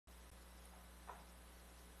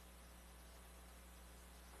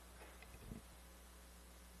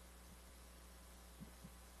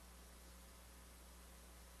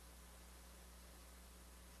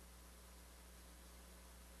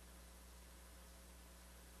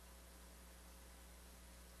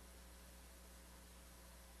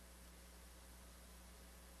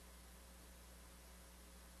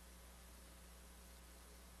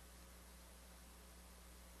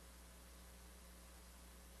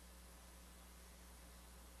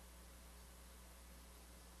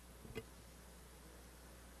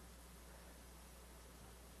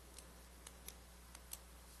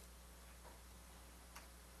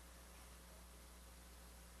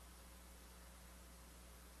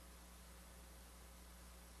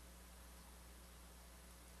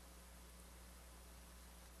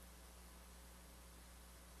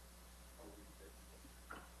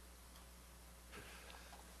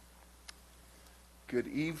Good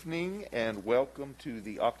evening and welcome to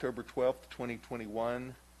the October 12th,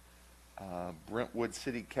 2021 Brentwood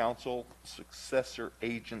City Council Successor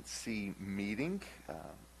Agency meeting.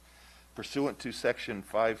 Pursuant to Section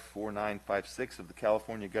 54956 of the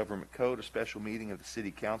California Government Code, a special meeting of the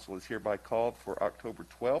City Council is hereby called for October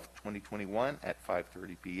 12th, 2021 at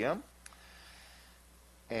 5:30 p.m.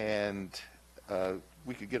 And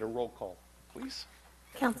we could get a roll call, please.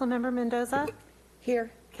 Councilmember Mendoza? Here.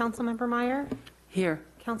 Councilmember Meyer? Here.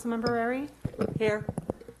 Councilmember Rary? Here.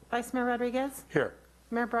 Vice Mayor Rodriguez? Here.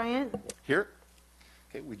 Mayor Bryant? Here.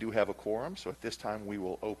 Okay, we do have a quorum, so at this time we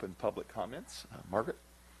will open public comments. Margaret?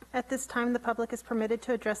 At this time, the public is permitted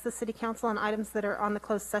to address the City Council on items that are on the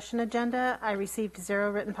closed session agenda. I received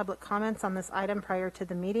 0 written public comments on this item prior to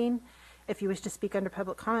the meeting. If you wish to speak under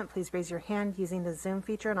public comment, please raise your hand using the Zoom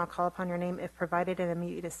feature, and I'll call upon your name if provided and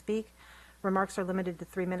unmute you to speak. Remarks are limited to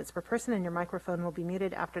 3 minutes per person, and your microphone will be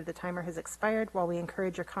muted after the timer has expired. While we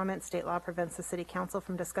encourage your comments, state law prevents the City Council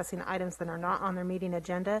from discussing items that are not on their meeting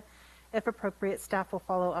agenda. If appropriate, staff will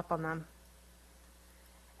follow up on them.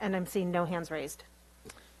 And I'm seeing no hands raised.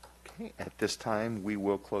 Okay, at this time we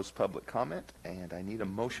will close public comment, and I need a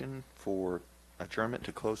motion for adjournment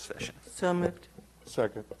to closed session. So moved.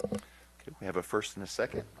 Second. Okay, we have a first and a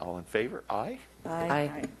second. All in favor? Aye.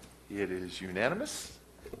 Aye. It is unanimous.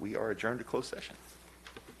 We are adjourned to closed session.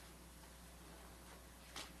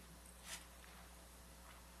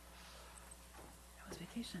 How was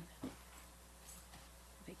vacation?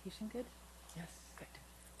 Vacation good? Yes.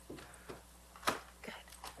 Good. Good.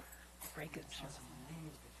 Very good.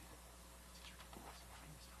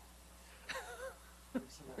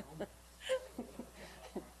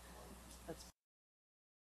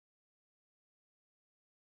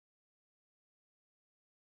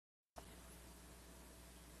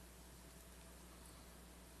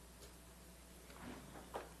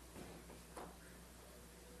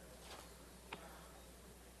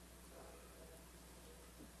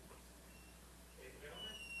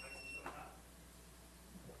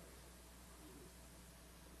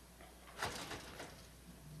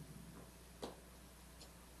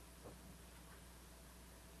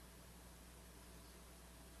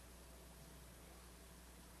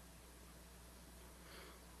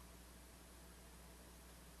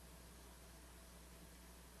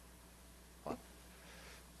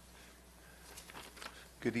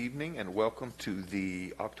 Good evening and welcome to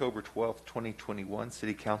the October 12th, 2021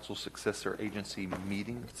 City Council Successor Agency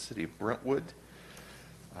meeting, City of Brentwood.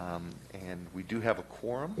 And we do have a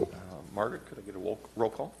quorum. Margaret, could I get a roll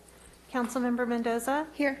call? Councilmember Mendoza?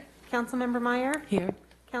 Here. Councilmember Meyer? Here.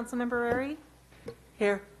 Councilmember Rary?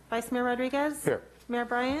 Here. Vice Mayor Rodriguez? Here. Mayor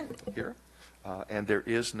Bryant? Here. And there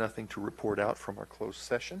is nothing to report out from our closed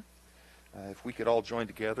session. If we could all join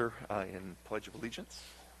together in Pledge of Allegiance.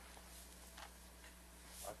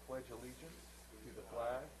 I pledge allegiance to the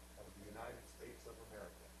flag of the United States of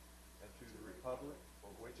America and to the republic for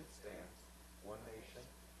which it stands, one nation,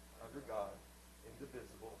 under God,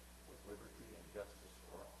 indivisible, with liberty and justice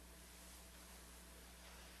for all.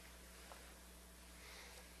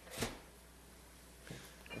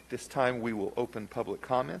 At this time, we will open public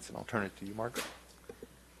comments, and I'll turn it to you, Margaret.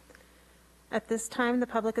 At this time, the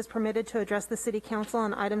public is permitted to address the City Council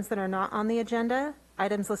on items that are not on the agenda,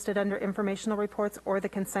 items listed under Informational Reports or the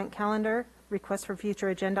consent calendar, requests for future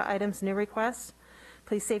agenda items, new requests.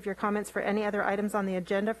 Please save your comments for any other items on the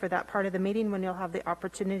agenda for that part of the meeting when you'll have the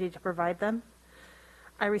opportunity to provide them.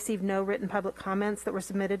 I received no written public comments that were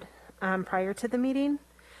submitted prior to the meeting.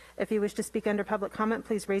 If you wish to speak under public comment,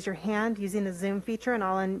 please raise your hand using the Zoom feature,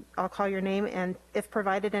 and I'll call your name, and if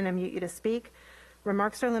provided, and unmute you to speak.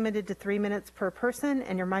 Remarks are limited to 3 minutes per person,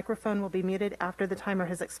 and your microphone will be muted after the timer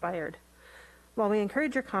has expired. While we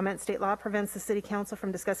encourage your comments, state law prevents the City Council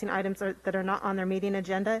from discussing items that are not on their meeting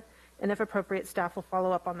agenda, and if appropriate, staff will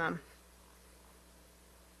follow up on them.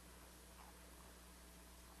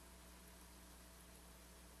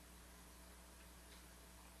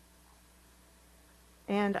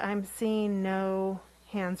 And I'm seeing no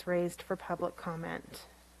hands raised for public comment.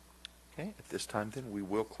 Okay, at this time then, we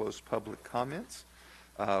will close public comments.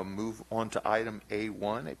 Move on to item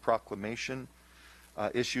A1, a proclamation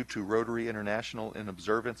issued to Rotary International in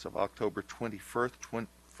observance of October 24th,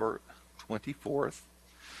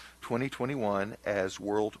 2021 as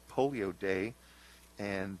World Polio Day.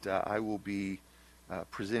 And I will be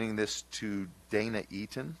presenting this to Dana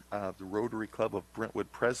Eaton, the Rotary Club of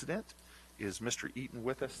Brentwood president. Is Mr. Eaton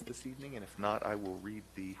with us this evening? And if not, I will read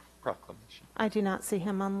the proclamation. I do not see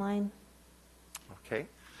him online. Okay.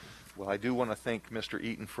 Well, I do want to thank Mr.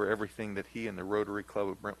 Eaton for everything that he and the Rotary Club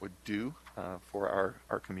of Brentwood do for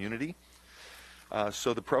our community.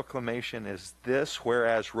 So the proclamation is this: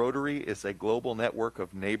 whereas Rotary is a global network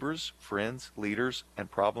of neighbors, friends, leaders,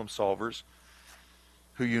 and problem solvers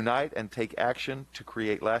who unite and take action to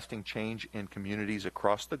create lasting change in communities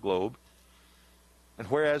across the globe. And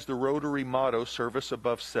whereas the Rotary motto, service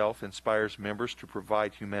above self, inspires members to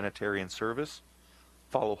provide humanitarian service,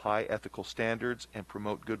 follow high ethical standards, and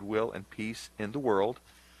promote goodwill and peace in the world.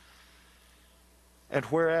 And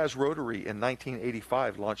whereas Rotary in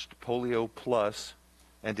 1985 launched Polio Plus,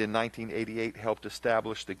 and in 1988 helped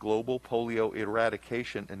establish the Global Polio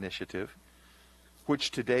Eradication Initiative,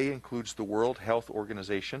 which today includes the World Health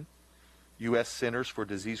Organization, U.S. Centers for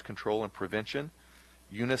Disease Control and Prevention,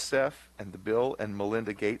 UNICEF and the Bill and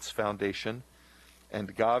Melinda Gates Foundation,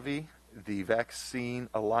 and Gavi, the Vaccine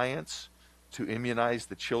Alliance to immunize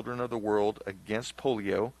the children of the world against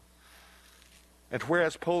polio. And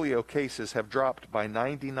whereas polio cases have dropped by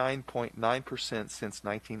 99.9% since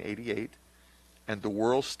 1988, and the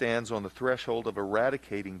world stands on the threshold of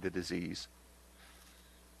eradicating the disease,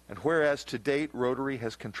 and whereas to date Rotary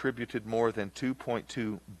has contributed more than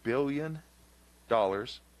 $2.2 billion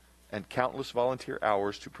and countless volunteer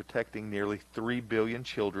hours to protecting nearly 3 billion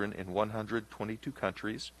children in 122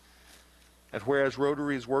 countries, and whereas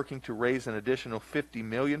Rotary is working to raise an additional $50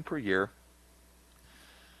 million per year,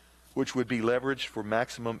 which would be leveraged for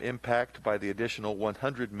maximum impact by the additional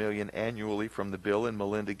 $100 million annually from the Bill and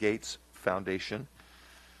Melinda Gates Foundation,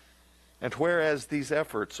 and whereas these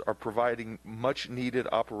efforts are providing much needed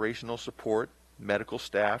operational support, medical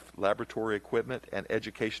staff, laboratory equipment, and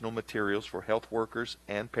educational materials for health workers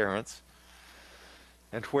and parents.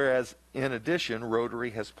 And whereas, in addition,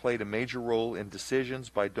 Rotary has played a major role in decisions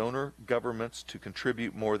by donor governments to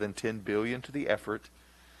contribute more than $10 billion to the effort.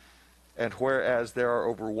 And whereas there are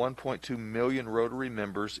over 1.2 million Rotary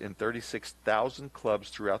members in 36,000 clubs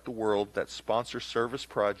throughout the world that sponsor service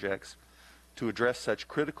projects to address such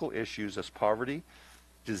critical issues as poverty,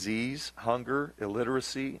 disease, hunger,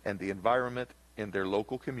 illiteracy, and the environment in their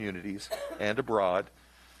local communities and abroad.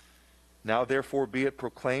 Now therefore be it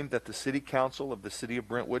proclaimed that the City Council of the City of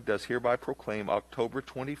Brentwood does hereby proclaim October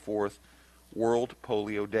 24th World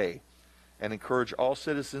Polio Day, and encourage all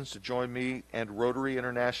citizens to join me and Rotary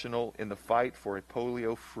International in the fight for a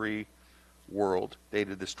polio-free world,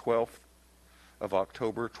 dated this 12th of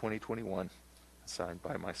October 2021, signed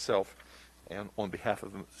by myself and on behalf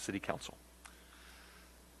of the City Council.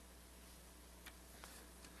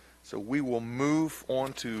 So we will move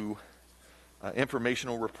on to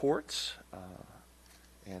informational reports,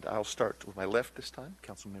 and I'll start with my left this time,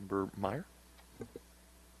 Councilmember Meyer.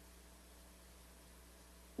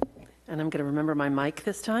 And I'm going to remember my mic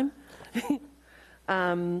this time.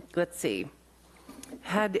 Let's see.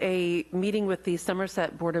 Had a meeting with the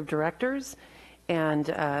Somerset Board of Directors and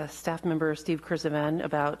staff member Steve Kurzavan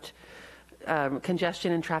about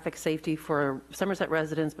congestion and traffic safety for Somerset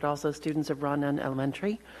residents, but also students of Raw Nun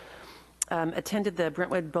Elementary. Attended the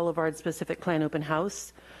Brentwood Boulevard Specific Plan Open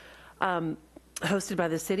House hosted by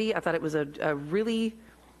the city. I thought it was a really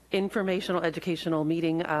informational, educational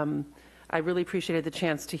meeting. I really appreciated the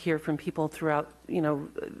chance to hear from people throughout,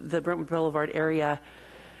 the Brentwood Boulevard area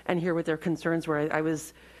and hear what their concerns were. I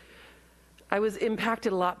was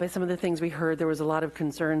impacted a lot by some of the things we heard. There was a lot of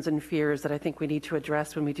concerns and fears that I think we need to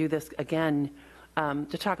address when we do this again,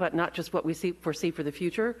 to talk about not just what we foresee for the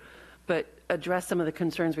future, but address some of the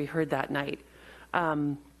concerns we heard that night.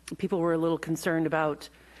 People were a little concerned about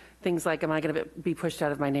things like, am I going to be pushed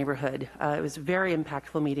out of my neighborhood? It was a very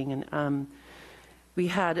impactful meeting, and we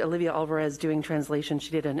had Olivia Alvarez doing translation.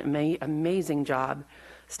 She did an amazing job.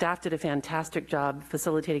 Staff did a fantastic job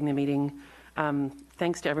facilitating the meeting.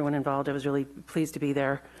 Thanks to everyone involved. I was really pleased to be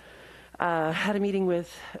there. Had a meeting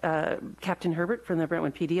with Captain Herbert from the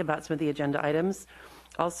Brentwood PD about some of the agenda items.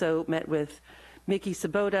 Also met with Mickey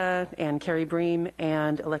Sabota and Carrie Bream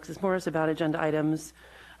and Alexis Morris about agenda items.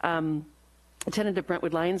 Attended a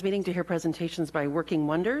Brentwood Lions meeting to hear presentations by Working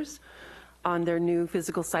Wonders on their new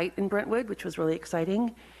physical site in Brentwood, which was really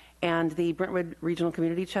exciting, and the Brentwood Regional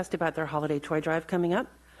Community Chest about their holiday toy drive coming up.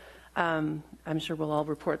 I'm sure we'll all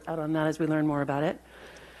report out on that as we learn more about it.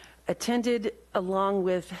 Attended, along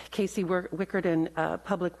with Casey Wickard and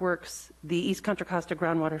Public Works, the East Contra Costa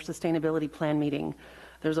Groundwater Sustainability Plan meeting.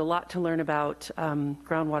 There's a lot to learn about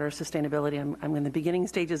groundwater sustainability. I'm in the beginning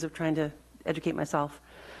stages of trying to educate myself.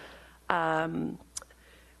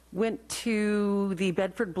 Went to the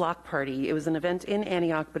Bedford Block Party. It was an event in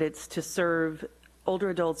Antioch, but it's to serve older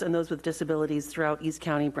adults and those with disabilities throughout East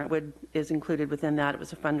County. Brentwood is included within that. It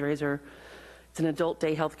was a fundraiser. It's an adult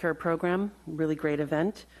day healthcare program, really great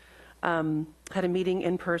event. Had a meeting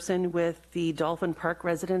in person with the Dolphin Park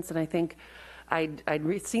residents, and I think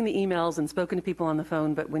I'd seen the emails and spoken to people on the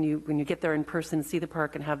phone, but when you get there in person, see the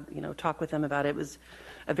park and have, talk with them about it, it was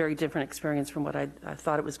a very different experience from what I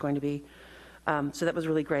thought it was going to be. So that was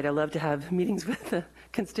really great. I love to have meetings with the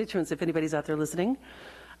constituents, if anybody's out there listening.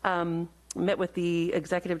 Met with the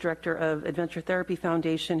executive director of Adventure Therapy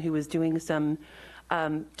Foundation, who was doing some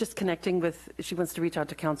just connecting with, she wants to reach out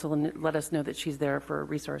to council and let us know that she's there for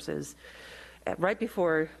resources. Right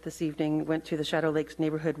before this evening, went to the Shadow Lakes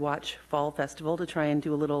Neighborhood Watch Fall Festival to try and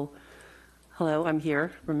do a little, hello, I'm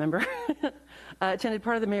here, remember? Attended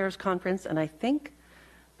part of the mayor's conference, and I think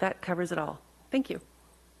that covers it all. Thank you.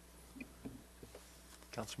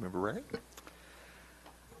 Councilmember Ray?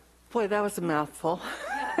 Boy, that was a mouthful.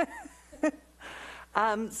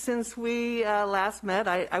 Since we last met,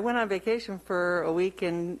 I went on vacation for a week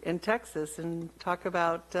in Texas and talk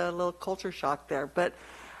about a little culture shock there. But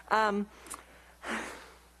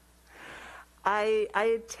I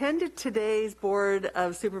attended today's Board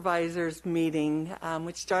of Supervisors meeting,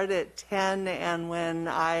 which started at 10, and when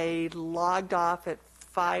I logged off at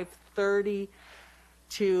 5:30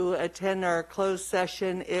 to attend our closed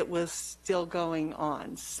session, it was still going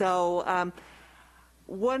on. So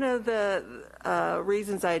one of the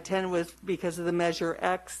reasons I attended was because of the Measure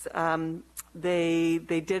X. They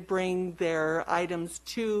did bring their items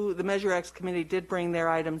to, the Measure X committee did bring their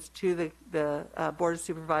items to the Board of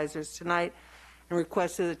Supervisors tonight and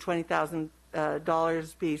requested that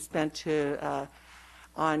 $20,000 be spent to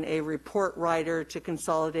on a report writer to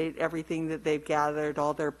consolidate everything that they've gathered,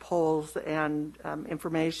 all their polls and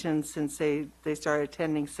information since they started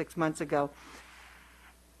attending 6 months ago.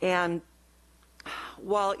 And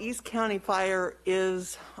while East County Fire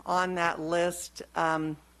is on that list,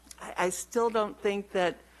 I still don't think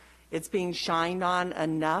that it's being shined on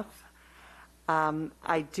enough.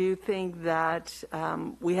 I do think that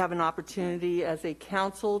we have an opportunity as a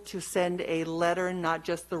council to send a letter, not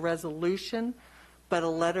just the resolution, but a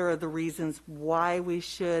letter of the reasons why we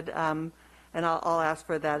should, and I'll ask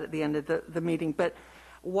for that at the end of the meeting, but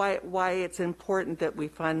why it's important that we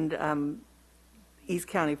fund East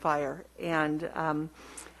County Fire. And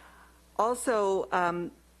also,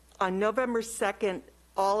 on November 2nd,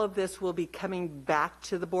 all of this will be coming back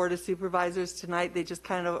to the Board of Supervisors tonight. They just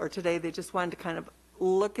kind of, or today, they just wanted to kind of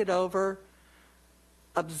look it over,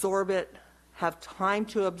 absorb it, have time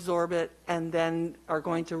to absorb it, and then are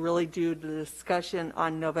going to really do the discussion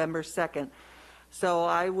on November 2nd. So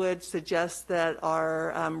I would suggest that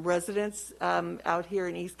our residents out here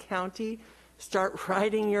in East County start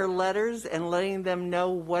writing your letters and letting them know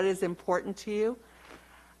what is important to you.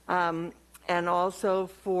 And also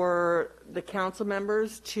for the council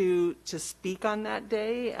members to speak on that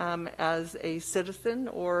day as a citizen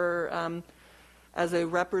or as a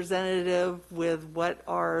representative with what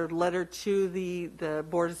our letter to the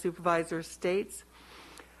Board of Supervisors states.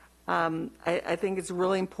 I think it's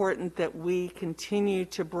really important that we continue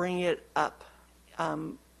to bring it up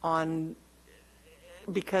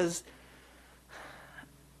because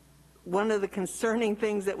one of the concerning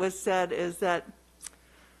things that was said is that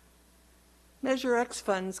Measure X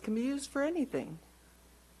funds can be used for anything.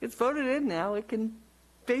 It's voted in now. It can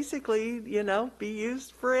basically, be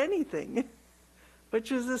used for anything,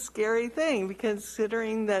 which is a scary thing,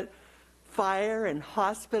 considering that fire and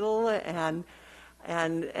hospital and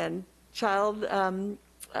child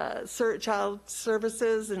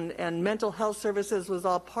services and mental health services was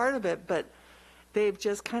all part of it, but they've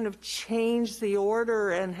just kind of changed the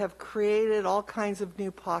order and have created all kinds of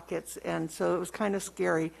new pockets, and so it was kind of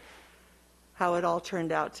scary how it all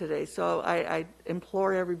turned out today. So I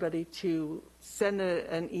implore everybody to send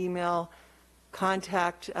an email,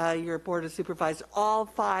 contact your Board of Supervisors, all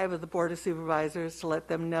 5 of the Board of Supervisors, to let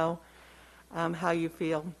them know how you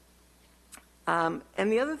feel. And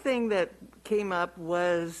the other thing that came up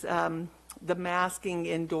was the masking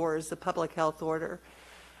indoors, the public health order.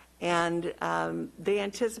 And they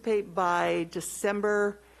anticipate by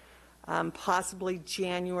December, possibly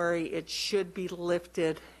January, it should be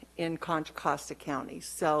lifted in Contra Costa County.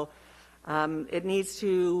 So it needs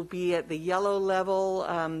to be at the yellow level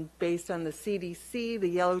based on the CDC, the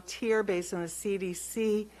yellow tier based on the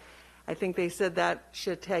CDC. I think they said that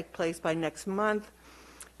should take place by next month.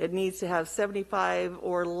 It needs to have 75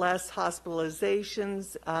 or less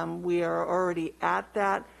hospitalizations. We are already at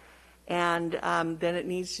that. And then it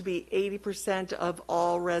needs to be 80% of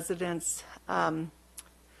all residents.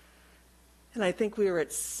 And I think we were at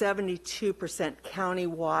 72%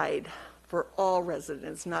 countywide for all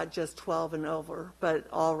residents, not just 12 and over, but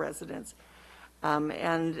all residents.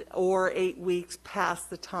 Or 8 weeks past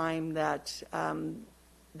the time that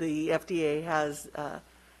the FDA has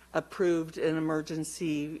approved an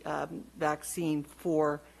emergency vaccine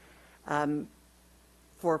for 5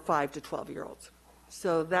 to 12-year-olds.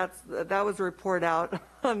 So that was a report out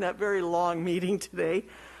on that very long meeting today.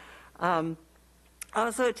 I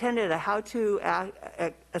also attended a how to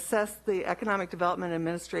assess the Economic Development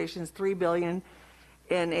Administration's $3 billion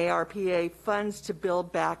in ARPA funds to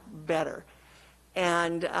build back better.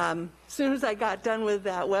 And as soon as I got done with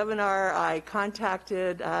that webinar, I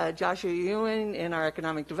contacted Joshua Ewan in our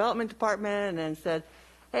Economic Development Department and said,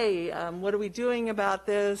 hey, what are we doing about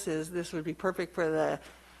this? This would be perfect for the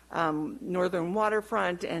northern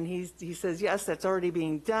waterfront? And he says, yes, that's already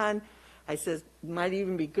being done. I says, might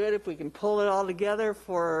even be good if we can pull it all together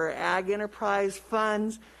for ag enterprise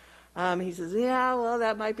funds. He says, yeah, well,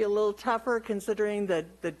 that might be a little tougher considering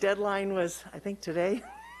that the deadline was, I think, today.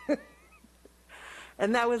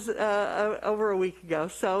 And that was over a week ago.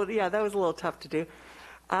 So, yeah, that was a little tough to do.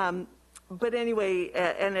 But anyway,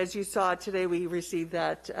 and as you saw today, we received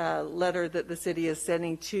that letter that the city is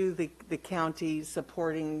sending to the county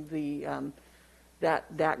supporting the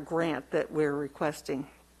that grant that we're requesting,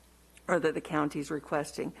 or that the county's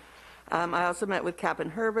requesting. I also met with Captain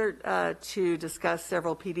Herbert to discuss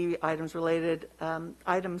several PD items related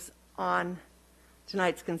items on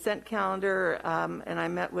tonight's consent calendar, and I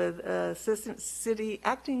met with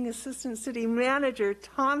Acting Assistant City Manager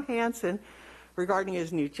Tom Hansen regarding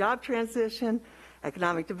his new job transition,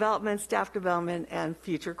 economic development, staff development, and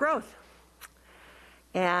future growth.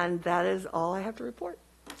 And that is all I have to report.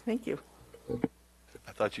 Thank you.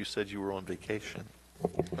 I thought you said you were on vacation.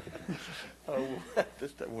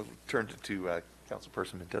 This time we'll turn to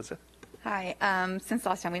Councilperson Mendoza. Hi. Since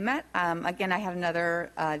last time we met, again, I had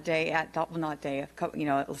another day at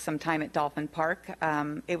some time at Dolphin Park.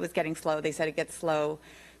 It was getting slow. They said it gets slow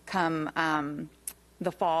come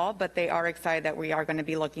the fall, but they are excited that we are going to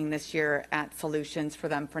be looking this year at solutions for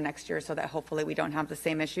them for next year, so that hopefully we don't have the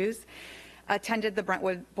same issues. Attended the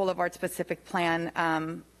Brentwood Boulevard specific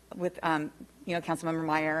plan with Councilmember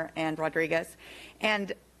Meyer and Rodriguez,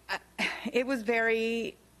 and it was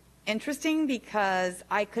very interesting because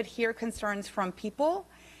I could hear concerns from people,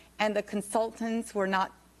 and the consultants were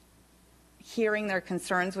not hearing their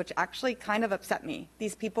concerns, which actually kind of upset me.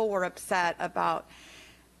 These people were upset about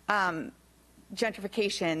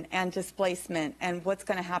gentrification and displacement and what's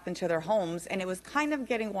going to happen to their homes, and it was kind of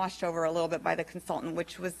getting washed over a little bit by the consultant,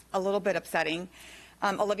 which was a little bit upsetting.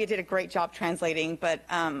 Olivia did a great job translating, but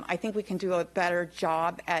I think we can do a better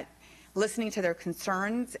job at listening to their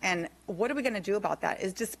concerns. And what are we going to do about that?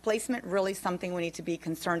 Is displacement really something we need to be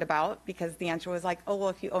concerned about? Because the answer was like, oh, well,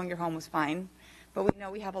 if you own your home, was fine. But we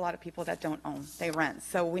know we have a lot of people that don't own, they rent.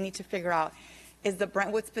 So we need to figure out, is the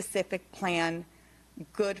Brentwood specific plan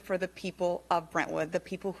good for the people of Brentwood, the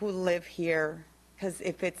people who live here? Because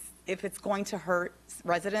if it's going to hurt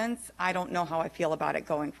residents, I don't know how I feel about it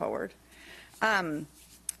going forward. And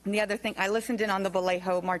the other thing, I listened in on the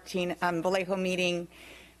Vallejo meeting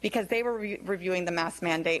because they were reviewing the mask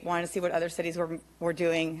mandate, wanted to see what other cities were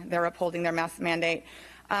doing. They're upholding their mask mandate.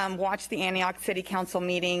 Watched the Antioch City Council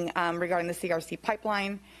meeting regarding the CRC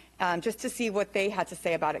pipeline, just to see what they had to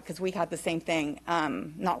say about it, because we had the same thing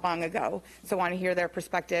not long ago. So I want to hear their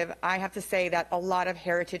perspective. I have to say that a lot of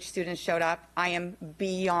Heritage students showed up. I am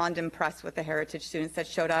beyond impressed with the Heritage students that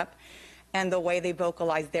showed up and the way they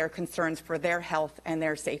vocalized their concerns for their health and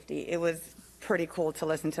their safety. It was pretty cool to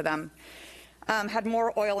listen to them. Had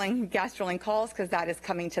more oil and gas drilling calls because that is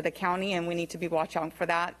coming to the county and we need to be watching out for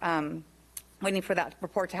that. Waiting for that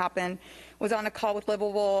report to happen. Was on a call with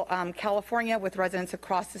Livable, California, with residents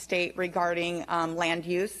across the state regarding land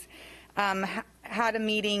use. Had a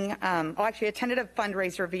meeting, actually attended a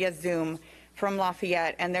fundraiser via Zoom from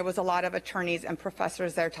Lafayette, and there was a lot of attorneys and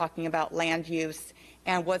professors there talking about land use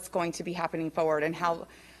and what's going to be happening forward, and how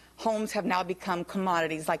homes have now become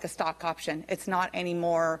commodities like a stock option. It's not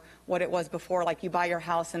anymore what it was before, like you buy your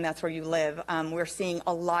house and that's where you live. We're seeing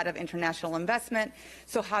a lot of international investment.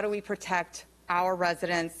 So how do we protect our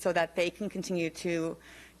residents so that they can continue to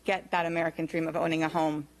get that American dream of owning a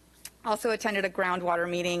home? Also attended a groundwater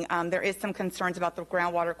meeting. There is some concerns about the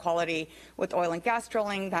groundwater quality with oil and gas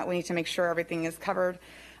drilling, that we need to make sure everything is covered.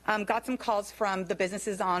 Got some calls from the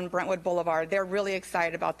businesses on Brentwood Boulevard. They're really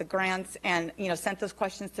excited about the grants, and sent those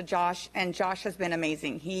questions to Josh, and Josh has been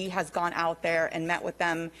amazing. He has gone out there and met with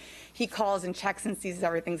them. He calls and checks and sees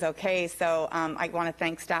everything's okay. So I want to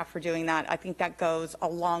thank staff for doing that. I think that goes a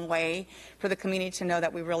long way for the community to know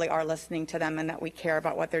that we really are listening to them and that we care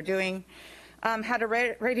about what they're doing. Had a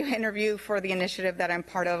radio interview for the initiative that I'm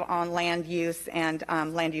part of on land use and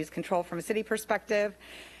land use control from a city perspective.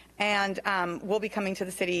 And we'll be coming to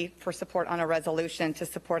the city for support on a resolution to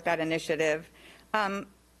support that initiative.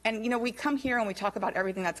 And, we come here and we talk about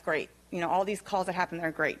everything that's great. All these calls that happen,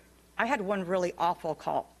 they're great. I had one really awful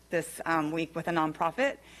call this week with a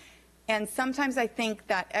nonprofit. And sometimes I think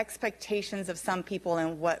that expectations of some people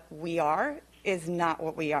and what we are is not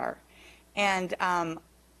what we are. And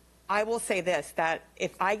I will say this, that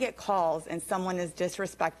if I get calls and someone is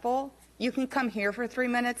disrespectful, you can come here for 3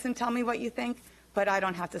 minutes and tell me what you think, but I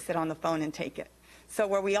don't have to sit on the phone and take it. So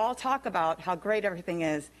where we all talk about how great everything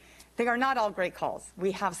is, they are not all great calls.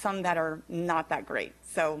 We have some that are not that great.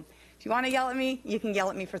 So if you want to yell at me, you can yell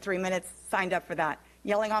at me for 3 minutes, signed up for that.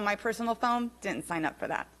 Yelling on my personal phone, didn't sign up for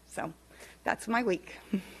that. So that's my week.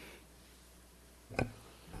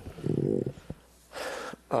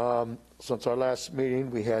 Since our last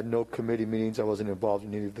meeting, we had no committee meetings. I wasn't involved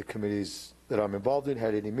in any of the committees that I'm involved in,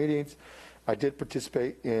 had any meetings. I did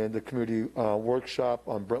participate in the community workshop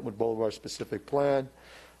on Brentwood Boulevard specific plan.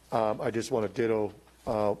 I just want to ditto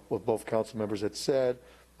what both council members had said.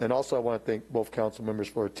 And also I want to thank both council members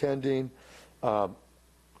for attending.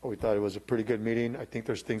 We thought it was a pretty good meeting. I think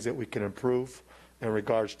there's things that we can improve in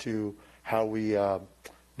regards to how we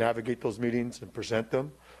navigate those meetings and present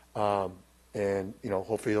them. And,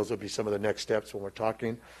 hopefully those will be some of the next steps when we're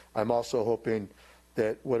talking. I'm also hoping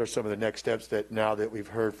that what are some of the next steps that now that we've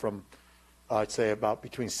heard from, I'd say about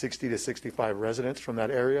between 60 to 65 residents from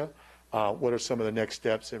that area, what are some of the next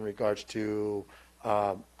steps in regards to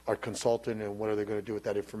our consultant and what are they going to do with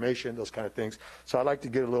that information, those kind of things. So I'd like to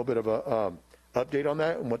get a little bit of a update on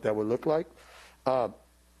that and what that would look like.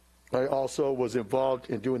 I also was involved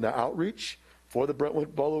in doing the outreach for the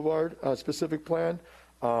Brentwood Boulevard specific plan.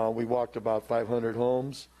 We walked about 500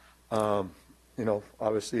 homes,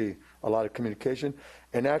 obviously a lot of communication,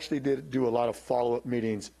 and actually did do a lot of follow-up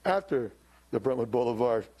meetings after the Brentwood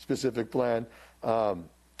Boulevard specific plan.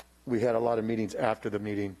 We had a lot of meetings after the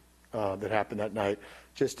meeting that happened that night,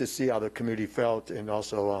 just to see how the community felt and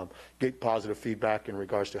also get positive feedback in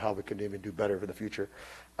regards to how we can even do better for the future.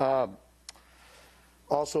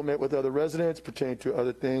 Also met with other residents pertaining to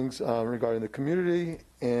other things regarding the community,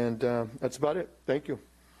 and that's about it. Thank you.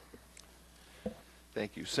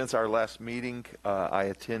 Thank you. Since our last meeting, I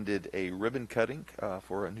attended a ribbon cutting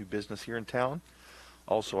for a new business here in town.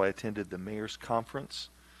 Also, I attended the mayor's conference.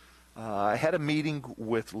 I had a meeting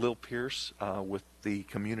with Lil Pierce with the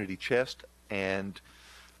community chest, and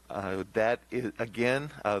that is,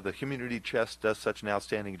 again, the community chest does such an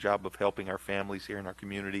outstanding job of helping our families here in our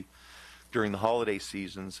community during the holiday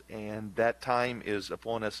seasons, and that time is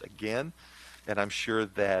upon us again. And I'm sure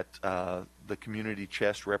that the community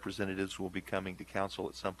chest representatives will be coming to council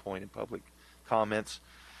at some point in public comments,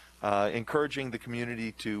 encouraging the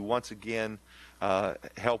community to once again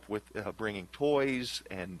help with bringing toys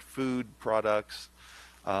and food products.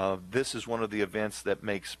 This is one of the events that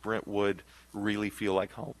makes Brentwood really feel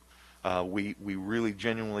like home. We really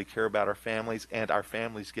genuinely care about our families, and our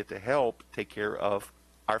families get to help take care of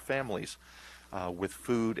our families with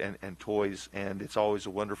food and toys, and it's always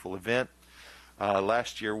a wonderful event.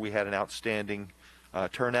 Last year we had an outstanding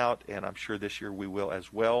turnout, and I'm sure this year we will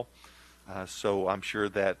as well. So I'm sure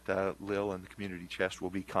that Lil and the community chest will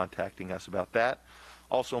be contacting us about that.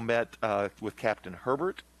 Also met with Captain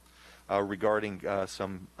Herbert regarding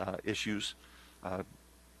some issues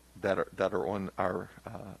that are on our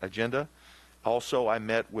agenda. Also, I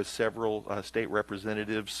met with several state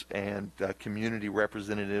representatives and community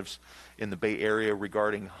representatives in the Bay Area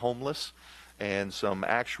regarding homeless and some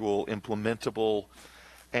actual implementable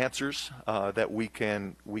answers that we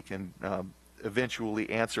can eventually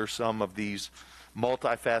answer some of these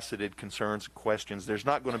multifaceted concerns and questions. There's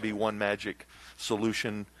not going to be one magic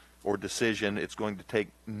solution or decision. It's going to take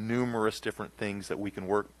numerous different things that we can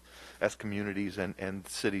work as communities and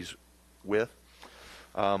cities with.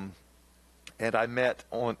 And I met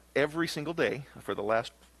on every single day for the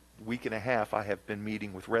last week and a half. I have been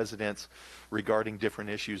meeting with residents regarding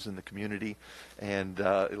different issues in the community, and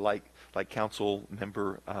like Council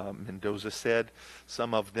Member Mendoza said,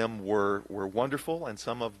 some of them were wonderful and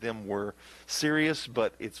some of them were serious,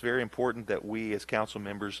 but it's very important that we as council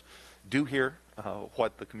members do hear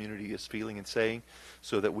what the community is feeling and saying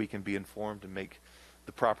so that we can be informed and make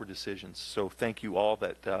the proper decisions. So thank you all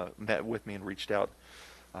that met with me and reached out.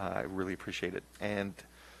 I really appreciate it. And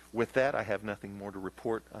with that, I have nothing more to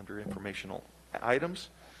report under informational items.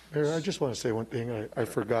 Mayor, I just want to say one thing I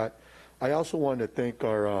forgot. I also wanted to thank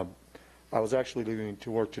our, I was actually leaving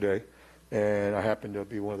to work today, and I happened to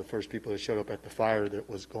be one of the first people that showed up at the fire that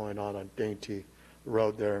was going on Dainty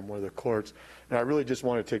Road there in one of the courts. And I really just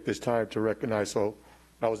want to take this time to recognize, so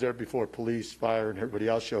I was there before police, fire, and everybody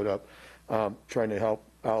else showed up, trying to help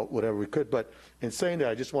out whatever we could. But in saying that,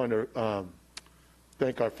 I just wanted to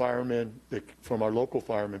thank our firemen from our local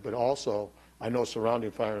firemen, but also I know surrounding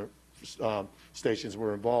fire stations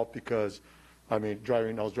were involved because, I was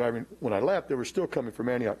driving, when I left, they were still coming from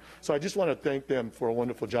Antioch. So I just want to thank them for a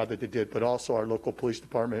wonderful job that they did, but also our local police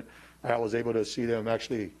department. I was able to see them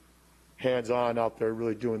actually hands-on out there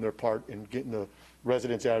really doing their part in getting the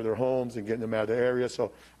residents out of their homes and getting them out of the area.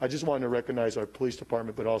 So I just wanted to recognize our police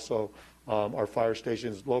department, but also our fire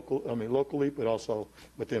stations locally, but also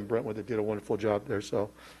within Brentwood that did a wonderful job there. So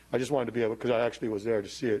I just wanted to be able, because I actually was there to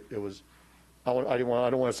see it. It was, I don't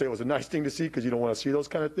want to say it was a nice thing to see because you don't want to see those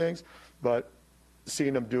kind of things, but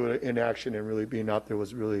seeing them do it in action and really being out there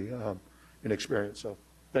was really an experience. So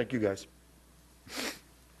thank you guys.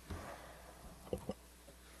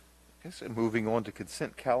 Okay, so moving on to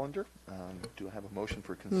consent calendar. Do I have a motion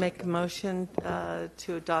for consent? Make a motion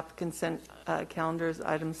to adopt consent calendars,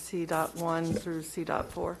 items C.1 through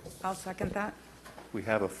C.4. I'll second that. We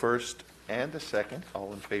have a first and a second.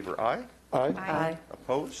 All in favor, aye. Aye. Aye.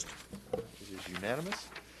 Opposed? It is unanimous.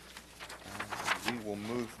 We will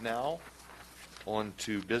move now on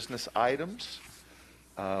to business items.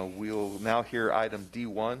 We'll now hear item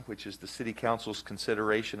D1, which is the City Council's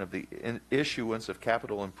consideration of the issuance of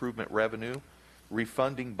capital improvement revenue,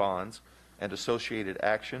 refunding bonds, and associated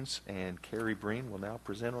actions. And Carrie Breen will now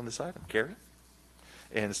present on this item. Carrie?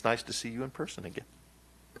 And it's nice to see you in person again.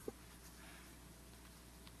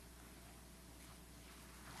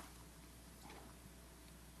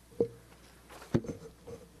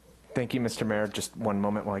 Thank you, Mr. Mayor. Just one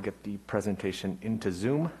moment while I get the presentation into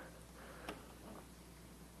Zoom.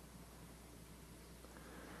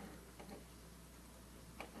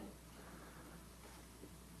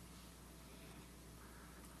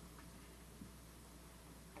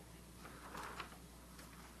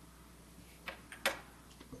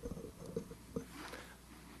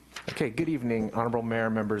 Okay, good evening, Honorable Mayor,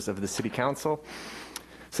 members of the City Council.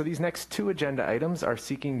 So these next two agenda items are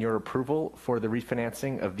seeking your approval for the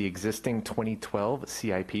refinancing of the existing 2012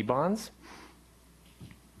 CIP bonds.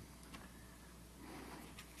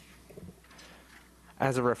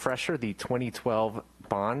 As a refresher, the 2012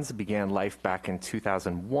 bonds began life back in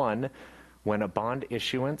 2001 when a bond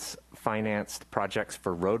issuance financed projects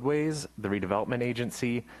for roadways, the redevelopment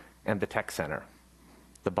agency, and the tech center.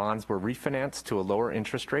 The bonds were refinanced to a lower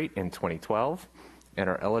interest rate in 2012 and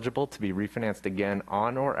are eligible to be refinanced again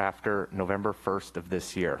on or after November 1st of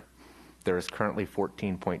this year. There is currently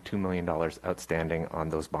 $14.2 million outstanding on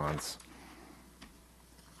those bonds.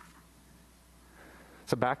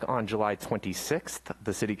 So back on July 26th,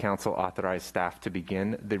 the City Council authorized staff to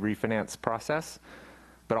begin the refinance process,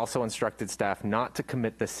 but also instructed staff not to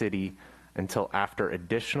commit the city until after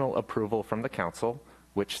additional approval from the Council,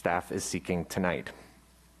 which staff is seeking tonight.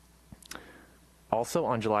 Also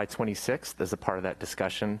on July 26th, as a part of that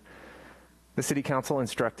discussion, the City Council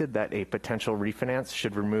instructed that a potential refinance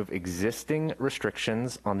should remove existing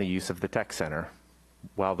restrictions on the use of the tech center.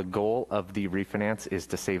 While the goal of the refinance is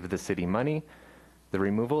to save the city money, the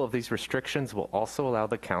removal of these restrictions will also allow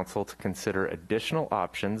the Council to consider additional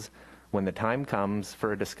options when the time comes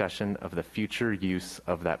for a discussion of the future use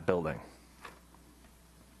of that building.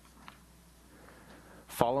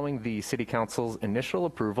 Following the City Council's initial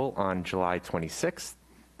approval on July 26th,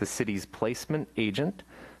 the city's placement agent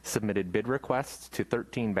submitted bid requests to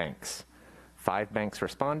 13 banks. 5 banks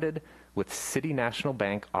responded, with City National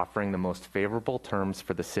Bank offering the most favorable terms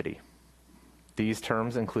for the city. These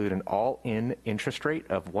terms include an all-in interest rate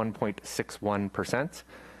of 1.61%,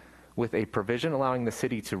 with a provision allowing the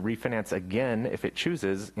city to refinance again if it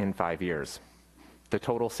chooses in 5 years. The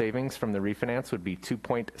total savings from the refinance would be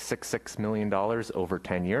 $2.66 million over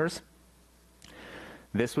 10 years.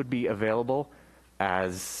 This would be available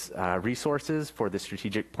as resources for the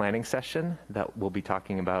strategic planning session that we'll be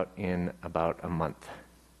talking about in about a month.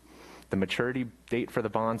 The maturity date for the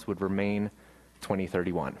bonds would remain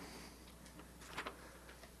 2031.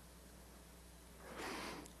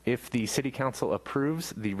 If the City Council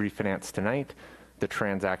approves the refinance tonight, the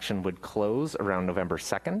transaction would close around November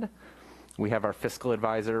 2nd. We have our fiscal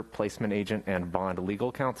advisor, placement agent, and bond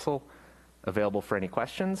legal counsel available for any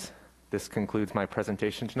questions. This concludes my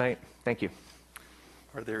presentation tonight. Thank you.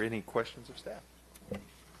 Are there any questions of staff?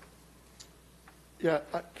 Yeah,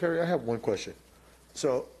 Carrie, I have one question.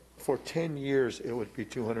 So for 10 years, it would be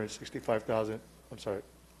 $265,000. I'm sorry.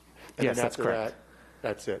 And Yes, then that's after correct.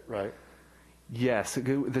 That's it, right? Yes,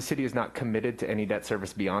 the city is not committed to any debt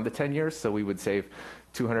service beyond the 10 years, so we would save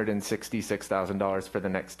 $266,000 for the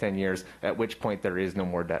next 10 years, at which point there is no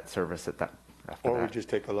more debt service at that, after Or we that. just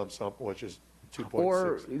take a lump sum, which is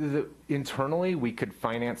Or 2.6. internally, we could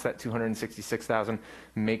finance that 266,000,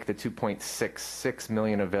 make the 2.66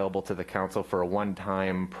 million available to the council for a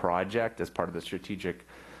one-time project as part of the strategic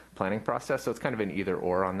planning process. So it's kind of an either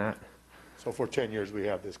or on that. So for 10 years, we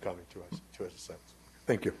have this coming to us.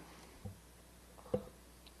 Thank you.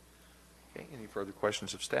 Okay, any further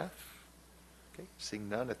questions of staff? Okay, seeing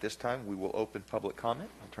none at this time, we will open public comment.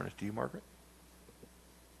 I'll turn it to you, Margaret.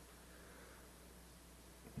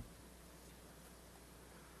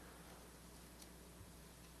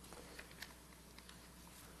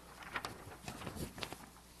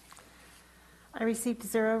 I received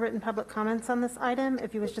 0 written public comments on this item.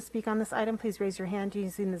 If you wish to speak on this item, please raise your hand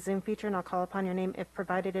using the Zoom feature, and I'll call upon your name if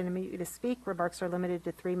provided and unmute you to speak. Remarks are limited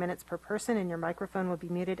to 3 minutes per person, and your microphone will be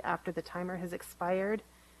muted after the timer has expired.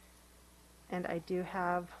 And I do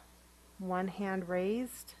have one hand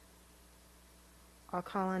raised. I'll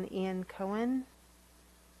call on Ian Cohen.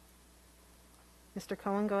 Mr.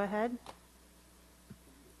 Cohen, go ahead.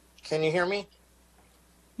 Can you hear me?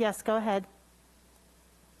 Yes, go ahead.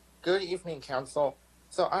 Good evening, Council.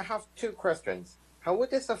 So I have 2 questions. How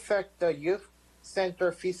would this affect the Youth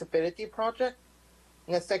Center feasibility project?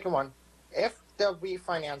 And the second one, if the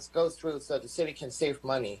refinance goes through so the city can save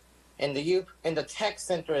money and the tech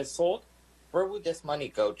center is sold, where would this money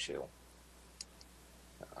go to?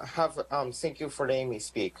 Thank you for letting me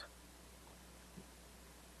speak.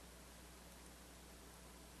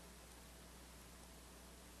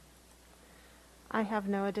 I have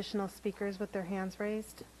no additional speakers with their hands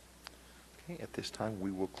raised. Okay, at this time,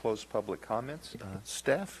 we will close public comments.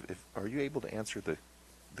 Staff, are you able to answer the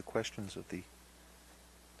questions of the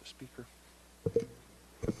speaker?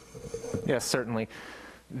 Yes, certainly.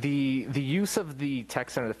 The use of the tech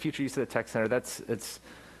center, the future use of the tech center, it's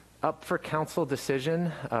up for council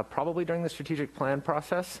decision, probably during the strategic plan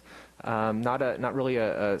process. Not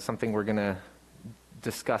really something we're going to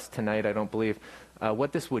discuss tonight, I don't believe.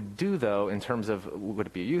 What this would do, though, in terms of would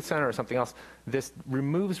it be a youth center or something else, this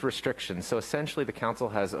removes restrictions. So essentially, the council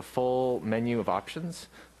has a full menu of options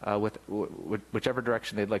with whichever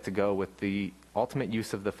direction they'd like to go with the ultimate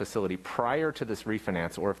use of the facility prior to this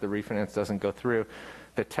refinance, or if the refinance doesn't go through.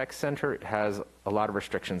 The tech center has a lot of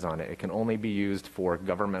restrictions on it. It can only be used for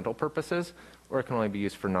governmental purposes, or it can only be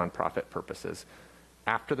used for nonprofit purposes.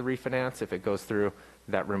 After the refinance, if it goes through,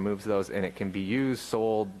 that removes those, and it can be used,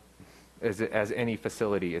 sold, as any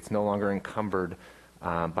facility. It's no longer encumbered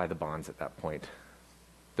by the bonds at that point,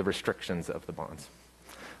 the restrictions of the bonds.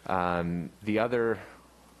 The other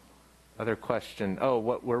question,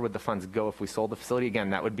 where would the funds go if we sold the facility? Again,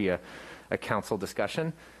 that would be a council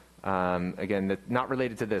discussion. Again, not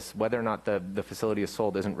related to this. Whether or not the facility is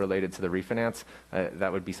sold isn't related to the refinance.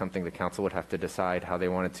 That would be something the council would have to decide how they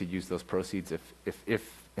wanted to use those proceeds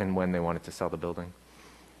if and when they wanted to sell the building.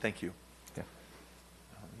 Thank you. Yeah.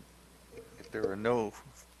 If there are no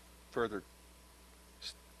further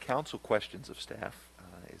council questions of staff,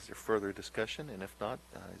 is there further discussion? And if not,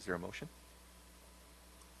 is there a motion?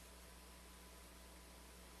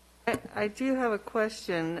 I do have a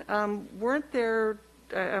question. Weren't there,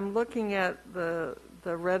 I'm looking at the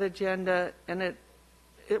red agenda, and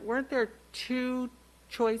weren't there 2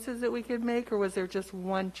 choices that we could make, or was there just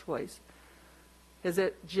one choice? Is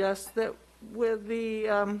it just that with the,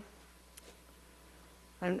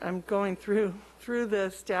 I'm going through the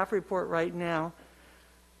staff report right now,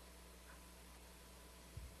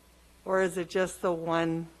 or is it just the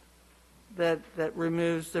one that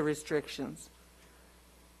removes the restrictions?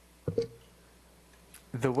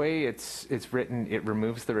 The way it's written, it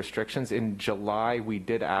removes the restrictions. In July, we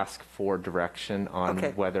did ask for direction on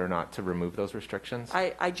whether or not to remove those restrictions.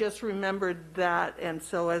 I just remembered that, and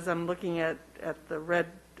so as I'm looking at the red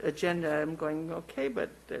agenda, I'm going, okay, but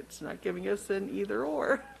it's not giving us an either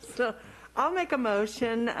or. So I'll make a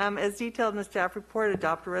motion, as detailed in the staff report,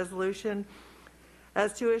 adopt a resolution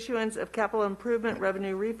as to issuance of capital improvement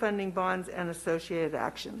revenue refunding bonds and associated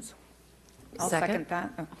actions. I'll second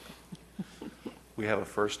that. Oh. We have a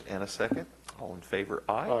first and a second. All in favor,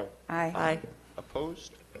 aye. Aye. Aye. Aye.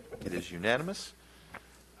 Opposed? It is unanimous.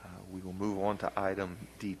 We will move on to item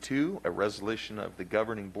D2, a resolution of the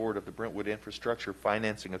Governing Board of the Brentwood Infrastructure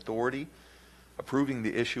Financing Authority approving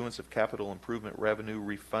the issuance of capital improvement revenue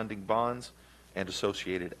refunding bonds and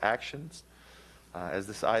associated actions. As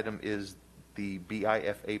this item is the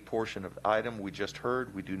BIFA portion of the item we just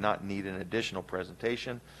heard, we do not need an additional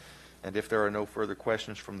presentation. And if there are no further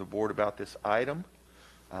questions from the board about this item,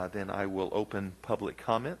 then I will open public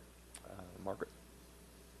comment. Margaret.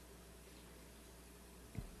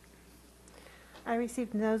 I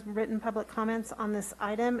received no written public comments on this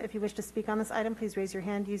item. If you wish to speak on this item, please raise your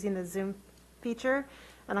hand using the Zoom feature.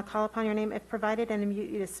 and I'll call upon your name if provided and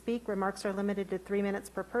unmute you to speak. Remarks are limited to 3 minutes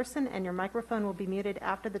per person, and your microphone will be muted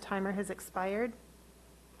after the timer has expired.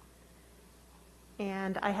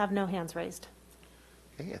 And I have no hands raised.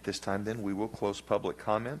 Okay, at this time then, we will close public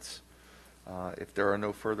comments. If there are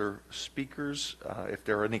no further speakers, if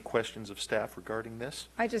there are any questions of staff regarding this.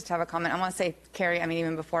 I just have a comment. I want to say, Carrie, I mean,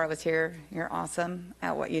 even before I was here, you're awesome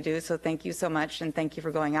at what you do. So thank you so much. And thank you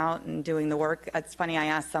for going out and doing the work. It's funny, I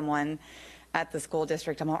asked someone at the school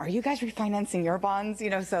district, I'm like, are you guys refinancing your bonds? You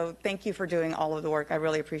know, so thank you for doing all of the work. I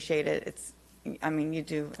really appreciate it. I mean, you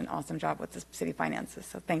do an awesome job with the city finances.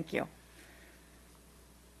 So thank you.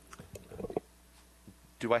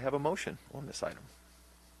 Do I have a motion on this item?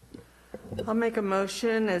 I'll make a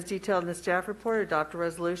motion as detailed in the staff report, adopt a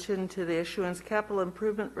resolution to the issuance capital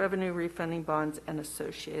improvement revenue refunding bonds and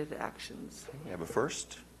associated actions. We have a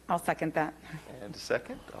first I'll second that. and a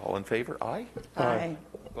second. All in favor? Aye. Aye.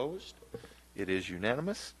 Opposed? It is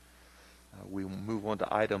unanimous. We will move on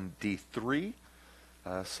to item D3,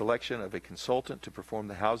 selection of a consultant to perform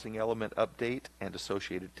the housing element update and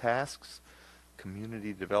associated tasks.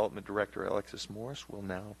 Community Development Director Alexis Morris will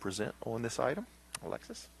now present on this item.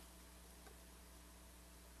 Alexis?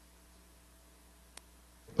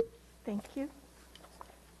 Thank you.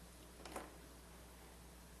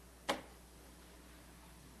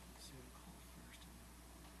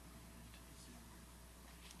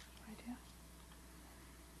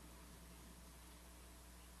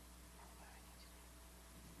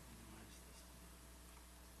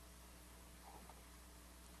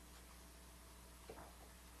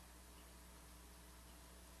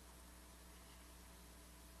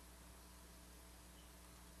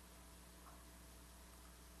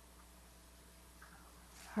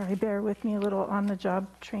 All right, bear with me a little on-the-job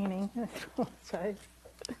training.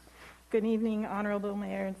 Good evening, Honorable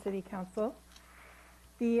Mayor and City Council.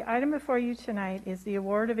 The item before you tonight is the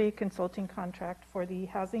award of a consulting contract for the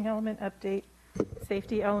Housing Element Update,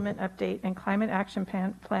 Safety Element Update, and Climate Action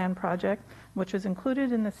Plan project, which was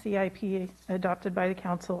included in the CIP adopted by the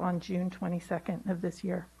Council on June 22nd of this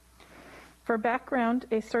year. For background,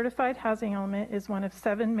 a certified housing element is one of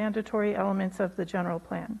 7 mandatory elements of the general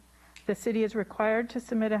plan. The city is required to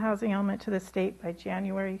submit a housing element to the state by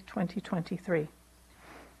January 2023.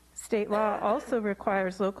 State law also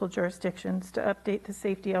requires local jurisdictions to update the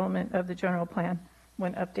safety element of the general plan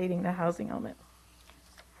when updating the housing element.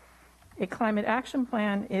 A climate action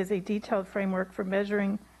plan is a detailed framework for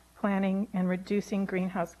measuring, planning, and reducing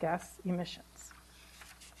greenhouse gas emissions.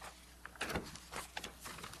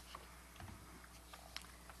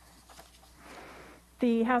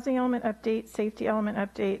 The Housing Element Update, Safety Element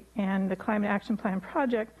Update, and the Climate Action Plan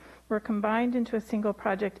project were combined into a single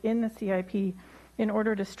project in the CIP in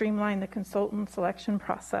order to streamline the consultant selection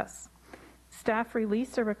process. Staff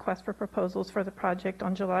released a request for proposals for the project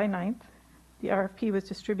on July 9th. The RFP was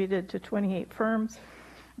distributed to 28 firms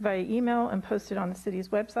via email and posted on the city's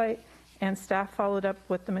website, and staff followed up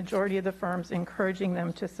with the majority of the firms, encouraging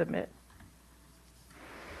them to submit.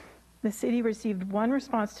 The city received one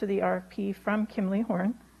response to the RFP from Kimley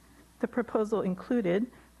Horn. The proposal included,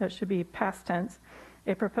 that should be past tense,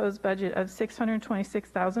 a proposed budget of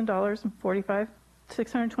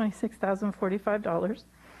 $626,045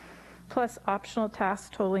 plus optional tasks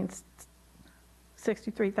totaling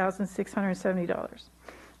 $63,670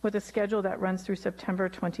 with a schedule that runs through September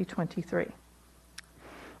 2023.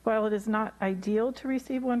 While it is not ideal to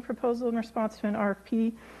receive one proposal in response to an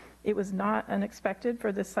RFP, it was not unexpected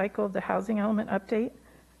for this cycle of the housing element update.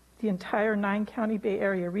 The entire 9-county Bay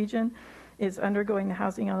Area region is undergoing the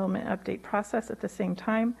housing element update process at the same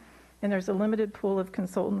time, and there's a limited pool of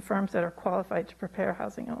consultant firms that are qualified to prepare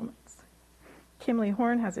housing elements. Kimley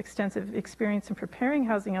Horn has extensive experience in preparing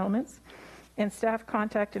housing elements, and staff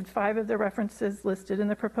contacted 5 of the references listed in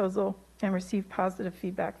the proposal and received positive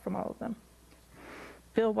feedback from all of them.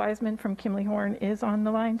 Bill Wiseman from Kimley Horn is on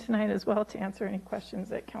the line tonight as well to answer any questions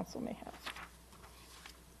that council may have.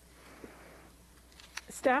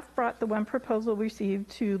 Staff brought the one proposal received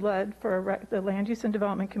to LUD for the Land Use and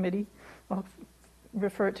Development Committee, I'll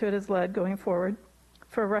refer to it as LUD going forward,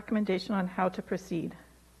 for a recommendation on how to proceed.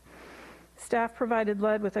 Staff provided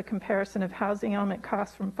LUD with a comparison of housing element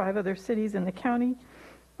costs from 5 other cities in the county,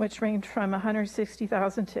 which ranged from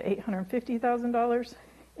 $160,000 to $850,000,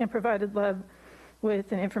 and provided LUD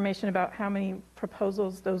with information about how many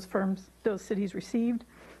proposals those cities received,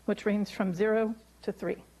 which ranged from 0 to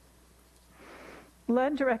 3.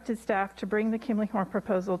 LUD directed staff to bring the Kimley Horn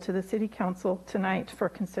proposal to the City Council tonight for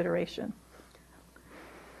consideration.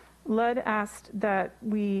 LUD asked that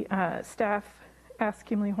staff ask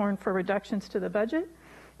Kimley Horn for reductions to the budget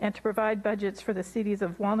and to provide budgets for the cities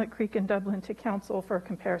of Walnut Creek and Dublin to council for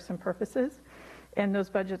comparison purposes, and those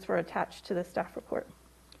budgets were attached to the staff report.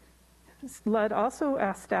 LUD also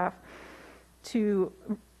asked staff to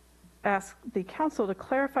ask the council to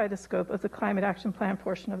clarify the scope of the climate action plan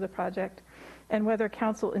portion of the project and whether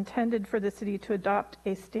council intended for the city to adopt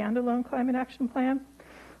a standalone climate action plan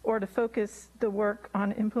or to focus the work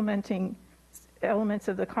on implementing elements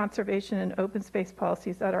of the conservation and open space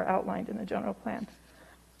policies that are outlined in the general plan.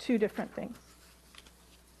 Two different things.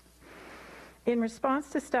 In response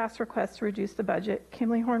to staff's request to reduce the budget,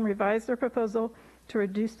 Kimley-Horn revised their proposal to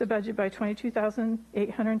reduce the budget by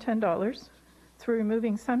 $22,810 through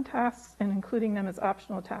removing some tasks and including them as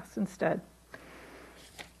optional tasks instead.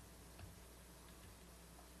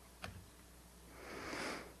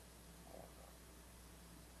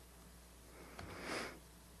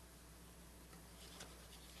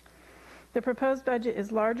 The proposed budget is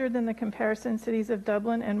larger than the comparison cities of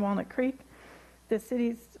Dublin and Walnut Creek. The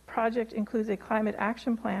city's project includes a climate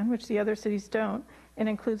action plan, which the other cities don't, and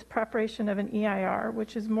includes preparation of an EIR,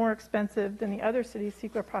 which is more expensive than the other cities'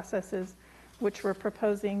 secret processes, which were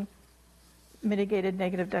proposing mitigated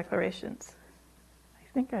negative declarations. I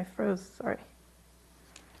think I froze, sorry.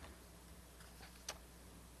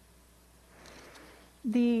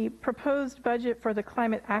 The proposed budget for the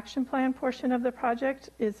climate action plan portion of the project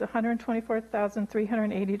is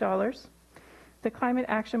 $124,380. The climate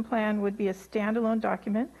action plan would be a standalone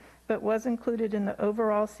document, but was included in the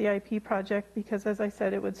overall CIP project because, as I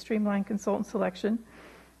said, it would streamline consultant selection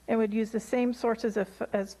and would use the same sources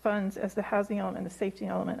as funds as the housing element and the safety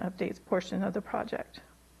element updates portion of the project.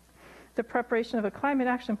 The preparation of a climate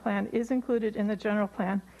action plan is included in the general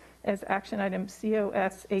plan as action item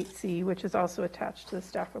COS 8C, which is also attached to the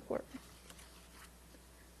staff report.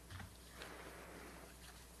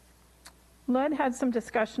 LUD had some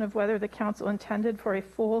discussion of whether the council intended for a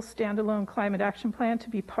full standalone climate action plan to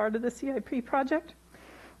be part of the CIP project,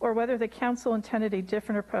 or whether the council intended a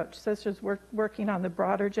different approach, such as working on the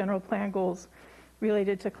broader general plan goals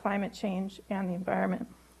related to climate change and the environment.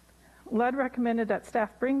 LUD recommended that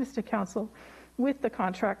staff bring this to council with the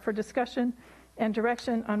contract for discussion and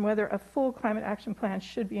direction on whether a full climate action plan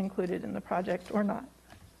should be included in the project or not.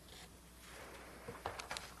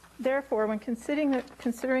 Therefore, when considering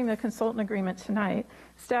the consultant agreement tonight,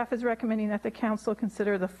 staff is recommending that the council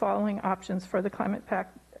consider the following options for the climate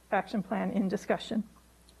action plan in discussion.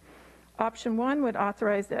 Option 1 would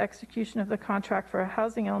authorize the execution of the contract for a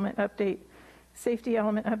housing element update, safety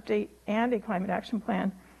element update, and a climate action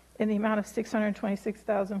plan in the amount of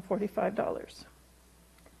 $626,045.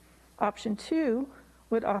 Option 2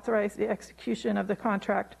 would authorize the execution of the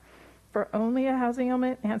contract for only a housing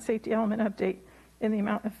element and safety element update in the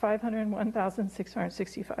amount of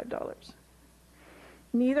 $501,665.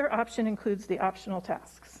 Neither option includes the optional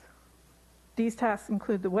tasks. These tasks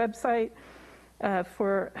include the website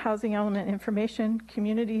for housing element information,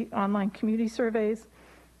 online community surveys,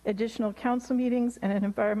 additional council meetings, and an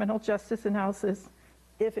environmental justice analysis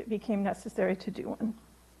if it became necessary to do one.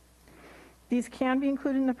 These can be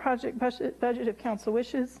included in the project budget if council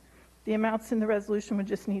wishes. The amounts in the resolution would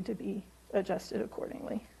just need to be adjusted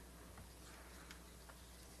accordingly.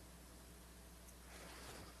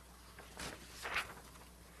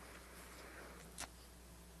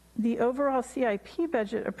 The overall CIP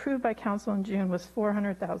budget approved by council in June was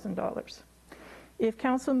 $400,000. If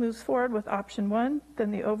council moves forward with option 1,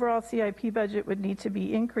 then the overall CIP budget would need to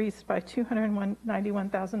be increased by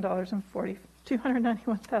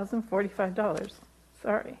 $291,045.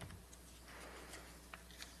 Sorry.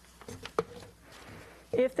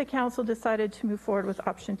 If the council decided to move forward with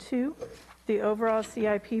option 2, the overall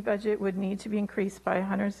CIP budget would need to be increased by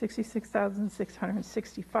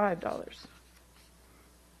 $166,665.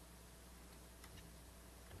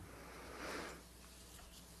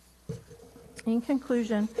 In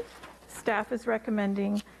conclusion, staff is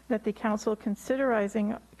recommending that the council consider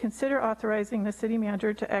authorizing the city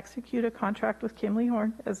manager to execute a contract with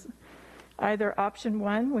Kimley-Horn as either option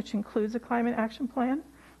 1, which includes a climate action plan,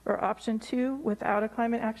 or option 2 without a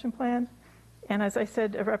climate action plan. And as I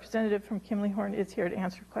said, a representative from Kimley-Horn is here to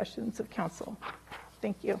answer questions of council.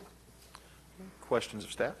 Thank you. Questions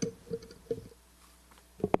of staff?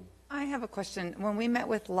 I have a question. When we met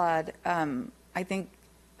with LUD, I think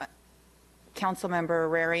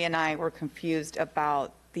Councilmember Rary and I were confused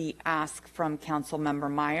about the ask from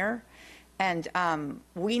Councilmember Meyer, and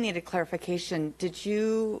we needed clarification. Did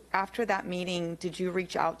you, after that meeting, did you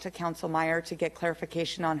reach out to Council Meyer to get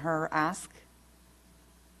clarification on her ask?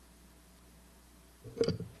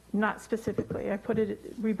 Not specifically.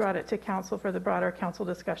 We brought it to council for the broader council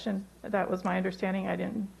discussion. That was my understanding. I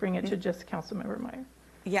didn't bring it to just Councilmember Meyer.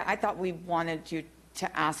 Yeah, I thought we wanted you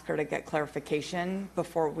to ask her to get clarification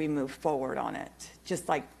before we move forward on it. Just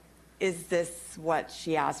like, is this what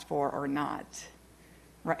she asked for or not?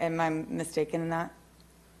 Am I mistaken in that?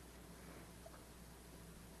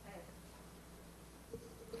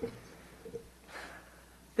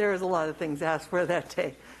 There was a lot of things asked for that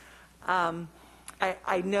day.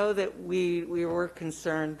 I know that we were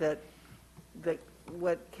concerned that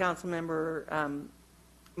what Councilmember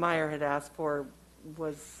Meyer had asked for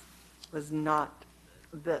was not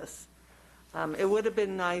this. It would have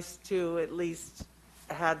been nice to at least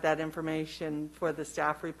had that information for the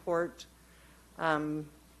staff report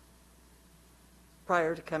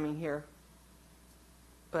prior to coming here.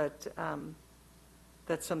 But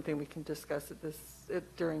that's something we can discuss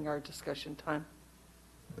during our discussion time.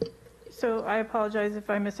 So I apologize if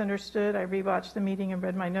I misunderstood. I rewatched the meeting and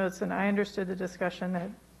read my notes, and I understood the discussion that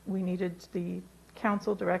we needed the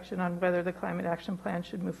council direction on whether the climate action plan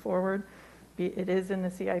should move forward. It is in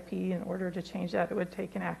the CIP. In order to change that, it would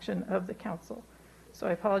take an action of the council. So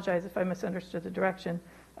I apologize if I misunderstood the direction.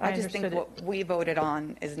 I just think what we voted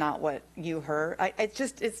on is not what you heard.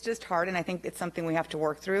 It's just hard, and I think it's something we have to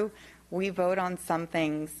work through. We vote on some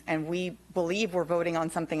things, and we believe we're voting on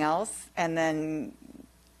something else, and then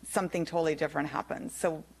something totally different happens.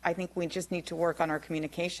 So I think we just need to work on our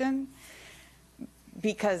communication,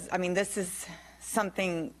 because, I mean, this is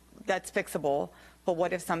something that's fixable, but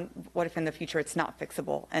what if in the future it's not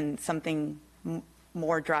fixable and something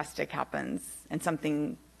more drastic happens and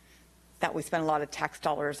something that we spend a lot of tax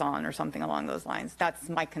dollars on or something along those lines? That's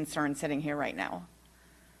my concern sitting here right now.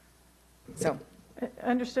 So.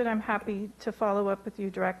 Understood. I'm happy to follow up with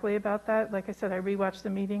you directly about that. Like I said, I rewatched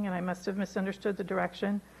the meeting and I must have misunderstood the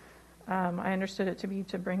direction. I understood it to be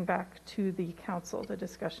to bring back to the council the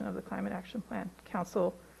discussion of the climate action plan.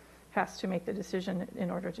 Council has to make the decision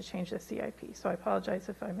in order to change the CIP. So I apologize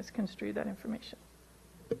if I misconstrued that information.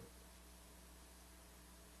 Okay.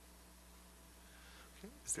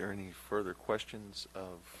 Is there any further questions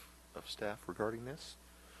of staff regarding this?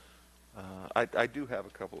 I do have a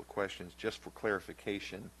couple of questions just for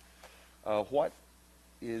clarification. What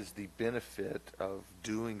is the benefit of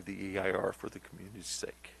doing the EIR for the community's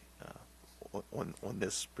sake on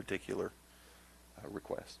this particular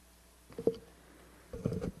request?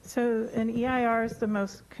 So an EIR is the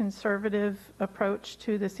most conservative approach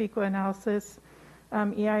to the CEQA analysis.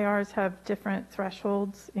 EIRs have different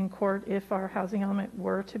thresholds in court if our housing element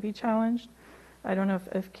were to be challenged. I don't know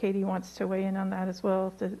if Katie wants to weigh in on that as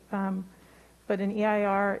well. But an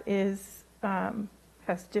EIR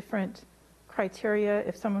has different criteria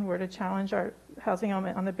if someone were to challenge our housing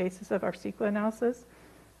element on the basis of our CEQA analysis.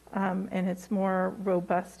 And it's more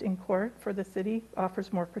robust in court for the city,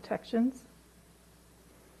 offers more protections.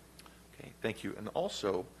 Okay, thank you. And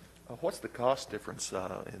also, what's the cost difference in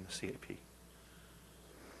the CAP?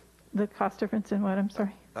 The cost difference in what, I'm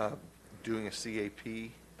sorry? Doing a CAP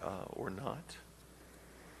or not?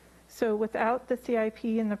 So without the CIP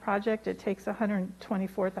in the project, it takes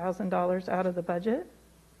 $124,000 out of the budget.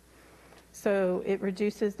 So it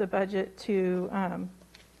reduces the budget to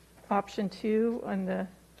option 2 on the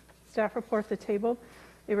staff report, the table.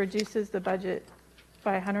 It reduces the budget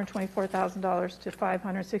by $124,000 to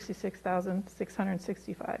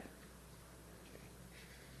 $566,665.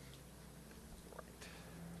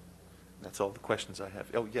 That's all the questions I have.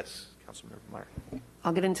 Oh, yes, Councilmember Meyer.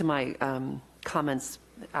 I'll get into my comments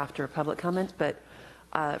after public comment, but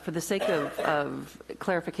for the sake of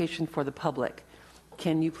clarification for the public,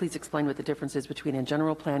 can you please explain what the difference is between a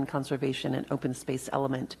general plan conservation and open space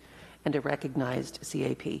element and a recognized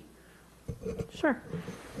CAP? Sure.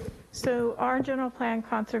 So our general plan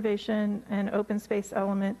conservation and open space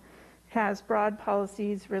element has broad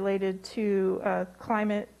policies related to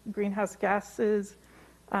climate, greenhouse gases,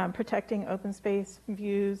 protecting open space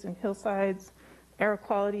views and hillsides, air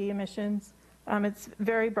quality emissions. It's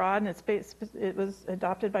very broad, and it was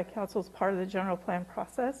adopted by council as part of the general plan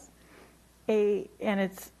process. And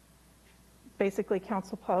it's basically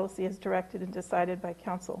council policy as directed and decided by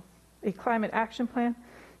council. A climate action plan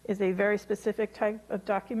is a very specific type of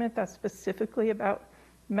document that's specifically about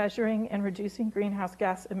measuring and reducing greenhouse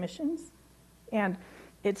gas emissions. And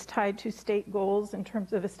it's tied to state goals in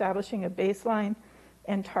terms of establishing a baseline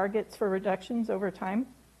and targets for reductions over time.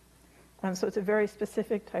 So it's a very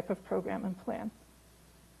specific type of program and plan.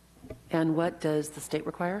 And what does the state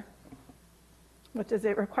require? What does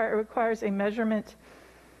it require? It requires a measurement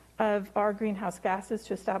of our greenhouse gases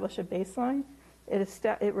to establish a baseline.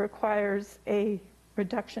 It requires a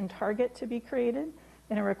reduction target to be created,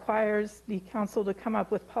 and it requires the council to come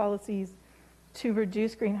up with policies to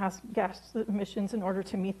reduce greenhouse gas emissions in order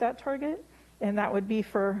to meet that target. And that would be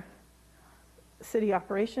for city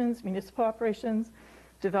operations, municipal operations,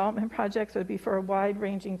 development projects. It would be for a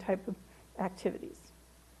wide-ranging type of activities.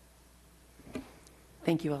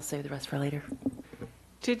 Thank you. I'll save the rest for later.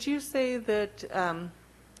 Did you say that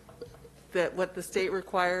that what the state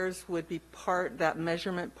requires would be that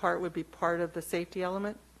measurement part would be part of the safety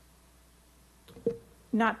element?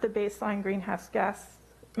 Not the baseline greenhouse gas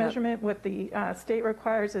measurement. What the state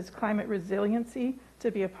requires is climate resiliency to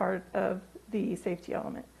be a part of the safety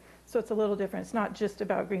element. So it's a little different. It's not just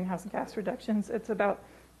about greenhouse gas reductions. It's about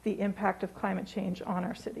the impact of climate change on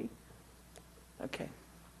our city. Okay.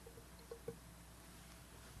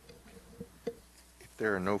 If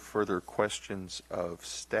there are no further questions of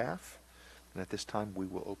staff, then at this time we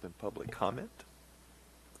will open public comment.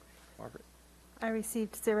 Margaret? I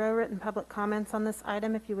received 0 written public comments on this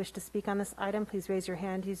item. If you wish to speak on this item, please raise your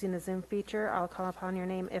hand using the Zoom feature. I'll call upon your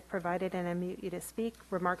name if provided and unmute you to speak.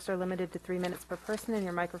 Remarks are limited to 3 minutes per person, and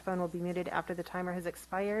your microphone will be muted after the timer has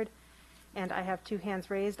expired. And I have 2 hands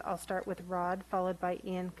raised. I'll start with Rod, followed by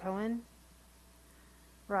Ian Cohen.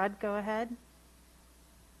 Rod, go ahead.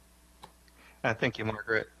 Thank you,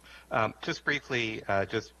 Margaret. Just briefly,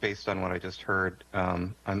 just based on what I just heard,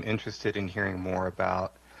 I'm interested in hearing more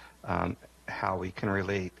about how we can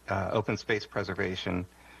relate open space preservation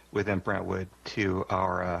within Brentwood to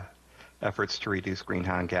our efforts to reduce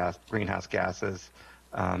greenhouse gases.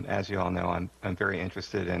 As you all know, I'm very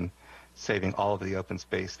interested in saving all of the open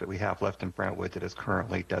space that we have left in Brentwood that is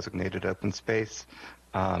currently designated open space.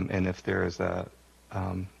 And if there's a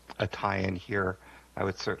tie-in here, I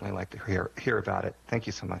would certainly like to hear about it. Thank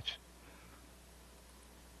you so much.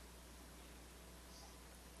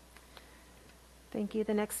 Thank you.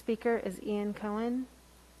 The next speaker is Ian Cohen.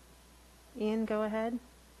 Ian, go ahead.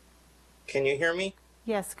 Can you hear me?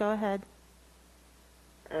 Yes, go ahead.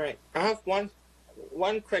 All right. I have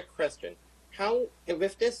one quick question. How,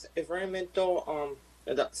 with this environmental,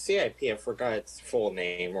 the CIP, I forgot its full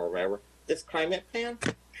name or whatever, this climate plan,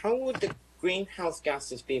 how would the greenhouse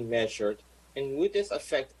gases be measured? And would this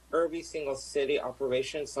affect every single city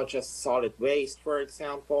operation, such as solid waste, for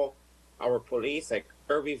example, our police, like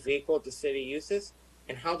every vehicle the city uses?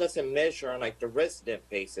 And how does it measure on like the resident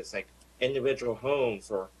basis, like individual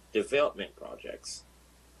homes or development projects?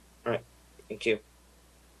 All right, thank you.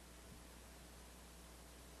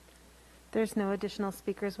 There's no additional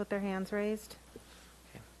speakers with their hands raised.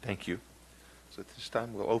 Okay, thank you. So at this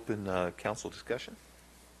time, we'll open council discussion.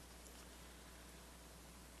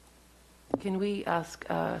 Can we ask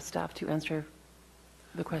staff to answer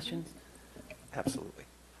the questions? Absolutely.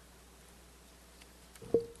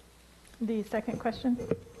 The second question.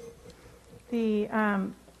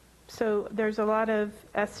 So there's a lot of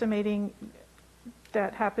estimating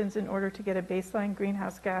that happens in order to get a baseline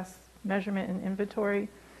greenhouse gas measurement and inventory.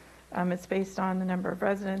 It's based on the number of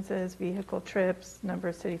residences, vehicle trips, number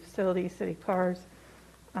of city facilities, city cars.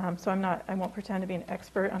 So I won't pretend to be an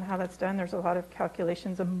expert on how that's done. There's a lot of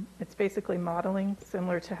calculations. It's basically modeling,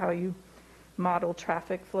 similar to how you model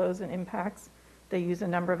traffic flows and impacts. They use a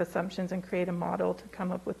number of assumptions and create a model to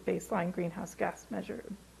come up with baseline greenhouse gas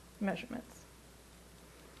measurements.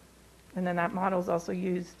 And then that model is also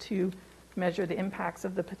used to measure the impacts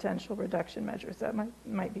of the potential reduction measures that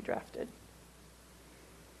might be drafted.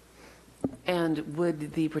 And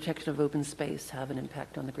would the protection of open space have an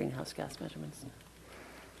impact on the greenhouse gas measurements?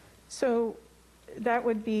 So that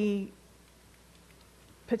would be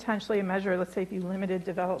potentially a measure, let's say if you limited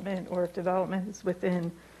development, or if development is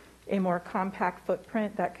within a more compact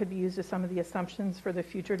footprint, that could be used as some of the assumptions for the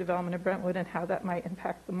future development of Brentwood and how that might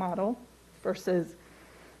impact the model, versus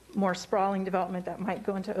more sprawling development that might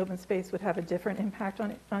go into open space would have a different impact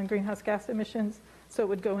on greenhouse gas emissions. So it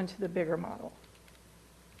would go into the bigger model.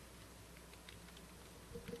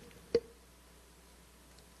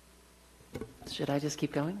 Should I just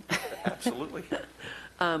keep going? Absolutely.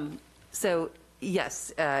 So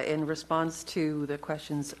yes, in response to the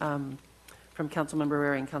questions from Councilmember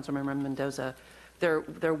Rary and Councilmember Mendoza,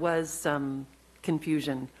 there was some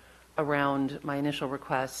confusion around my initial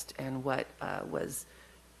request and what was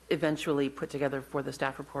eventually put together for the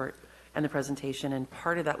staff report and the presentation. And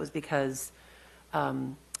part of that was because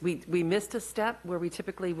we missed a step where we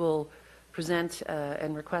typically will present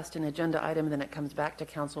and request an agenda item, and then it comes back to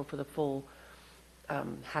council for the full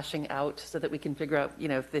hashing out, so that we can figure out,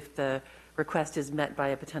 if the request is met by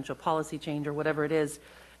a potential policy change or whatever it is.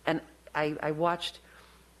 And I watched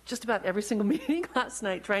just about every single meeting last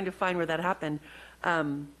night trying to find where that happened.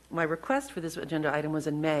 My request for this agenda item was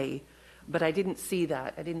in May, but I didn't see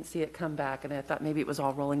that. I didn't see it come back, and I thought maybe it was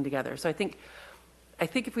all rolling together. So I think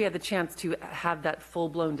if we had the chance to have that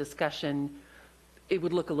full-blown discussion, it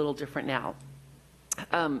would look a little different now.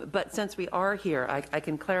 But since we are here, I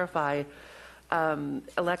can clarify.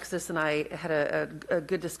 Alexis and I had a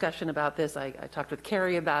good discussion about this. I talked with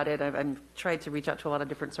Carrie about it. I've tried to reach out to a lot of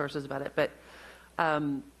different sources about it. But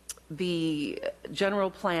the general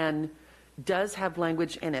plan does have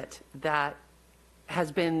language in it that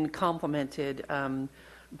has been complemented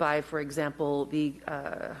by, for example, the,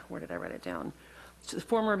 where did I write it down? The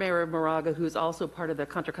former mayor of Moraga, who's also part of the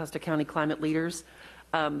Contra Costa County Climate Leaders.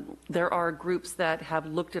 There are groups that have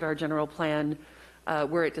looked at our general plan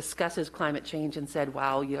where it discusses climate change and said,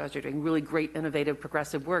 wow, you guys are doing really great, innovative,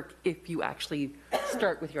 progressive work if you actually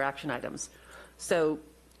start with your action items. So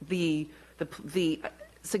the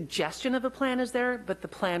suggestion of a plan is there, but the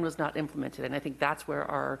plan was not implemented. And I think that's where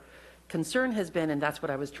our concern has been, and that's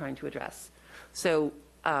what I was trying to address. So,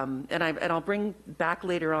 and I'll bring back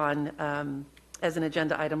later on as an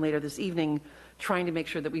agenda item later this evening, trying to make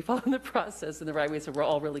sure that we follow the process in the right way so we're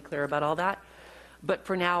all really clear about all that. But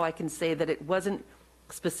for now, I can say that it wasn't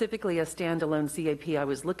specifically a standalone CIP I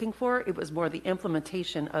was looking for. It was more the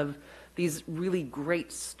implementation of these really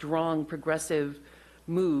great, strong, progressive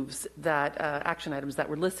moves that, action items that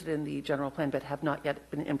were listed in the general plan but have not yet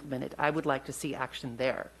been implemented. I would like to see action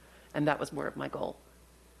there. And that was more of my goal.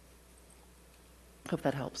 Hope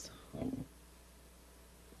that helps.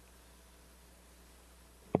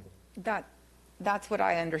 That's what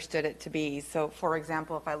I understood it to be. So, for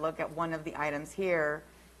example, if I look at one of the items here,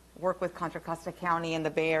 work with Contra Costa County and the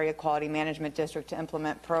Bay Area Quality Management District to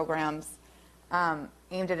implement programs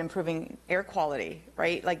aimed at improving air quality,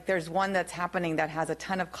 right? Like there's one that's happening that has a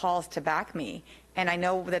ton of calls to back me. And I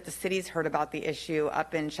know that the city's heard about the issue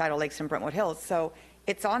up in Shadow Lakes and Brentwood Hills. So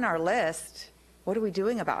it's on our list. What are we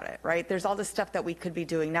doing about it, right? There's all this stuff that we could be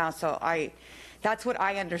doing now. So that's what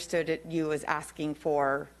I understood you as asking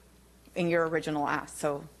for in your original ask.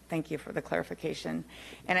 So thank you for the clarification.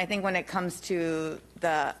 And I think when it comes to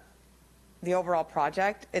the overall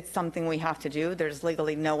project, it's something we have to do. There's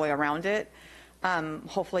legally no way around it.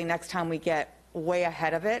 Hopefully next time we get way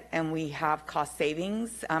ahead of it and we have cost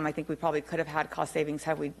savings. I think we probably could have had cost savings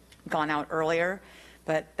had we gone out earlier,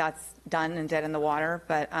 but that's done and dead in the water.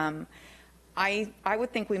 But I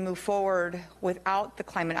would think we move forward without the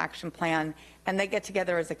climate action plan and they get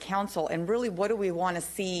together as a council and really what do we want to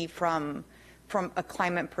see from a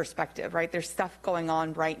climate perspective, right? There's stuff going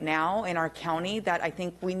on right now in our county that I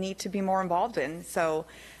think we need to be more involved in. So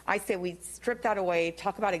I say we strip that away,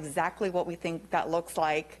 talk about exactly what we think that looks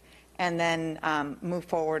like, and then move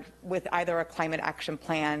forward with either a climate action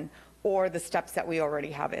plan or the steps that we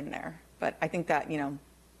already have in there. But I think that,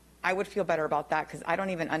 I would feel better about that because I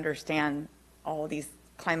don't even understand all of these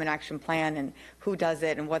climate action plan and who does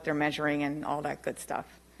it and what they're measuring and all that good stuff.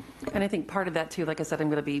 And I think part of that too, like I said, I'm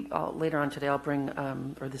going to be later on today. I'll bring,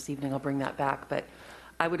 or this evening, I'll bring that back. But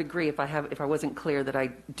I would agree if I wasn't clear that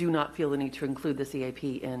I do not feel the need to include the CIP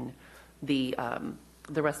in the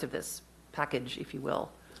rest of this package, if you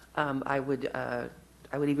will. I would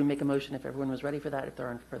even make a motion if everyone was ready for that. If there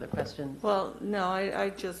aren't further questions. Well, no,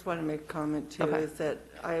 I just want to make a comment too. Okay. Is that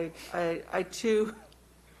I too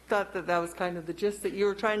thought that was kind of the gist that you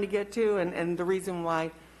were trying to get to, and the reason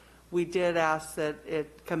why we did ask that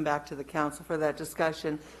it come back to the council for that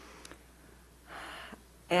discussion.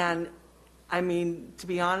 And I mean, to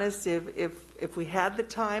be honest, if we had the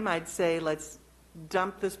time, I'd say let's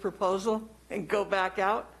dump this proposal and go back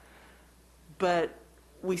out. But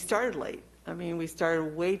we started late. I mean, we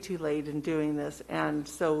started way too late in doing this, and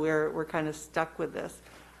so we're kind of stuck with this.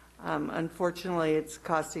 Unfortunately, it's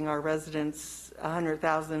costing our residents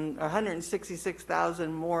 $100,000, $166,000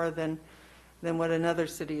 more than what another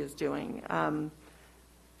city is doing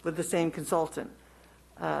with the same consultant.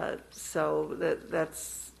 So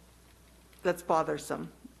that's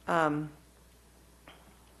bothersome.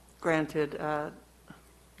 Granted,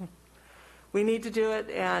 we need to do it,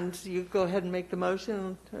 and you go ahead and make the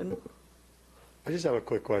motion. I just have a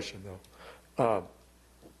quick question, though.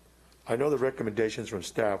 I know the recommendations from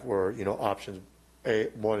staff were, options A,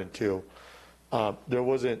 1 and 2. There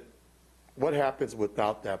wasn't, what happens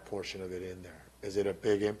without that portion of it in there? Is it a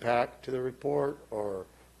big impact to the report, or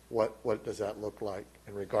what does that look like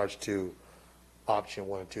in regards to option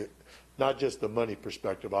 1 and 2? Not just the money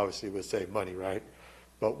perspective, obviously it would save money, right?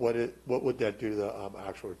 But what would that do to the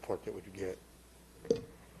actual report that we could get?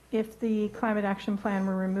 If the climate action plan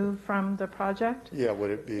were removed from the project, Yeah,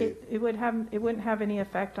 would it be? it wouldn't have any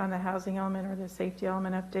effect on the housing element or the safety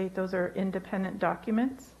element update. Those are independent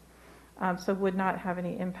documents, so would not have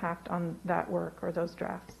any impact on that work or those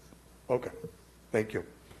drafts. Okay, thank you.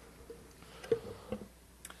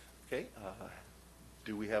 Okay,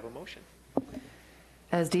 do we have a motion?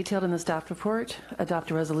 As detailed in the staff report,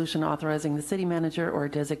 adopt a resolution authorizing the city manager or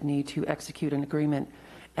designee to execute an agreement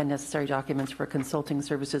and necessary documents for consulting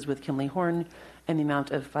services with Kimley Horn in the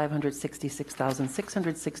amount of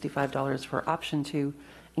 $566,665 for option 2,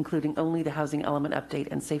 including only the housing element update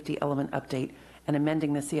and safety element update, and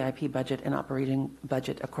amending the CIP budget and operating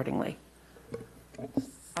budget accordingly.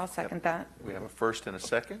 I'll second that. We have a first and a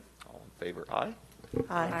second. All in favor, aye.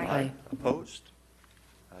 Aye. Opposed?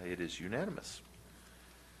 It is unanimous.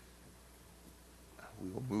 We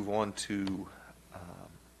will move on to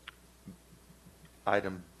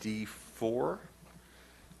item D4.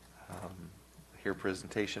 Hear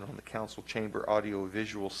presentation on the council chamber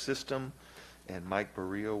audiovisual system, and Mike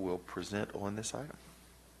Barrio will present on this item.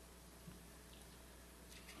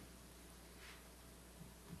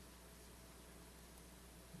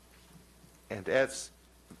 And as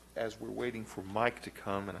we're waiting for Mike to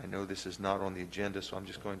come, and I know this is not on the agenda, so I'm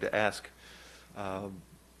just going to ask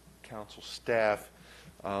council staff,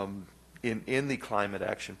 in the climate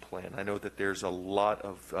action plan, I know that there's a lot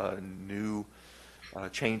of new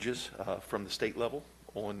changes from the state level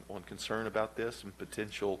on concern about this and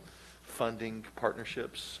potential funding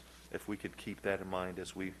partnerships. If we could keep that in mind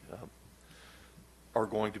as we are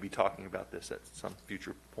going to be talking about this at some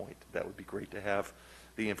future point, that would be great to have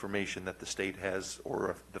the information that the state has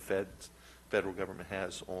or the federal government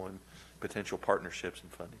has on potential partnerships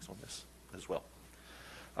and fundings on this as well.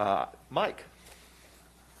 Mike.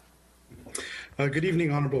 Good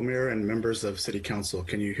evening, Honorable Mayor and members of City Council.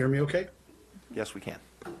 Can you hear me okay? Yes, we can.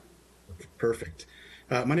 Perfect.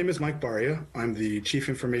 My name is Mike Barria. I'm the Chief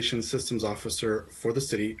Information Systems Officer for the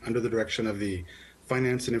city under the direction of the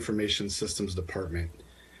Finance and Information Systems Department.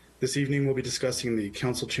 This evening, we'll be discussing the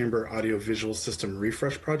Council Chamber Audiovisual System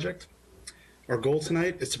Refresh Project. Our goal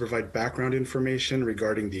tonight is to provide background information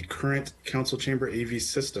regarding the current Council Chamber AV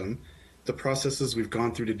system, the processes we've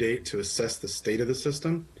gone through to date to assess the state of the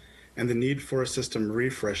system, and the need for a system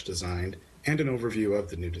refresh design, and an overview of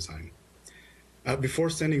the new design. Before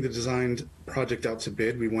sending the designed project out to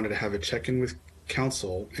bid, we wanted to have a check-in with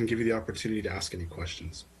Council and give you the opportunity to ask any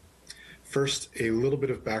questions. First, a little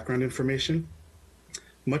bit of background information.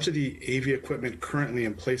 Much of the AV equipment currently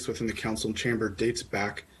in place within the Council Chamber dates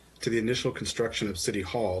back to the initial construction of City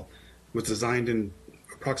Hall, was designed in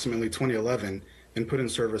approximately 2011 and put in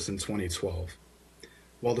service in 2012.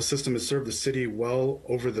 While the system has served the city well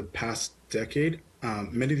over the past decade,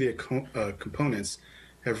 many of the components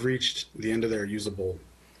have reached the end of their usable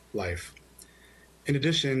life. In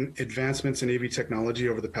addition, advancements in AV technology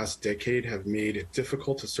over the past decade have made it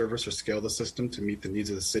difficult to service or scale the system to meet the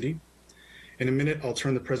needs of the city. In a minute, I'll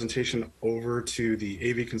turn the presentation over to the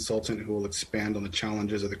AV consultant who will expand on the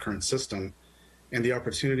challenges of the current system and the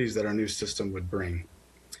opportunities that our new system would bring.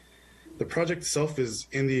 The project itself is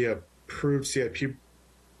in the approved CIP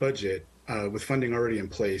budget with funding already in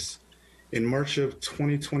place. In March of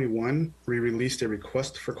 2021, we released a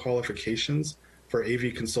request for qualifications for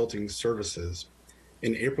AV consulting services.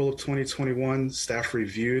 In April of 2021, staff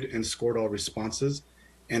reviewed and scored all responses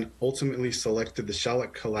and ultimately selected the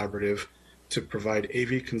Shallot Collaborative to provide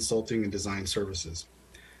AV consulting and design services.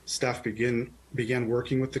 Staff began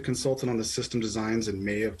working with the consultant on the system designs in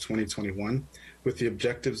May of 2021 with the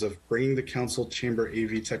objectives of bringing the council chamber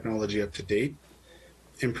AV technology up to date,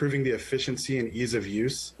 improving the efficiency and ease of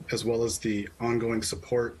use, as well as the ongoing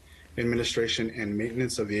support, administration, and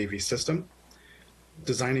maintenance of the AV system,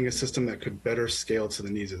 designing a system that could better scale to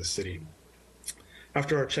the needs of the city.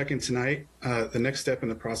 After our check-in tonight, the next step in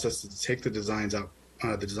the process is to take the design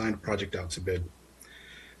project out to bid.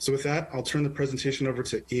 So with that, I'll turn the presentation over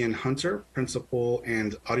to Ian Hunter, Principal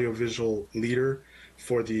and Audiovisual Leader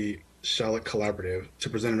for the Shallot Collaborative, to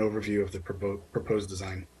present an overview of the proposed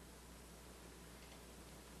design.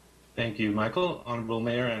 Thank you, Michael. Honorable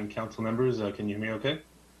Mayor and council members, can you hear me okay?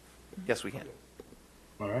 Yes, we can.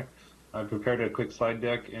 All right. I prepared a quick slide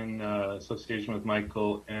deck in association with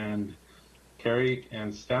Michael and Carrie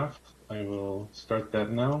and staff. I will start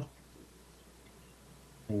that now.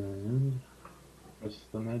 And press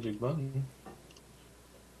the magic button.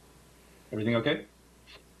 Everything okay?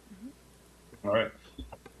 All right.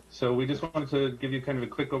 So we just wanted to give you kind of a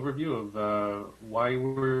quick overview of why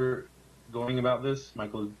we're going about this.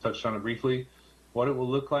 Michael touched on it briefly, what it will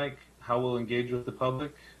look like, how we'll engage with the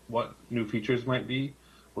public, what new features might be.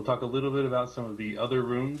 We'll talk a little bit about some of the other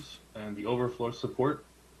rooms and the overflow support,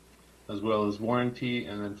 as well as warranty,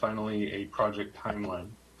 and then finally a project timeline.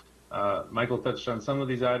 Michael touched on some of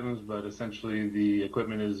these items, but essentially the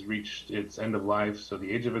equipment has reached its end of life, so the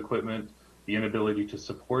age of equipment, the inability to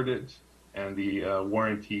support it, and the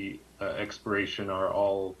warranty expiration are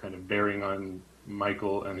all kind of bearing on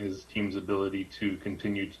Michael and his team's ability to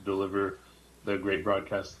continue to deliver the great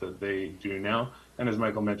broadcasts that they do now. And as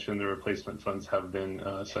Michael mentioned, the replacement funds have been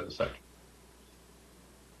set aside.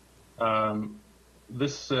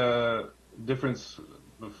 This difference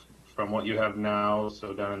from what you have now,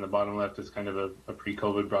 so down in the bottom left is kind of a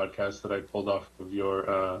pre-COVID broadcast that I pulled off of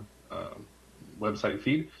your website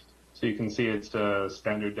feed. So you can see it's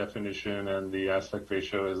standard definition, and the aspect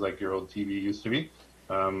ratio is like your old TV used to be.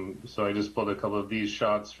 So I just pulled a couple of these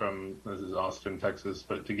shots from, this is Austin, Texas,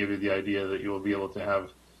 but to give you the idea that you will be able to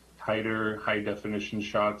have tighter, high-definition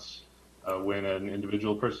shots when an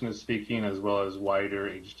individual person is speaking, as well as wider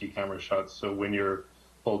HD camera shots. So when you're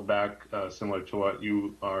pulled back, similar to what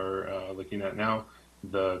you are looking at now,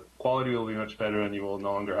 the quality will be much better, and you will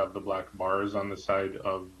no longer have the black bars on the side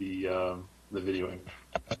of the video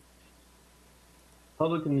image.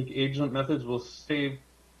 Public engagement methods will stay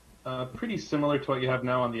pretty similar to what you have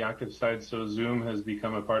now on the active side. So Zoom has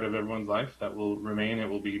become a part of everyone's life. That will remain. It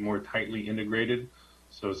will be more tightly integrated.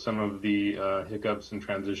 So some of the hiccups and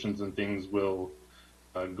transitions and things will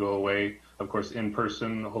go away. Of course, in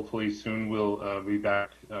person, hopefully soon we'll be back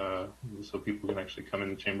so people can actually come in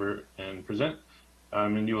the chamber and present.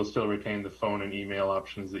 And you will still retain the phone and email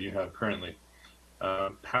options that you have currently.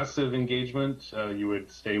 Passive engagement, you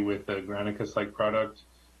would stay with a Granicus-like product.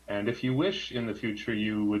 And if you wish in the future,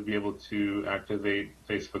 you would be able to activate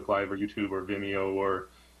Facebook Live or YouTube or Vimeo or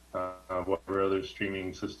whatever other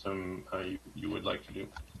streaming system you would like to do.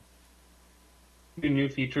 New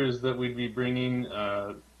features that we'd be bringing.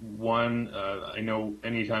 One, I know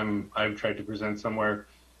anytime I've tried to present somewhere,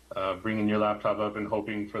 bringing your laptop up and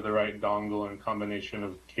hoping for the right dongle and combination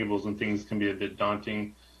of cables and things can be a bit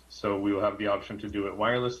daunting. So we will have the option to do it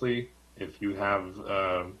wirelessly. If you have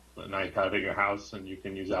an iPad at your house and you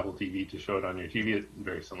can use Apple TV to show it on your TV, it's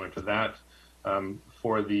very similar to that.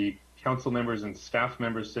 For the council members and staff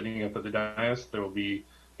members sitting up at the dais, there will be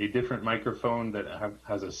a different microphone that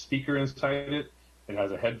has a speaker inside it. It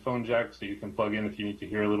has a headphone jack, so you can plug in if you need to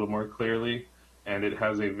hear a little more clearly. And it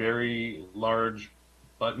has a very large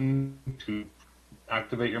button to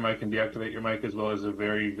activate your mic and deactivate your mic, as well as a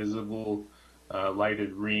very visible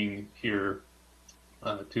lighted ring here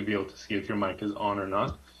to be able to see if your mic is on or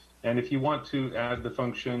not. And if you want to add the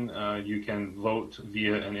function, you can vote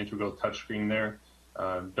via an integral touchscreen there.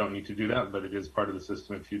 Don't need to do that, but it is part of the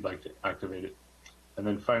system if you'd like to activate it. And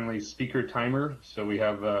then finally, speaker timer. So we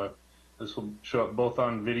have, this will show up both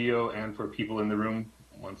on video and for people in the room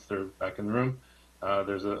once they're back in the room.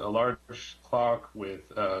 There's a large clock with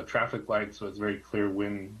traffic lights, so it's very clear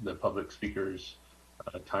when the public speaker's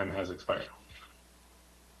time has expired.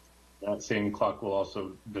 That same clock will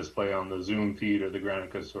also display on the Zoom feed or the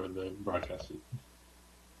Granicus or the broadcast feed.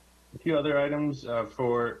 A few other items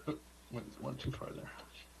for, one too far there.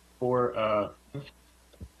 For, I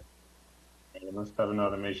must have an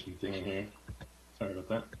automation thing in here. Sorry about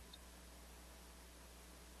that.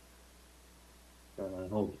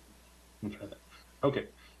 Hold it. Let me try that. Okay,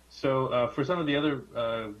 so for some of the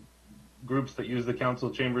other groups that use the council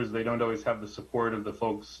chambers, they don't always have the support of the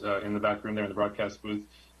folks in the back room there in the broadcast booth.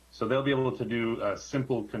 So they'll be able to do a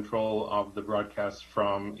simple control of the broadcast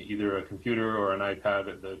from either a computer or an iPad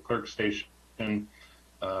at the clerk station.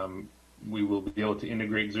 We will be able to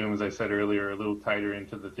integrate Zoom, as I said earlier, a little tighter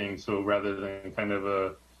into the thing. So rather than kind of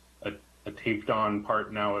a taped on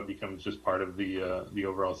part now, it becomes just part of the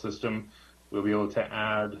overall system. We'll be able to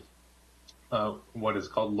add what is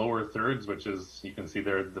called lower thirds, which is, you can see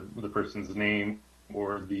there the person's name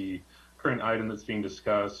or the current item that's being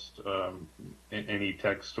discussed, any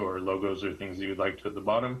text or logos or things that you would like to at the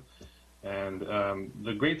bottom. And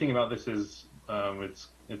the great thing about this is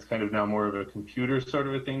it's kind of now more of a computer sort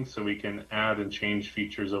of a thing, so we can add and change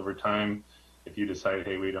features over time. If you decide,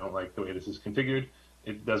 hey, we don't like the way this is configured,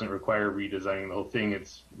 it doesn't require redesigning the whole thing.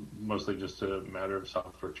 It's mostly just a matter of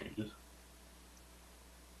software changes.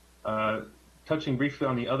 Touching briefly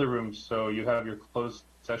on the other rooms, so you have your closed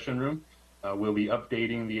session room. We'll be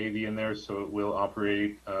updating the AV in there, so it will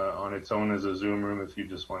operate on its own as a Zoom room if you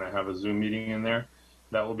just want to have a Zoom meeting in there.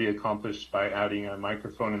 That will be accomplished by adding a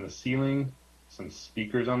microphone in the ceiling, some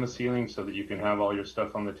speakers on the ceiling, so that you can have all your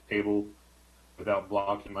stuff on the table without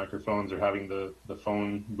blocking microphones or having the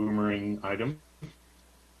phone boomerang item.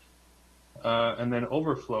 And then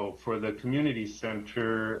overflow for the community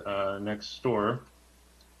center next door.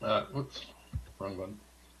 Oops, wrong one.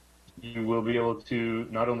 You will be able to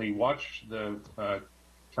not only watch the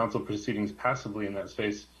council proceedings passively in that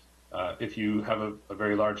space, if you have a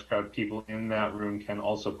very large crowd of people in that room can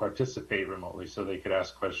also participate remotely, so they could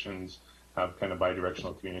ask questions, have kind of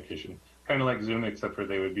bi-directional communication. Kind of like Zoom, except for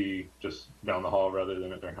they would be just down the hall rather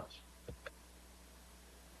than at their house.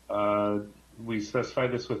 we specify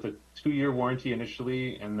this with a 2-year warranty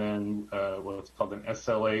initially, and then what's called an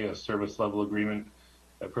SLA, a service level agreement,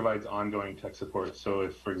 that provides ongoing tech support. So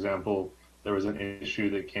if, for example, there was an issue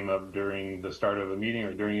that came up during the start of a meeting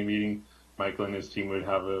or during a meeting, Michael and his team would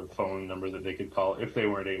have a phone number that they could call if they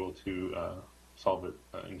weren't able to solve it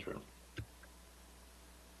internally.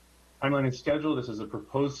 Timeline and schedule. This is a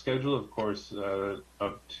proposed schedule, of course,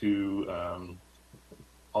 up to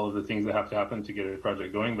all of the things that have to happen to get a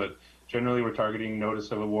project going, but generally we're targeting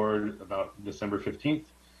notice of award about December 15th,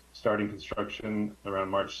 starting construction around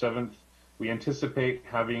March 7th. We anticipate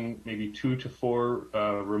having maybe 2 to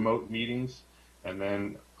 4 remote meetings, and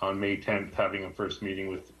then on May 10th having a first meeting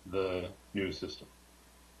with the new system.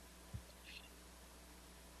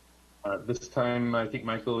 This time, I think,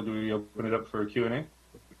 Michael, do we open it up for a Q&A?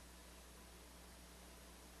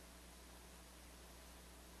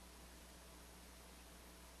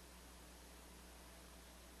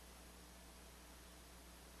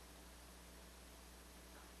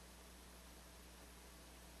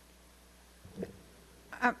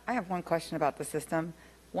 I have one question about the system.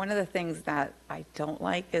 One of the things that I don't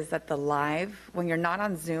like is that the live, when you're not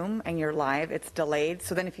on Zoom and you're live, it's delayed.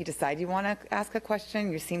 So then if you decide you want to ask a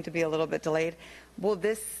question, you seem to be a little bit delayed. Will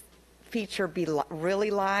this feature be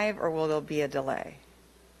really live, or will there be a delay?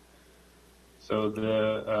 So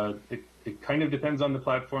it kind of depends on the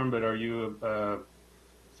platform, but are you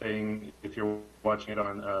saying if you're watching it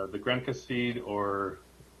on the Granicus feed or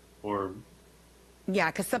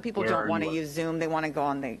Yeah, because some people don't want to use Zoom. They want to go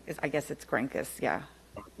on I guess it's Granicus, yeah.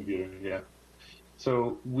 Computer, yeah.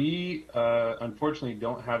 So we unfortunately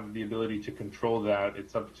don't have the ability to control that.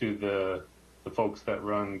 It's up to the folks that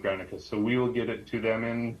run Granicus. So we will get it to them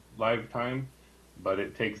in live time, but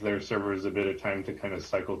it takes their servers a bit of time to kind of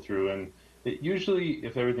cycle through. And it usually,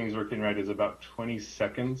 if everything's working right, is about 20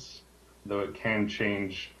 seconds, though it can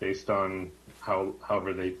change based on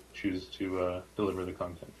however they choose to deliver the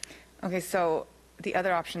content. Okay, so the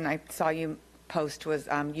other option I saw you post was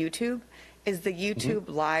YouTube. Is the YouTube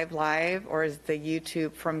live, or is the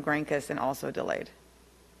YouTube from Granicus and also delayed?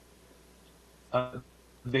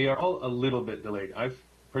 They are all a little bit delayed. I've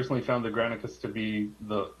personally found the Granicus to be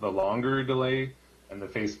the longer delay, and the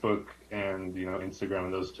Facebook and Instagram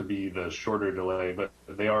and those to be the shorter delay. But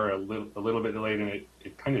they are a little bit delayed, and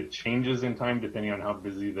it kind of changes in time depending on how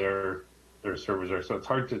busy their servers are. So it's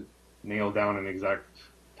hard to nail down an exact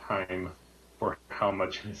time for how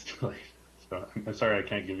much is delayed. So I'm sorry I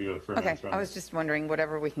can't give you a firm answer on I was just wondering,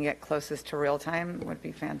 whatever we can get closest to real time would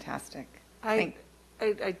be fantastic. I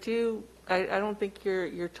don't think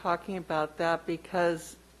you're talking about that,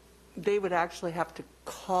 because they would actually have to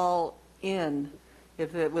call in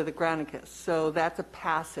with a Granicus. So that's a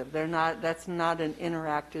passive. That's not an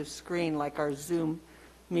interactive screen like our Zoom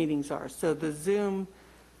meetings are. So the Zoom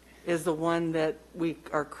is the one that we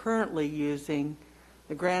are currently using.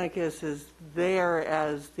 The Granicus is there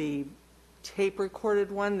as the tape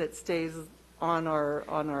recorded one that stays on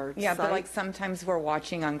our Yeah, site. but like sometimes we're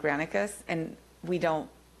watching on Granicus and we don't,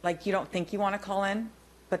 like, you don't think you want to call in,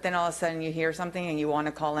 but then all of a sudden you hear something and you want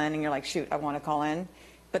to call in and you're like, shoot, I want to call in.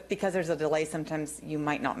 But because there's a delay, sometimes you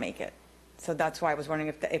might not make it. So that's why I was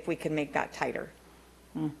wondering if we could make that tighter.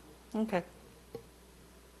 Okay.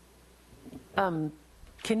 Can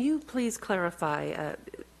you please clarify,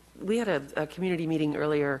 we had a community meeting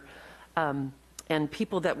earlier, and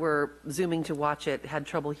people that were Zooming to watch it had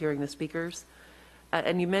trouble hearing the speakers.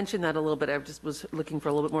 And you mentioned that a little bit. I just was looking for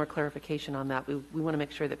a little bit more clarification on that. We want to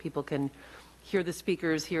make sure that people can hear the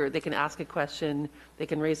speakers, they can ask a question, they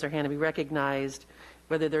can raise their hand and be recognized,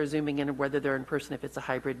 whether they're Zooming in or whether they're in person if it's a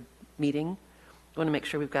hybrid meeting. I want to make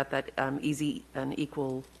sure we've got that easy and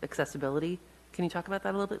equal accessibility. Can you talk about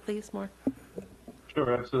that a little bit, please, more?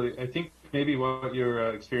 Sure, absolutely. I think maybe what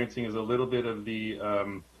you're experiencing is a little bit of the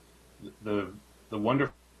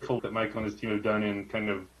wonderful that Michael and his team have done in kind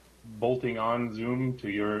of bolting on Zoom to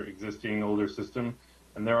your existing older system,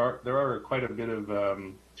 and there are quite a bit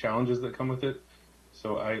of challenges that come with it.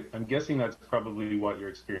 So I'm guessing that's probably what you're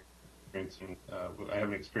experiencing. I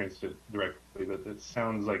haven't experienced it directly, but it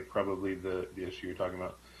sounds like probably the issue you're talking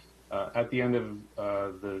about. At the end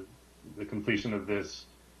of the completion of this,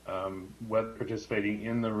 whether participating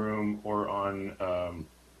in the room or on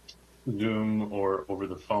Zoom or over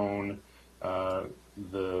the phone,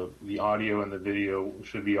 the audio and the video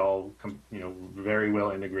should be all very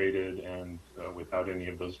well integrated and without any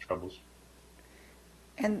of those troubles.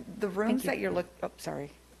 And the rooms that you're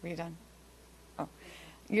sorry, were you done? Oh,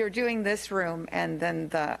 you're doing this room and then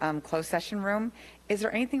the closed session room. Is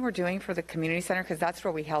there anything we're doing for the community center? Because that's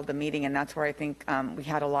where we held the meeting, and that's where I think we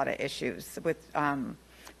had a lot of issues with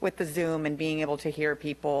with the Zoom and being able to hear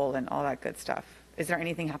people and all that good stuff. Is there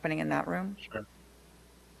anything happening in that room? Sure.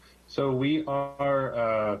 So we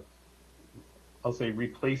are, I'll say,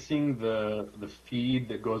 replacing the feed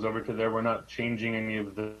that goes over to there. We're not changing any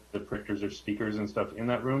of the printers or speakers and stuff in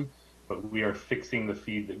that room, but we are fixing the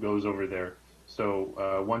feed that goes over there.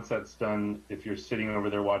 So once that's done, if you're sitting over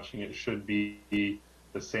there watching, it should be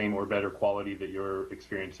the same or better quality that you're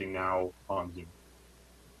experiencing now on Zoom.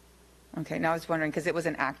 Okay, now I was wondering, because it was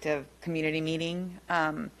an active community meeting,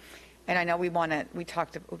 and I know we want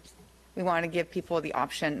to give people the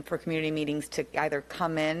option for community meetings to either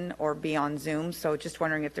come in or be on Zoom, so just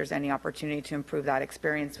wondering if there's any opportunity to improve that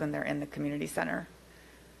experience when they're in the community center.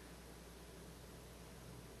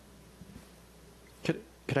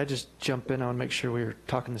 Could I just jump in on make sure we're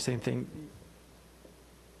talking the same thing?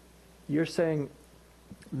 You're saying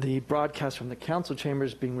the broadcast from the council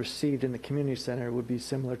chambers being received in the community center would be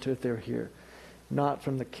similar to if they're here, not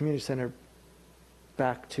from the community center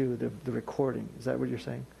back to the recording. Is that what you're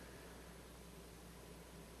saying?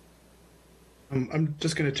 I'm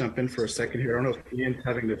just going to jump in for a second here. I don't know if Ian's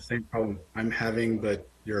having the same problem I'm having, but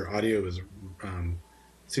your audio is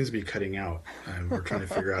seems to be cutting out. We're trying to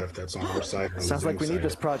figure out if that's on our side or on the Sounds Zoom like we need side.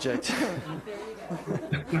 this project.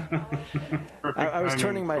 I was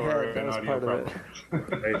turning my head. That was part of it.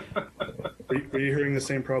 Right. Were you hearing the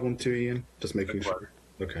same problem too, Ian? Just making sure.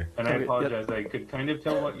 Okay. And I apologize. I could kind of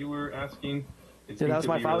tell what you were asking. Yeah, that was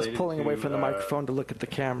my fault. I was pulling away from the microphone to look at the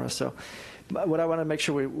camera. So what I want to make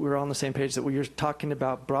sure we're on the same page, that we're talking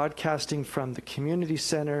about broadcasting from the community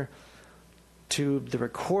center to the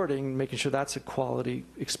recording, making sure that's a quality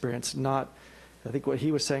experience, not, I think what he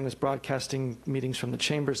was saying was broadcasting meetings from the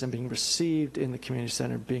chambers and being received in the community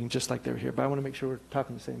center being just like they were here. But I want to make sure we're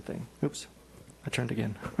talking the same thing. Oops, I turned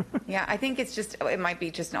again. Yeah, I think it might be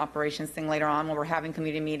just an operations thing later on when we're having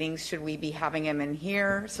community meetings. Should we be having them in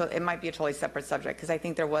here? So it might be a totally separate subject, because I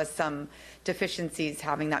think there was some deficiencies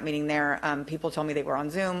having that meeting there. People told me they were on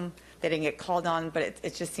Zoom. They didn't get called on, but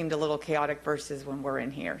it just seemed a little chaotic versus when we're in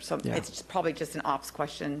here. So Yeah. It's probably just an ops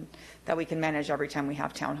question that we can manage every time we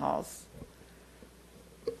have town halls.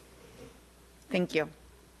 Thank you.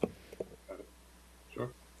 Sure.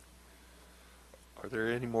 Are there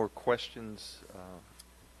any more questions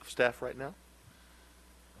of staff right now?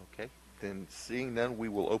 Okay, then seeing none, we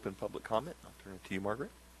will open public comment. I'll turn it to you, Margaret.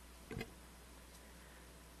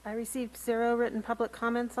 I received 0 written public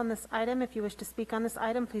comments on this item. If you wish to speak on this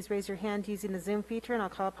item, please raise your hand using the Zoom feature, and I'll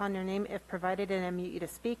call upon your name if provided and unmute you to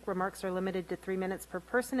speak. Remarks are limited to 3 minutes per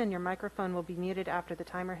person, and your microphone will be muted after the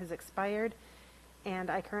timer has expired. And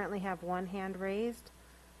I currently have 1 hand raised.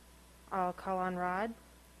 I'll call on Rod.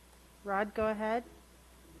 Rod, go ahead.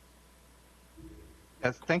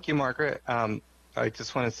 Yes, thank you, Margaret. I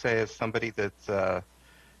just want to say, as somebody that's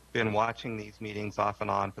been watching these meetings off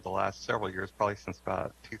and on for the last several years, probably since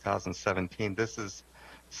about 2017, this is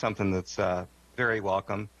something that's very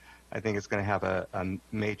welcome. I think it's going to have a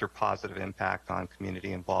major positive impact on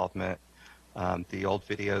community involvement. The old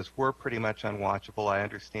videos were pretty much unwatchable. I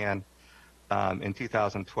understand in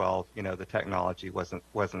 2012, the technology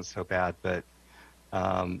wasn't so bad, but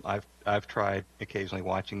I've tried occasionally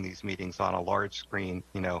watching these meetings on a large screen,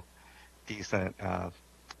 decent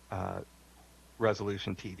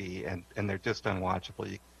resolution TV, and they're just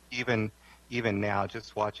unwatchable. Even now,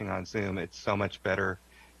 just watching on Zoom, it's so much better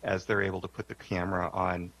as they're able to put the camera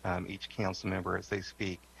on each council member as they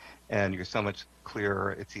speak, and you're so much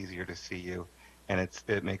clearer. It's easier to see you, and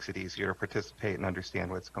it makes it easier to participate and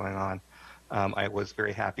understand what's going on. I was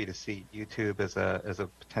very happy to see YouTube as a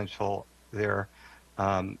potential there.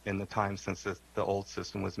 In the time since the old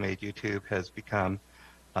system was made, YouTube has become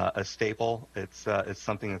a staple. It's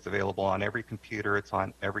something that's available on every computer. It's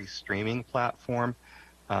on every streaming platform.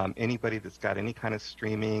 Anybody that's got any kind of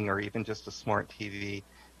streaming or even just a smart TV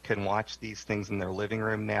can watch these things in their living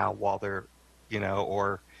room now while they're,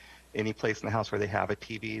 or any place in the house where they have a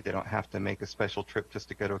TV. They don't have to make a special trip just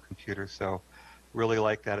to go to a computer. So really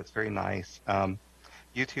like that. It's very nice.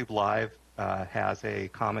 YouTube Live has a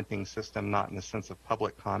commenting system, not in the sense of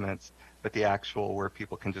public comments, but the actual where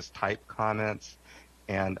people can just type comments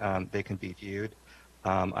and they can be viewed.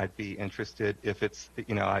 I'd be interested if it's,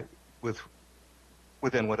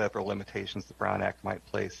 within whatever limitations the Brown Act might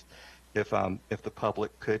place, if the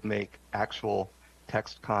public could make actual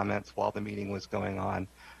text comments while the meeting was going on,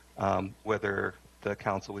 whether the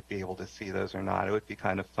council would be able to see those or not. It would be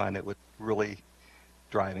kind of fun. It would really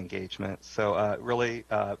drive engagement. So really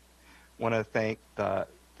want to thank the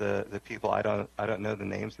people. I don't know the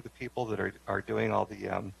names of the people that are doing all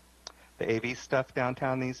the AV stuff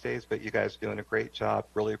downtown these days, but you guys are doing a great job.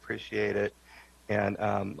 Really appreciate it. And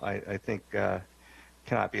I think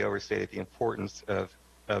cannot be overstated the importance of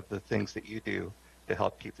the things that you do to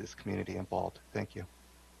help keep this community involved. Thank you.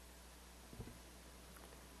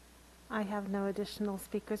 I have no additional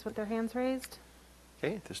speakers with their hands raised.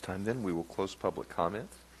 Okay, at this time then, we will close public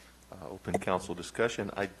comments, open council discussion.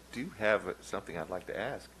 I do have something I'd like to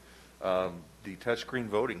ask. The touchscreen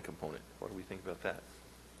voting component, what do we think about that?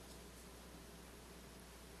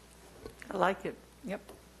 I like it. Yep.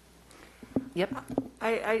 Yep.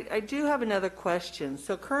 I do have another question.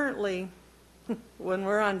 So currently, when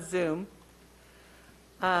we're on Zoom,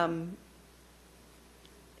 and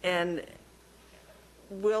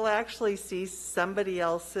we'll actually see somebody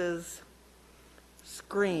else's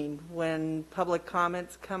screen when public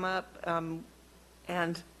comments come up,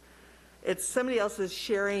 and it's somebody else is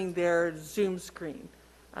sharing their Zoom screen.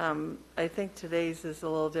 I think today's is a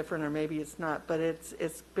little different, or maybe it's not, but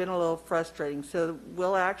it's been a little frustrating. So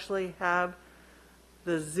we'll actually have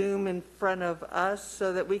the Zoom in front of us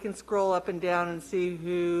so that we can scroll up and down and see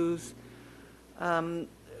who's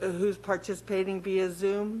participating via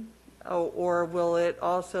Zoom, or will it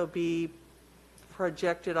also be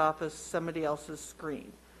projected off of somebody else's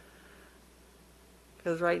screen?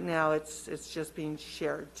 Because right now it's just being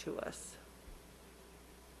shared to us.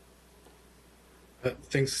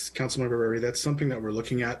 Thanks, Councilmember Rary. That's something that we're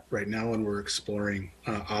looking at right now, and we're exploring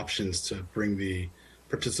options to bring the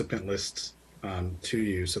participant list to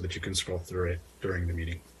you so that you can scroll through it during the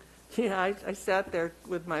meeting. Yeah, I sat there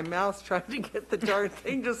with my mouse trying to get the darn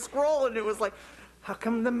thing to scroll, and it was like, how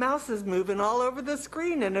come the mouse is moving all over the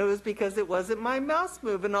screen? And it was because it wasn't my mouse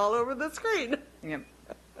moving all over the screen. Yep.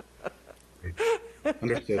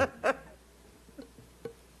 Understood.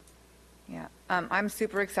 Yeah, I'm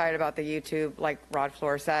super excited about the YouTube, like Rod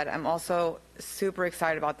Flor said. I'm also super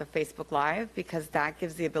excited about the Facebook Live because that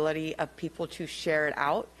gives the ability of people to share it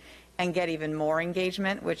out and get even more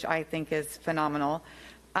engagement, which I think is phenomenal.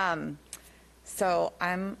 So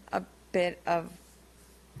I'm a bit of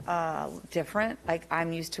different. Like,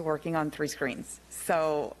 I'm used to working on 3 screens.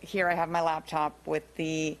 So here I have my laptop with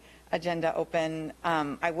the agenda open.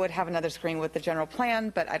 I would have another screen with the general plan,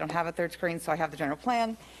 but I don't have a 3rd screen, so I have the general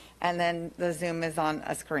plan. And then the Zoom is on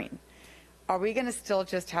a screen. Are we going to still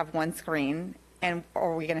just have 1 screen, or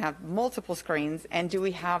are we going to have multiple screens? And do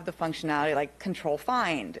we have the functionality like control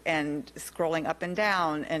find and scrolling up and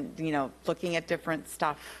down and, you know, looking at different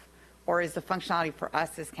stuff? Or is the functionality for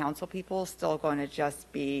us as council people still going to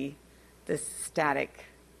just be this static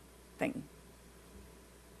thing?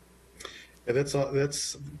 Yeah,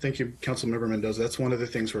 thank you, Councilmember Mendoza. That's one of the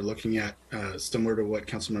things we're looking at, similar to what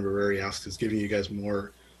Councilmember Rary asked, is giving you guys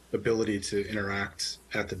more ability to interact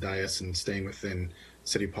at the dais and staying within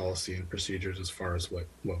city policy and procedures as far as what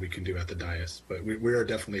we can do at the dais. But we are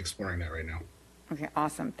definitely exploring that right now. Okay,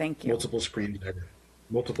 awesome. Thank you. Multiple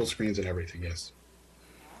screens and everything, yes.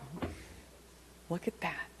 Look at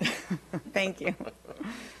that. Thank you.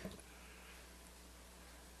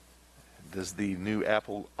 Does the new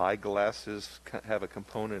Apple eyeglasses have a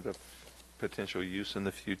component of potential use in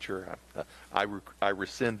the future? I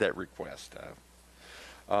rescind that request.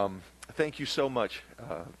 Thank you so much,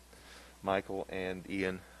 Michael and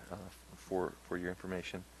Ian, for your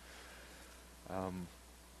information.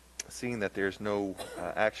 Seeing that there's no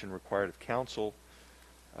action required of council,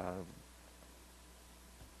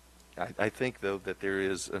 I think, though, that there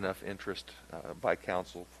is enough interest by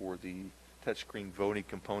council for the touchscreen voting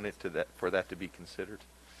component for that to be considered.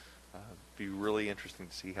 Be really interesting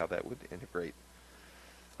to see how that would integrate.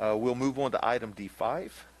 We'll move on to item D5,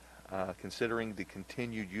 considering the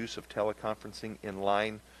continued use of teleconferencing in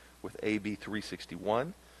line with AB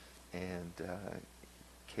 361. And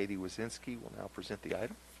Katie Wazinski will now present the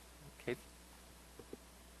item. Katie?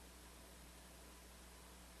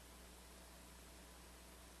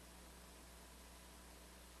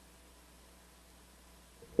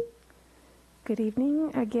 Good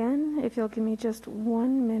evening again. If you'll give me just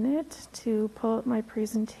 1 minute to pull up my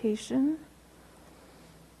presentation.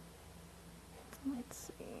 Let's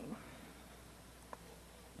see.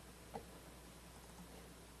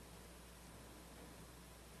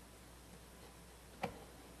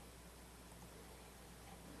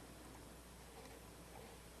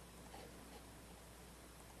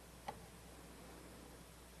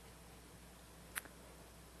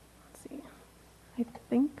 Let's see. I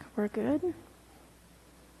think we're good.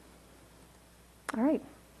 All right.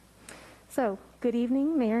 So, good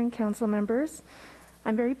evening, Mayor and Council members.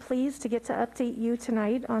 I'm very pleased to get to update you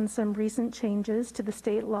tonight on some recent changes to the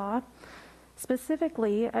state law.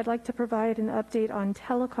 Specifically, I'd like to provide an update on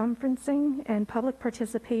teleconferencing and public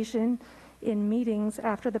participation in meetings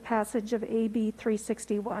after the passage of AB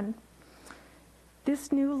 361.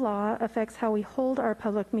 This new law affects how we hold our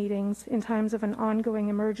public meetings in times of an ongoing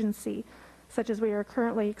emergency, such as we are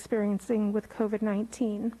currently experiencing with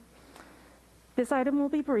COVID-19. This item will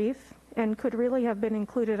be brief and could really have been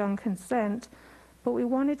included on consent, but we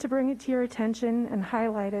wanted to bring it to your attention and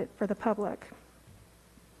highlight it for the public.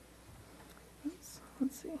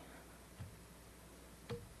 Let's see.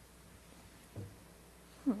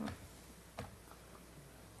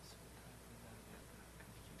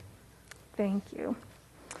 Thank you.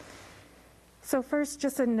 So first,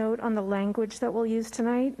 just a note on the language that we'll use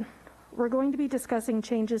tonight. We're going to be discussing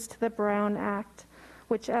changes to the Brown Act,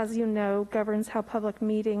 which, as you know, governs how public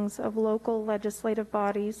meetings of local legislative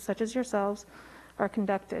bodies, such as yourselves, are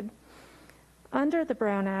conducted. Under the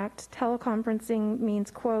Brown Act, teleconferencing means,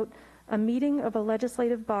 quote, a meeting of a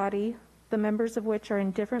legislative body, the members of which are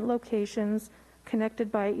in different locations,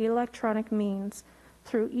 connected by electronic means,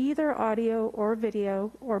 through either audio or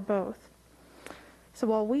video or both. So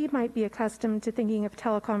while we might be accustomed to thinking of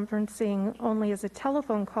teleconferencing only as a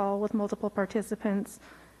telephone call with multiple participants,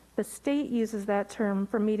 the state uses that term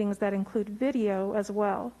for meetings that include video as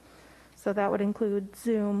well. So that would include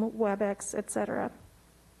Zoom, WebEx, etc.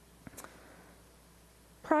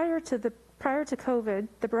 Prior to COVID,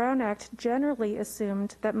 the Brown Act generally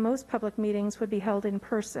assumed that most public meetings would be held in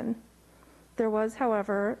person. There was,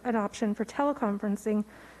 however, an option for teleconferencing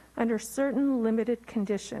under certain limited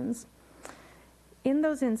conditions. In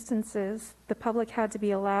those instances, the public had to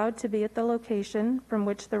be allowed to be at the location from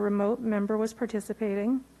which the remote member was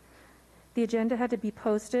participating. The agenda had to be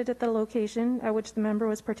posted at the location at which the member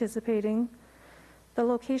was participating. The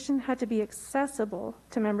location had to be accessible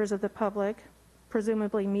to members of the public,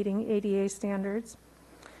 presumably meeting ADA standards.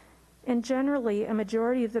 And generally, a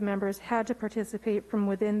majority of the members had to participate from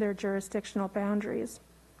within their jurisdictional boundaries.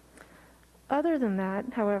 Other than that,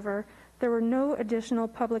 however, there were no additional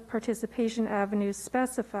public participation avenues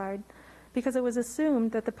specified because it was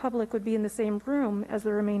assumed that the public would be in the same room as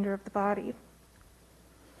the remainder of the body.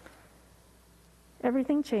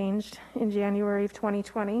 Everything changed in January of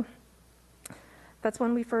 2020. That's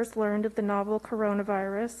when we first learned of the novel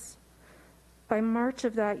coronavirus. By March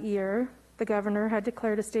of that year, the governor had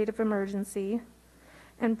declared a state of emergency,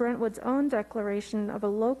 and Brentwood's own declaration of a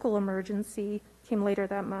local emergency came later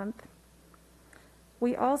that month.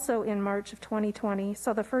 We also, in March of 2020,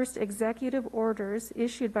 saw the first executive orders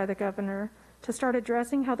issued by the governor to start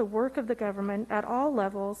addressing how the work of the government at all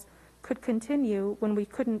levels could continue when we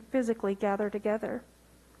couldn't physically gather together.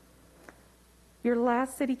 Your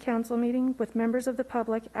last city council meeting with members of the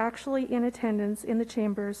public actually in attendance in the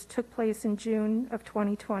chambers took place in June of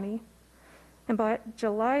 2020. And by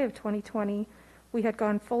July of 2020, we had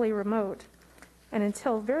gone fully remote. And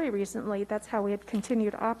until very recently, that's how we had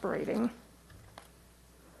continued operating.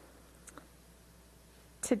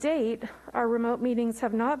 To date, our remote meetings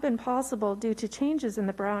have not been possible due to changes in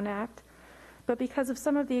the Brown Act, but because of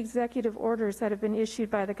some of the executive orders that have been issued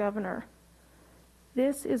by the governor.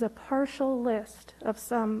 This is a partial list of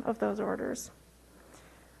some of those orders.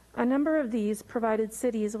 A number of these provided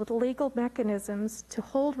cities with legal mechanisms to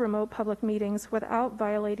hold remote public meetings without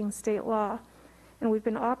violating state law, and we've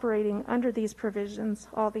been operating under these provisions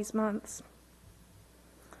all these months.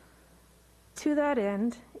 To that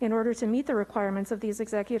end, in order to meet the requirements of these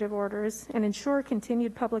executive orders and ensure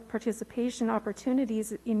continued public participation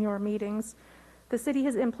opportunities in your meetings, the city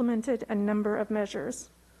has implemented a number of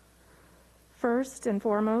measures. First and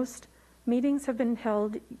foremost, meetings have been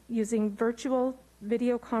held using virtual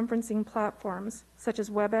video conferencing platforms such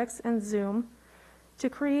as WebEx and Zoom to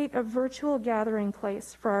create a virtual gathering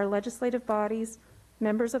place for our legislative bodies,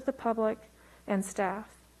 members of the public, and staff.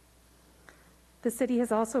 The city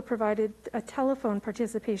has also provided a telephone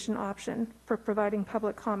participation option for providing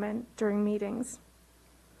public comment during meetings.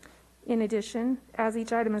 In addition, as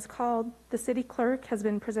each item is called, the city clerk has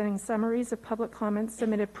been presenting summaries of public comments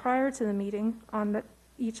submitted prior to the meeting on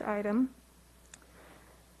each item.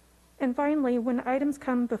 And finally, when items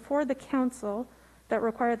come before the council that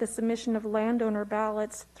require the submission of landowner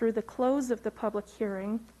ballots through the close of the public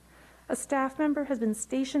hearing, a staff member has been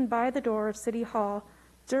stationed by the door of City Hall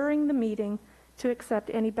during the meeting to accept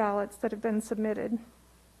any ballots that have been submitted.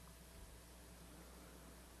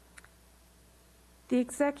 The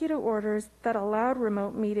executive orders that allowed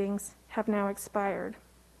remote meetings have now expired.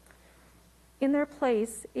 In their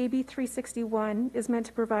place, AB 361 is meant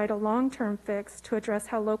to provide a long-term fix to address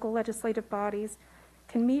how local legislative bodies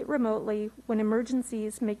can meet remotely when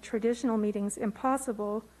emergencies make traditional meetings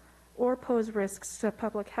impossible or pose risks to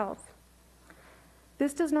public health.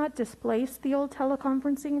 This does not displace the old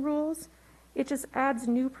teleconferencing rules. It just adds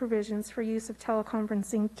new provisions for use of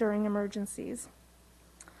teleconferencing during emergencies.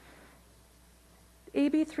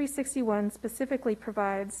 AB 361 specifically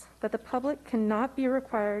provides that the public cannot be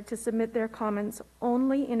required to submit their comments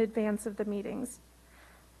only in advance of the meetings.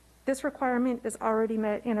 This requirement is already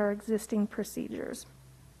met in our existing procedures.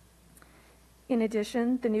 In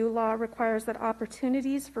addition, the new law requires that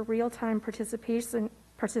opportunities for real-time participation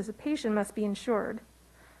must be ensured.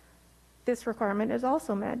 This requirement is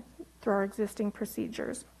also met through our existing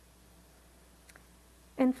procedures.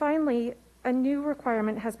 And finally, a new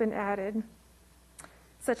requirement has been added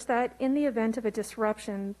such that in the event of a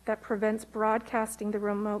disruption that prevents broadcasting the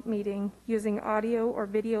remote meeting using audio or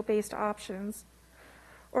video-based options,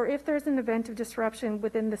 or if there's an event of disruption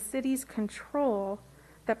within the city's control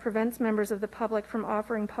that prevents members of the public from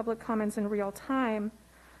offering public comments in real time,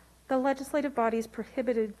 the legislative body is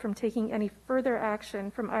prohibited from taking any further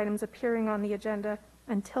action from items appearing on the agenda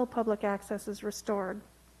until public access is restored.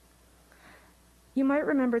 You might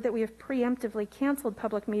remember that we have preemptively canceled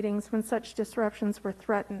public meetings when such disruptions were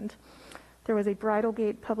threatened. There was a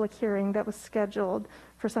Bridlegate public hearing that was scheduled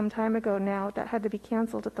for some time ago now that had to be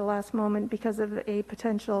canceled at the last moment because of a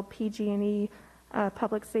potential PG&E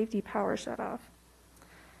public safety power shutoff.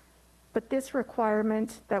 But this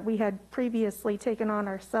requirement that we had previously taken on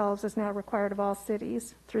ourselves is now required of all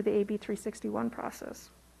cities through the AB 361 process.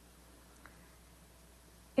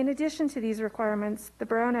 In addition to these requirements, the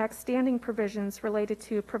Brown Act standing provisions related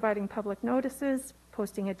to providing public notices,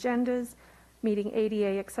 posting agendas, meeting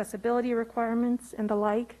ADA accessibility requirements, and the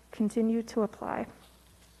like continue to apply.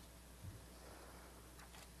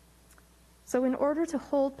 So in order to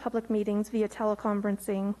hold public meetings via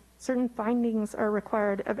teleconferencing, certain findings are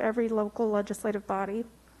required of every local legislative body.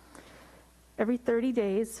 Every 30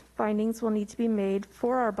 days, findings will need to be made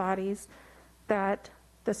for our bodies that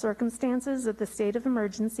the circumstances of the state of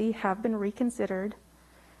emergency have been reconsidered,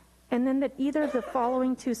 and then that either of the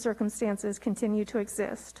following two circumstances continue to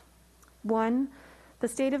exist. One, the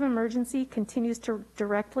state of emergency continues to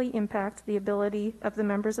directly impact the ability of the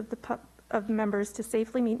members to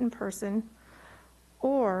safely meet in person,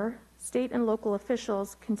 or state and local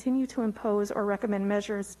officials continue to impose or recommend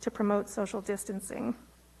measures to promote social distancing.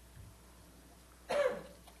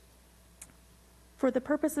 For the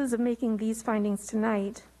purposes of making these findings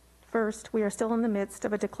tonight, first, we are still in the midst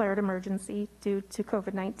of a declared emergency due to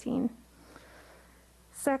COVID-19.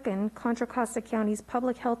 Second, Contra Costa County's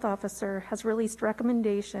public health officer has released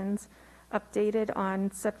recommendations updated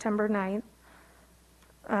on September 9th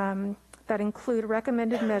that include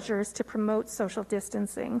recommended measures to promote social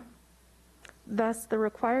distancing. Thus, the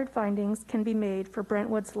required findings can be made for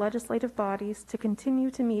Brentwood's legislative bodies to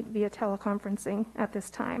continue to meet via teleconferencing at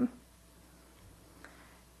this time.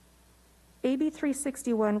 AB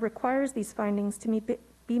 361 requires these findings to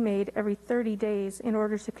be made every 30 days in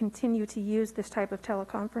order to continue to use this type of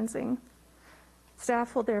teleconferencing.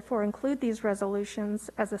 Staff will therefore include these resolutions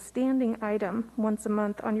as a standing item once a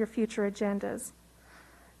month on your future agendas.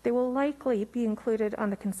 They will likely be included on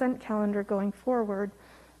the consent calendar going forward,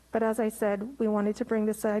 but as I said, we wanted to bring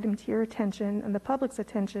this item to your attention and the public's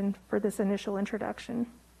attention for this initial introduction.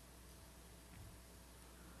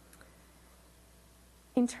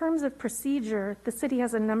 In terms of procedure, the city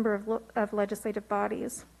has a number of legislative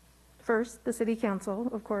bodies. First, the City Council,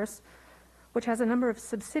 of course, which has a number of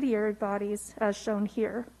subsidiary bodies as shown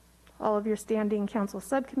here, all of your standing council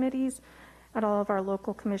subcommittees and all of our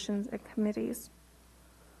local commissions and committees.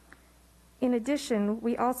 In addition,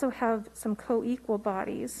 we also have some co-equal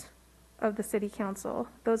bodies of the City Council.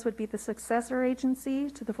 Those would be the successor agency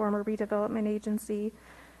to the former redevelopment agency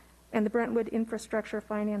and the Brentwood Infrastructure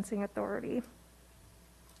Financing Authority.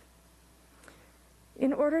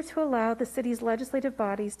 In order to allow the city's legislative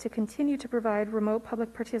bodies to continue to provide remote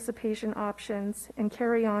public participation options and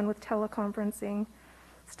carry on with teleconferencing,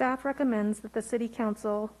 staff recommends that the City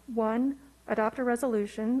Council, 1, adopt a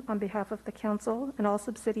resolution on behalf of the council and all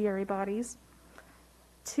subsidiary bodies,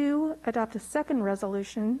 2, adopt a second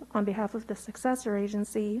resolution on behalf of the successor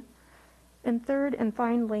agency, and third and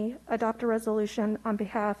finally, adopt a resolution on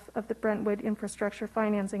behalf of the Brentwood Infrastructure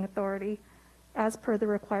Financing Authority as per the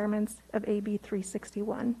requirements of AB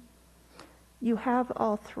 361. You have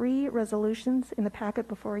all three resolutions in the packet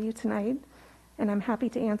before you tonight, and I'm happy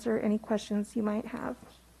to answer any questions you might have.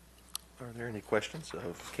 Are there any questions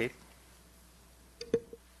of Katie?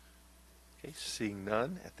 Okay, seeing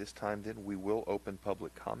none, at this time then we will open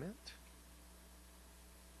public comment.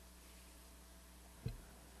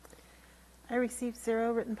 I received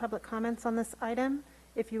 0 written public comments on this item.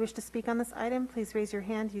 If you wish to speak on this item, please raise your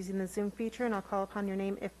hand using the Zoom feature and I'll call upon your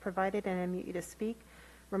name if provided and unmute you to speak.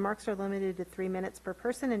 Remarks are limited to 3 minutes per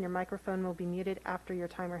person and your microphone will be muted after your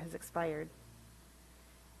timer has expired.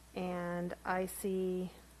 And I see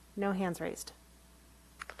no hands raised.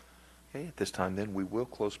 Okay, at this time then, we will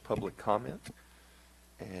close public comment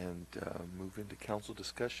and move into council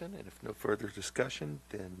discussion. And if no further discussion,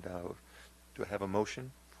 then do I have a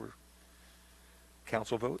motion for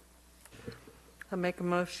council vote? I make a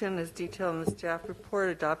motion as detailed in the staff report,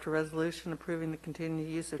 adopt a resolution approving the continued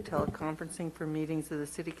use of teleconferencing for meetings of the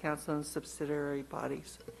city council and subsidiary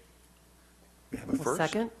bodies. We have a first.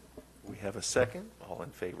 Second? We have a second. All in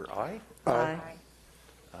favor, aye. Aye.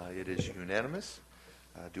 It is unanimous.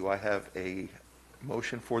 Do I have a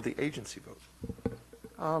motion for the agency vote?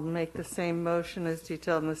 I'll make the same motion as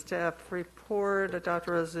detailed in the staff report, adopt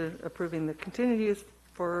a resolution approving the continued use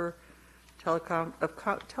for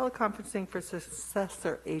teleconferencing for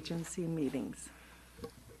successor agency meetings.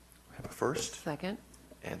 We have a first Second?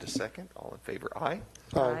 and a second. All in favor, aye.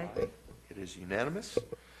 Aye. It is unanimous.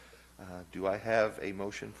 Do I have a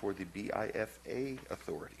motion for the BIFA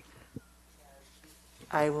authority?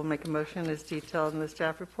 I will make a motion as detailed in the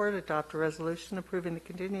staff report, adopt a resolution approving the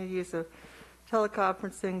continued use of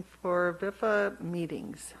teleconferencing for BIFA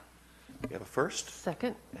meetings. We have a first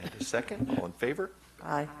Second? and a second. All in favor?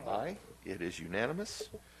 Aye. Aye. It is unanimous.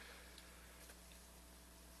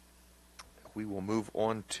 We will move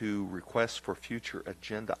on to requests for future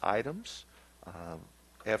agenda items.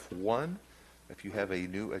 F1, if you have a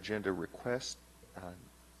new agenda request,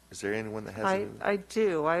 is there anyone that has a new? I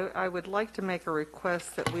do. I would like to make a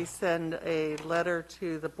request that we send a letter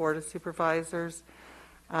to the Board of Supervisors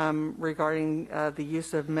regarding the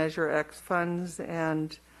use of Measure X funds,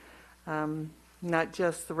 and not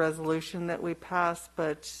just the resolution that we passed,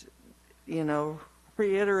 but, you know,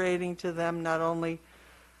 reiterating to them not only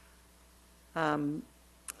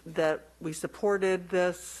that we supported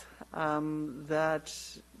this, that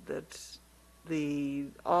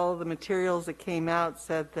all the materials that came out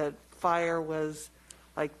said that fire was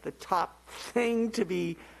like the top thing to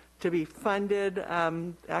be funded.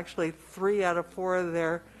 Actually, 3 out of 4 of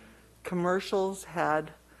their commercials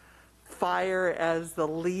had fire as the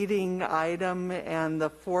leading item, and the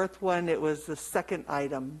 4th one, it was the second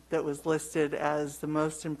item that was listed as the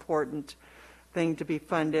most important thing to be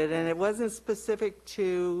funded. And it wasn't specific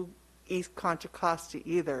to East Contra Costa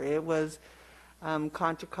either. It was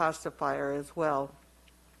Contra Costa Fire as well,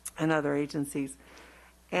 and other agencies.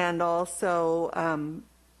 And also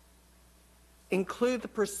include the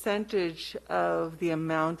percentage of the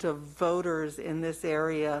amount of voters in this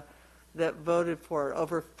area that voted for it.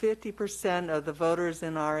 Over 50% of the voters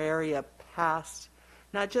in our area passed,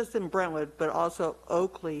 not just in Brentwood, but also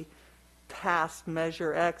Oakley, passed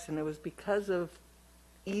Measure X, and it was because of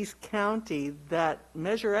East County that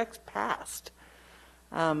Measure X passed.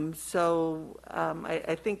 I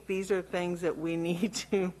think these are things that we need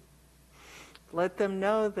to let them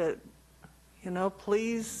know that, you know,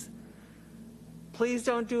 please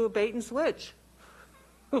don't do a bait and switch.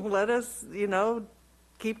 Let us, you know,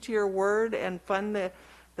 keep to your word and fund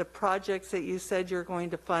the projects that you said you're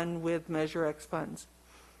going to fund with Measure X funds.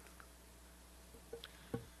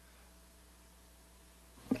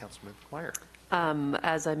 Councilman Meyer.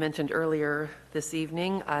 As I mentioned earlier this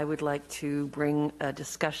evening, I would like to bring a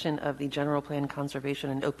discussion of the general plan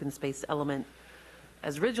conservation and open space element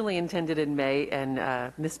as originally intended in May and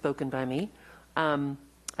misspoken by me.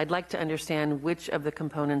 I'd like to understand which of the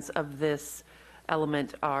components of this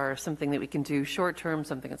element are something that we can do short-term,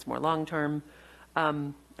 something that's more long-term. I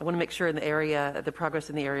want to make sure in the area, the progress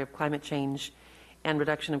in the area of climate change and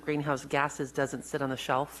reduction of greenhouse gases doesn't sit on the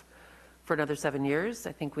shelf for another 7 years.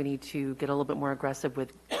 I think we need to get a little bit more aggressive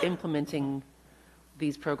with implementing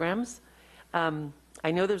these programs.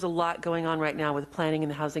 I know there's a lot going on right now with planning and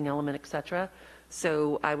the housing element, et cetera.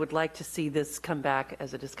 So I would like to see this come back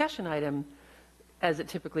as a discussion item, as it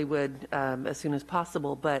typically would, as soon as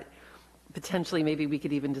possible. But potentially, maybe we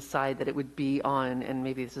could even decide that it would be on, and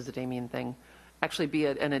maybe this is a Damien thing, actually be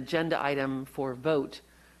an agenda item for vote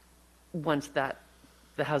once the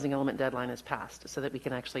housing element deadline is passed, so that we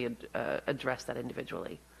can actually address that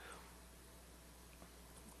individually.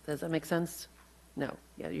 Does that make sense? No.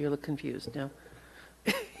 Yeah, you look confused. No.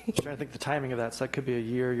 I'm trying to think the timing of that. So that could be a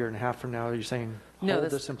year and a half from now. Are you saying hold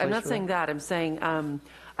this in place? I'm not saying that. I'm saying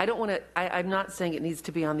I don't want to. I'm not saying it needs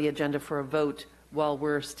to be on the agenda for a vote while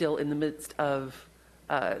we're still in the midst of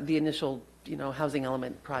the initial, housing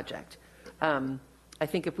element project. I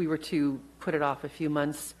think if we were to put it off a few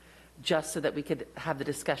months, just so that we could have the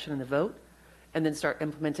discussion and the vote, and then start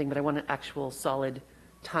implementing. But I want an actual solid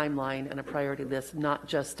timeline and a priority list, not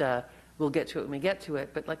just we'll get to it when we get to it,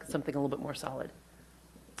 but like something a little bit more solid.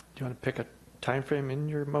 Do you want to pick a time frame in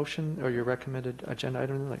your motion or your recommended agenda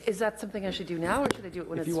item? Is that something I should do now, or should I do it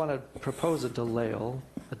when if you want to propose a delayed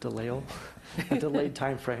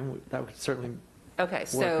time frame, that would certainly Okay, work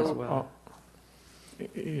as so well.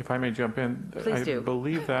 If I may jump in. Please do. I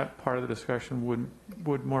believe that part of the discussion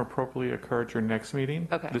would more appropriately occur at your next meeting.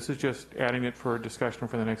 Okay. This is just adding it for discussion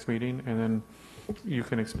for the next meeting, and then you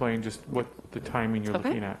can explain just what the timing you're Okay.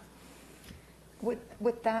 looking at.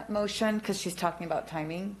 With that motion, because she's talking about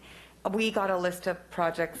timing, we got a list of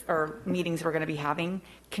projects or meetings we're going to be having.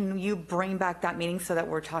 Can you bring back that meeting so that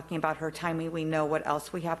we're talking about her timing? We know what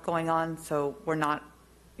else we have going on, so we're not,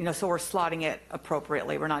 so we're slotting it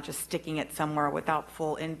appropriately. We're not just sticking it somewhere without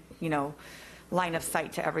full line of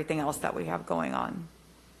sight to everything else that we have going on.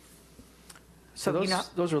 So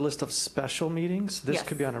those are a list of special meetings. This Yes.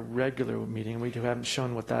 could be on a regular meeting. We haven't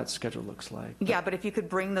shown what that schedule looks like. Yeah, but if you could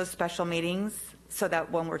bring those special meetings so that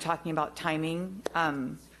when we're talking about timing,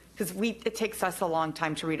 because it takes us a long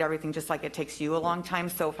time to read everything, just like it takes you a long time.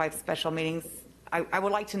 So if I have special meetings, I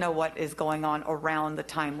would like to know what is going on around the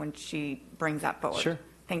time when she brings that forward. Sure.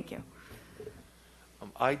 Thank you.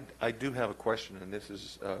 I do have a question, and this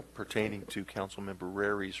is pertaining to Councilmember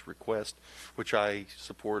Rary's request, which I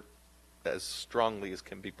support as strongly as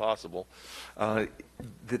can be possible.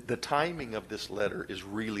 The timing of this letter is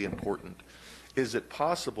really important. Is it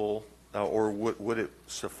possible, or would it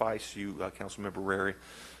suffice you, Councilmember Rary,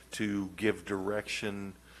 to give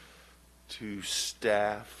direction to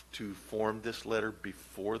staff to form this letter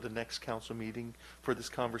before the next council meeting for this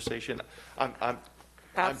conversation? I'm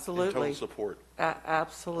Absolutely. in total support.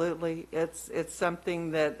 Absolutely. It's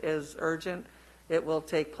something that is urgent. It will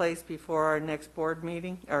take place before our next board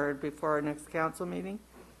meeting, or before our next council meeting.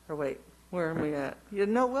 Or wait, where are we at?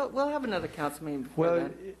 We'll have another council meeting before Well,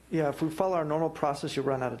 that. yeah, if we follow our normal process, you'll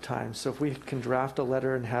run out of time. So if we can draft a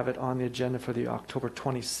letter and have it on the agenda for the October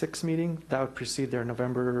 26th meeting, that would precede their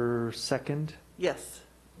November 2nd Yes.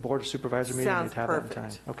 Board of Supervisor meeting. Sounds They'd have that in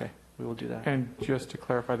perfect. time. Okay, we will do that. And just to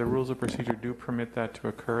clarify, the rules of procedure do permit that to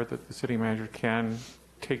occur, that the city manager can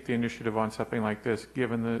take the initiative on something like this,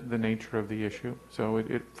 given the nature of the issue. So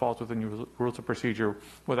it falls within your rules of procedure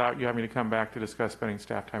without you having to come back to discuss spending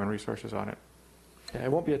staff time and resources on it. Yeah,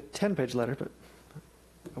 it won't be a 10-page letter, but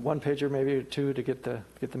a one-pager maybe or two to get the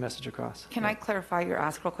message across. Can I clarify your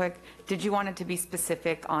ask real quick? Did you want it to be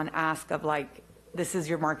specific on ask of like, this is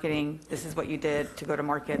your marketing, this is what you did to go to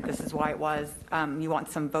market, this is why it was? You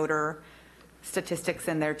want some voter statistics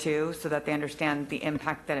in there too, so that they understand the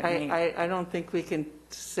impact that it made? I don't think we can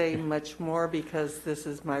say much more because this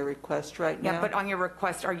is my request right now. Yeah, but on your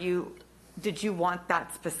request, did you want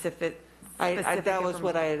that specific? That was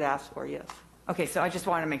what I had asked for, yes. Okay, so I just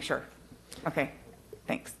wanted to make sure. Okay,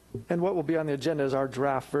 thanks. And what will be on the agenda is our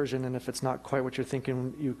draft version, and if it's not quite what you're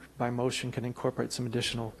thinking, you, by motion, can incorporate some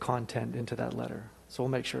additional content into that letter. So we'll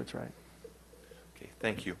make sure it's right. Okay,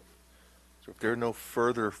 thank you. So if there are no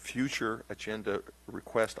further future agenda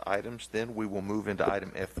request items, then we will move into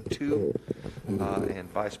item F2, and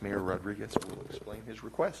Vice Mayor Rodriguez will explain his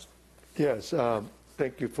request. Yes,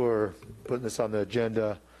 thank you for putting this on the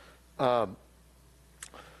agenda.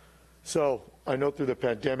 So I know through the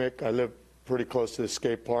pandemic, I live pretty close to the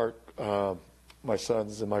skate park. My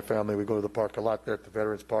sons and my family, we go to the park a lot there at the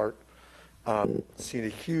Veterans Park. Seen a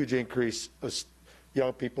huge increase of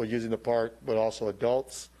young people using the park, but also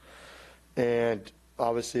adults. And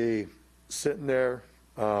obviously, sitting there,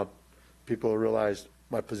 people realized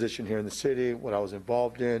my position here in the city, what I was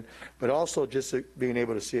involved in, but also just being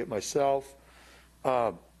able to see it myself,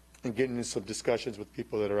 and getting into some discussions with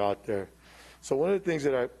people that are out there. So one of the things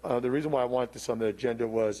that the reason why I wanted this on the agenda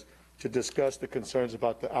was to discuss the concerns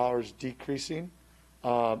about the hours decreasing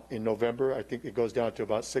in November. I think it goes down to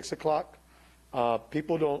about 6 o'clock.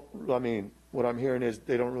 People don't, what I'm hearing is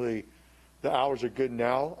they don't really, the hours are good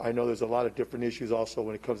now. I know there's a lot of different issues also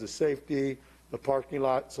when it comes to safety, the parking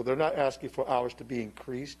lot. So they're not asking for hours to be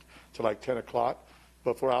increased to like 10 o'clock,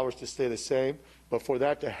 but for hours to stay the same. But for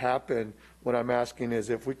that to happen, what I'm asking is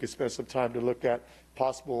if we could spend some time to look at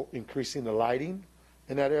possible increasing the lighting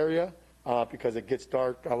in that area, because it gets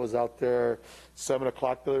dark. I was out there 7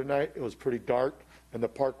 o'clock the other night. It was pretty dark, and the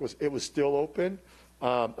park was still open.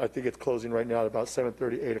 I think it's closing right now at about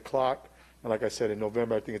 7:30, 8 o'clock. And like I said, in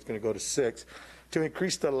November, I think it's going to go to 6. To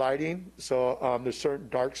increase the lighting, so there's certain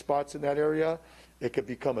dark spots in that area, it could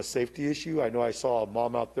become a safety issue. I know I saw a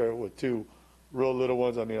mom out there with 2 real little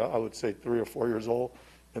ones. I would say 3 or 4 years old,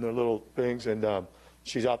 and they're little things. And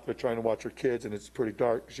she's out there trying to watch her kids, and it's pretty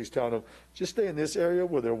dark. She's telling them, just stay in this area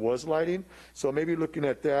where there was lighting. So maybe looking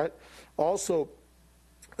at that. Also,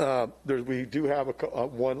 we do have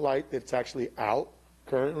one light that's actually out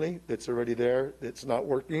currently, that's already there, that's not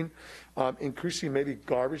working. Increasing maybe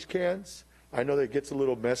garbage cans. I know that it gets a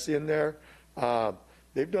little messy in there.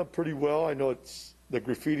 They've done pretty well. I know the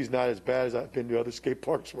graffiti's not as bad as I've been to other skate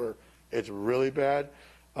parks where It's really bad.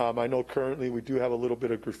 I know currently we do have a little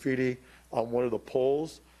bit of graffiti on one of the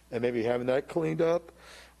poles, and maybe having that cleaned up.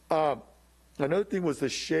 Another thing was the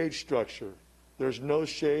shade structure. There's no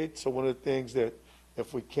shade, so one of the things that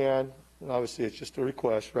if we can, and obviously it's just a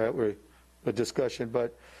request, right, we're a discussion,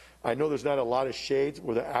 but I know there's not a lot of shades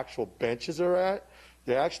where the actual benches are at.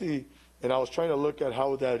 They actually, and I was trying to look at how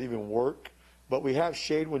would that even work, but we have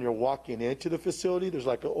shade when you're walking into the facility. There's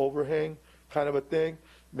like an overhang kind of a thing.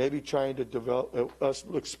 Maybe trying to develop, us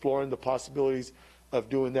exploring the possibilities of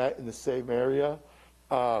doing that in the same area.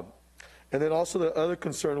 And then also the other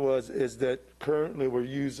concern is that currently we're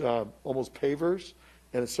using almost pavers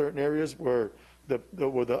in certain areas where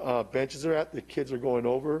the benches are at, the kids are going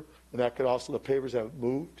over, and that could also, the pavers have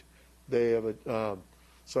moved. They have,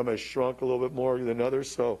 some have shrunk a little bit more than others,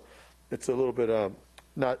 so it's a little bit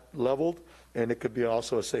not leveled, and it could be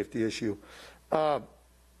also a safety issue.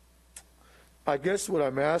 I guess what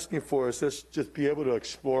I'm asking for is just be able to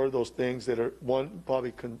explore those things that are, one,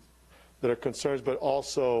 probably that are concerns, but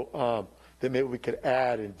also that maybe we could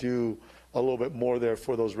add and do a little bit more there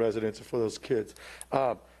for those residents and for those kids.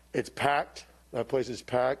 It's packed. That place is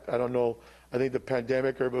packed. I don't know. I think the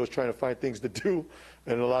pandemic, everybody was trying to find things to do,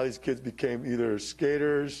 and a lot of these kids became either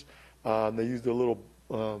skaters. They used the little,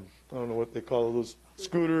 I don't know what they call those,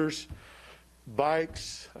 scooters,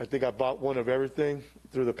 bikes. I think I bought one of everything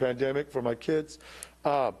through the pandemic for my kids.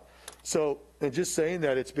 So, and just saying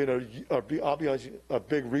that, it's been a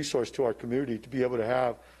big resource to our community to be able to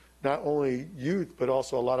have not only youth, but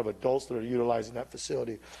also a lot of adults that are utilizing that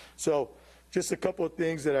facility. So just a couple of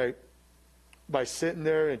things that by sitting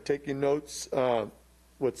there and taking notes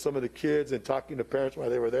with some of the kids and talking to parents while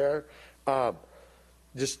they were there,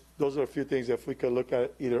 just those are a few things that if we could look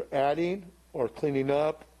at either adding or cleaning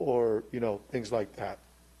up or, things like that.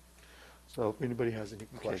 So if anybody has any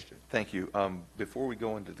questions. Thank you. Before we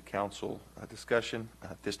go into the council discussion,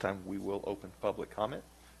 at this time we will open public comment.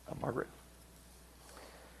 Margaret?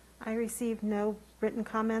 I received no written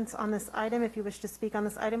comments on this item. If you wish to speak on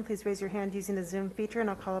this item, please raise your hand using the Zoom feature, and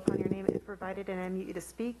I'll call upon your name if provided and unmute you to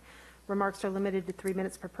speak. Remarks are limited to 3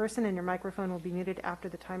 minutes per person, and your microphone will be muted after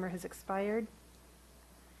the timer has expired.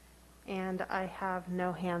 And I have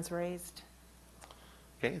no hands raised.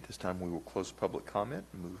 Okay, at this time we will close public comment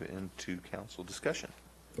and move into council discussion.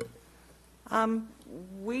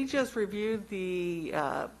 We just reviewed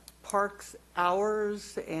the park's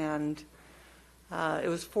hours, and it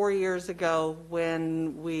was 4 years ago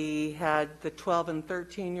when we had the 12 and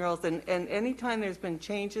 13-year-olds. And anytime there's been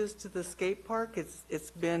changes to the skate park,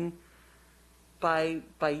 it's been by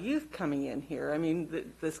youth coming in here. I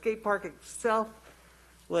mean, the skate park itself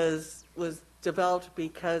was developed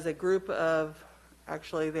because a group of,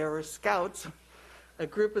 actually there were scouts, a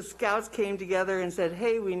group of scouts came together and said,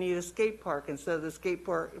 hey, we need a skate park. And so the skate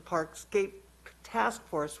task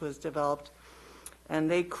force was developed, and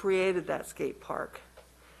they created that skate park.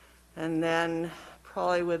 And then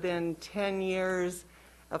probably within 10 years,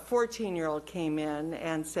 a 14-year-old came in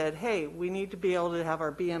and said, hey, we need to be able to have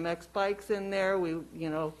our BMX bikes in there. We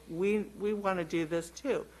want to do this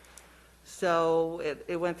too. So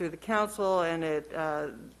it went through the council, and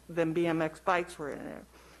then BMX bikes were in there.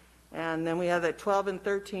 And then we had that 12 and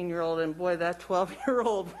 13-year-old, and boy, that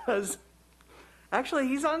 12-year-old was, actually,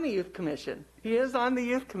 he's on the youth commission. He is on the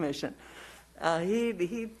youth commission.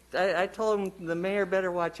 I told him the mayor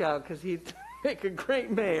better watch out because he'd make a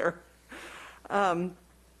great mayor.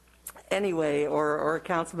 Anyway, or a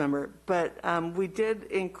council member. But we did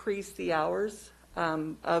increase the hours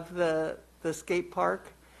of the skate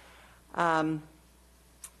park at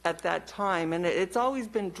that time. And it's always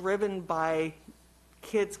been driven by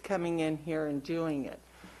kids coming in here and doing it.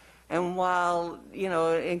 And while,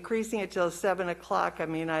 increasing it till 7 o'clock, I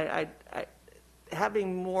mean, I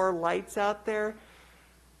having more lights out there,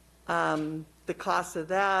 the cost of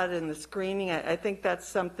that and the screening, I think that's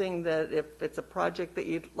something that if it's a project that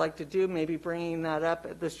you'd like to do, maybe bringing that up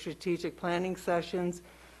at the strategic planning sessions,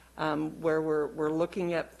 where we're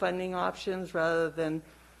looking at funding options rather than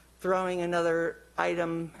throwing another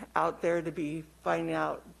item out there to be finding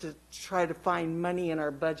out, to try to find money in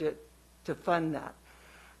our budget to fund that.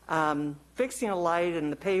 Fixing a light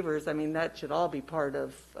and the pavers, I mean, that should all be part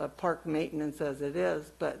of park maintenance as it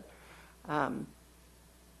is, but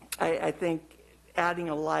I think adding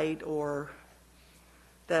a light or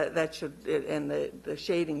that should, and the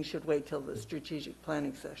shading should wait till the strategic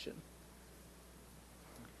planning session.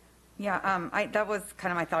 Yeah, that was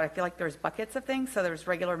kind of my thought. I feel like there's buckets of things. So there's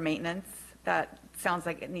regular maintenance that sounds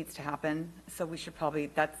like it needs to happen. So we should probably,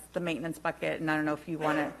 that's the maintenance bucket. And I don't know if you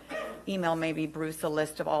want to email maybe Bruce a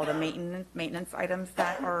list of all the maintenance items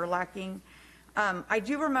that are lacking. I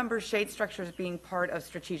do remember shade structures being part of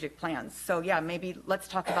strategic plans. So yeah, maybe let's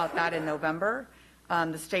talk about that in November.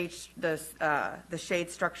 The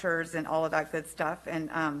shade structures and all of that good stuff. And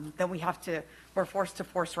then we're forced to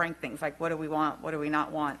force rank things like what do we want, what do we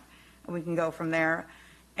not want? And we can go from there.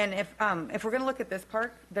 And if we're going to look at this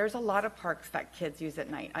park, there's a lot of parks that kids use at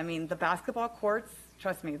night. I mean, the basketball courts,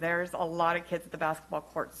 trust me, there's a lot of kids at the basketball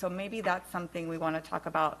courts. So maybe that's something we want to talk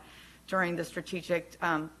about during the strategic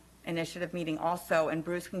initiative meeting also. And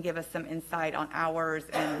Bruce can give us some insight on hours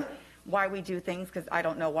and why we do things, because I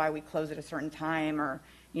don't know why we close at a certain time, or,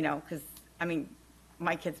 you know, because, I mean,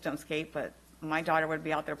 my kids don't skate, but my daughter would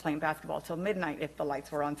be out there playing basketball till midnight if the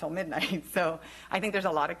lights were on till midnight. So I think there's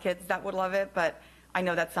a lot of kids that would love it, but I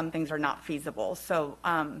know that some things are not feasible. So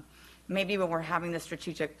maybe when we're having the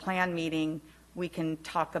strategic plan meeting, we can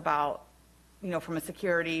talk about, you know, from a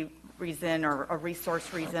security reason or a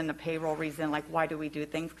resource reason, a payroll reason, like why do we do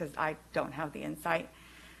things, because I don't have the insight.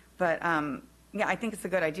 But yeah, I think it's a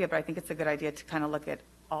good idea, but I think it's a good idea to kind of look at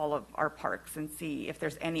all of our parks and see if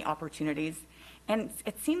there's any opportunities. And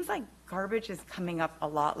it seems like garbage is coming up a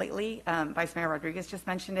lot lately. Vice Mayor Rodriguez just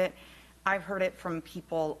mentioned it. I've heard it from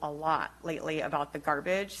people a lot lately about the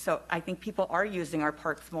garbage. So I think people are using our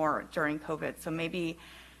parks more during COVID. So maybe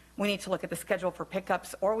we need to look at the schedule for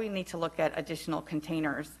pickups, or we need to look at additional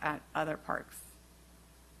containers at other parks.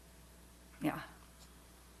 Yeah.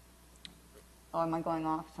 Oh, am I going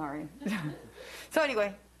off? Sorry. So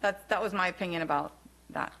anyway, that was my opinion about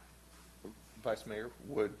that. Vice Mayor,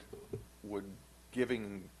 would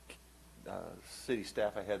giving city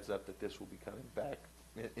staff a heads up that this will be coming back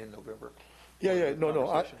in November? Yeah,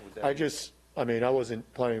 no, I mean, I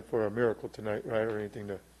wasn't planning for a miracle tonight, right, or anything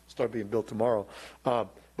to start being built tomorrow,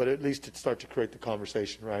 but at least it start to create the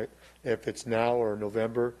conversation, right? If it's now or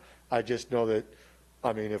November, I just know that,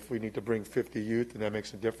 I mean, if we need to bring 50 youth and that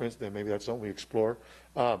makes a difference, then maybe that's something we explore.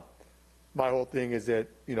 My whole thing is that,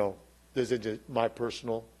 you know, this isn't just my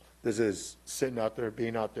personal, this is sitting out there,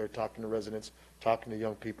 being out there, talking to residents, talking to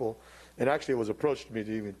young people. And actually, it was approached to me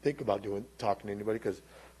to even think about talking to anybody, because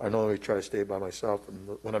I normally try to stay by myself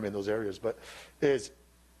when I'm in those areas. But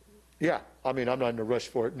yeah, I mean, I'm not in a rush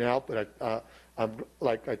for it now, but I'm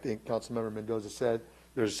like I think Councilmember Mendoza said,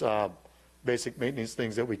 there's basic maintenance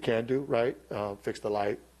things that we can do, right? Fix the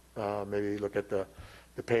light, maybe look at the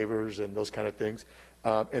pavers and those kind of things.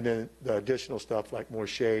 And then the additional stuff like more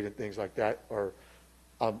shade and things like that,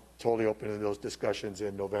 I'm totally open to those discussions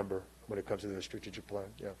in November when it comes to the strategic plan,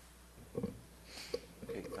 yeah.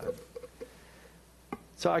 Okay,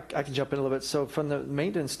 So I can jump in a little bit. So from the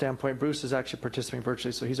maintenance standpoint, Bruce is actually participating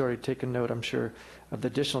virtually, so he's already taken note, I'm sure, of the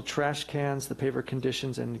additional trash cans, the paver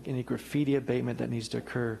conditions, and any graffiti abatement that needs to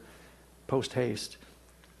occur post-haste.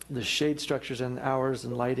 The shade structures and hours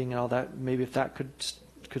and lighting and all that, maybe if that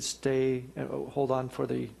could stay, hold on for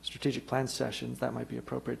the strategic plan sessions, that might be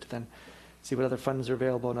appropriate to then see what other funds are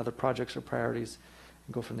available and other projects or priorities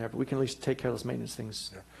and go from there. But we can at least take care of those maintenance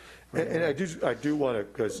things. Yeah. And I do want to,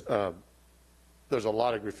 because there's a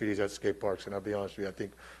lot of graffitis at skate parks, and I'll be honest with you, I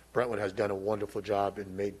think Brentwood has done a wonderful job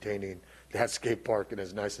in maintaining that skate park, and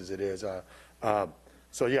as nice as it is.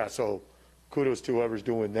 So yeah, so kudos to whoever's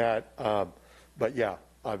doing that. But yeah,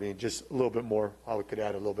 I mean, just a little bit more, how we could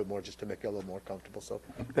add a little bit more just to make it a little more comfortable. So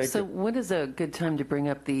thank you. So when is a good time to bring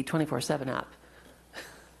up the 24/7 app?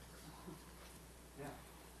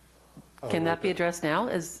 Can that be addressed now?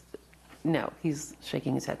 No, he's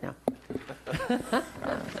shaking his head now.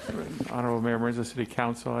 Honorable Mayor, members of the City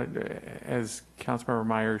Council, as Councilmember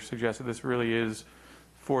Myers suggested, this really is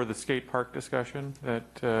for the skate park discussion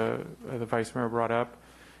that the Vice Mayor brought up.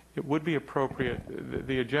 It would be appropriate,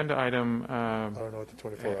 the agenda item I don't know what the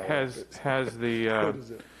 24 hours has the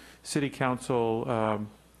City Council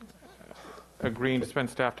agreeing to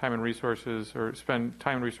spend staff time and resources, or spend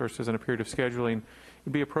time and resources in a period of scheduling. It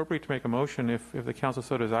would be appropriate to make a motion, if the council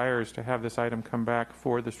so desires, to have this item come back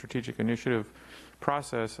for the strategic initiative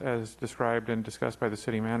process as described and discussed by the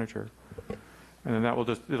city manager. And then that will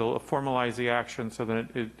it'll formalize the action so that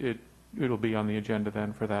it'll be on the agenda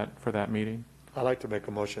then for that meeting. I'd like to make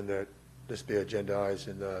a motion that this be agendized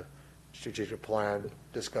in the strategic plan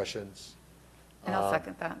discussions. And I'll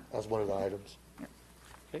second that. As one of the items.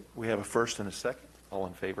 Okay, we have a first and a second. All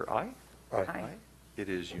in favor, aye? Aye. It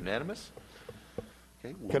is unanimous.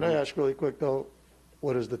 Okay, Can I ask really quick, though,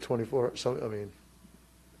 what is the 24, so, I mean,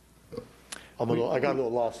 I got a little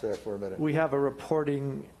lost there for a minute. We have a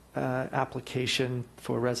reporting application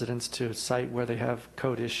for residents to cite where they have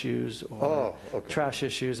code issues or trash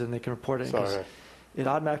issues, and they can report it. Sorry. It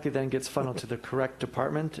automatically then gets funneled to the correct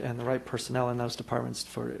department and the right personnel in those departments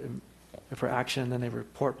for action, and then they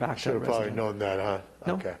report back to Should the have probably resident. known that, huh?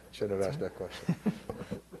 No. Okay, shouldn't have asked that question.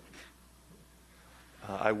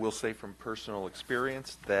 I will say from personal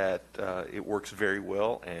experience that it works very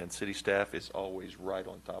well, and city staff is always right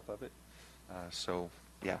on top of it. So,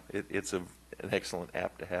 yeah, it's an excellent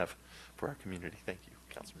app to have for our community. Thank you,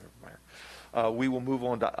 Councilmember Meyer. We will move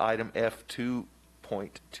on to item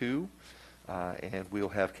F2.2, and we'll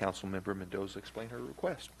have Councilmember Mendoza explain her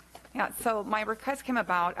request. Yeah, so my request came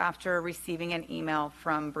about after receiving an email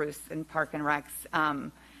from Bruce in Park and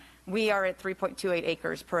Recs. We are at 3.28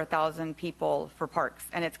 acres per 1,000 people for parks,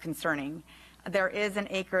 and it's concerning. There is an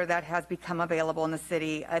acre that has become available in the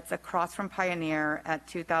city. It's across from Pioneer at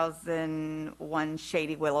 2001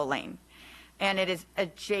 Shady Willow Lane. And it is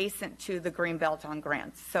adjacent to the Greenbelt on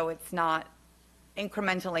Grant. So it's not,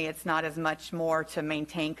 incrementally, it's not as much more to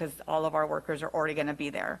maintain because all of our workers are already going to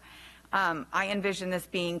be there. I envision this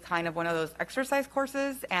being kind of one of those exercise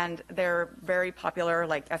courses, and they're very popular.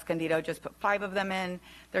 Like Escondido just put 5 of them in.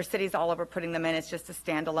 There's cities all over putting them in. It's just a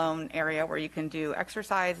standalone area where you can do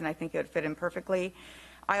exercise, and I think it would fit in perfectly.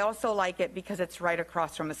 I also like it because it's right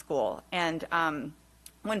across from a school. And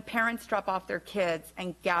when parents drop off their kids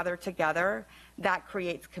and gather together, that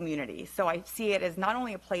creates community. So I see it as not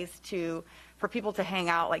only a place for people to hang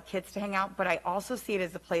out, like kids to hang out, but I also see it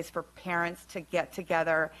as a place for parents to get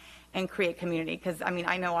together and create community. Because, I mean,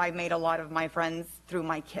 I know I made a lot of my friends through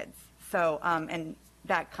my kids. So, and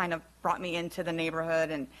that kind of brought me into the neighborhood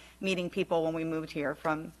and meeting people when we moved here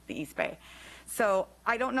from the East Bay. So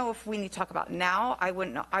I don't know if we need to talk about now. I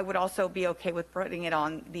would also be okay with putting it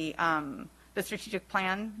on the strategic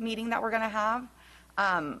plan meeting that we're going to have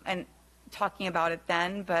and talking about it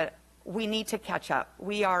then, but we need to catch up.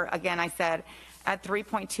 We are, again, I said, at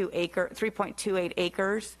 3.28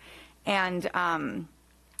 acres, and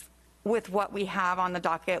with what we have on the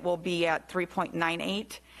docket, we'll be at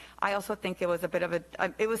 3.98. I also think it was a bit of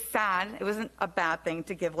it was sad. It wasn't a bad thing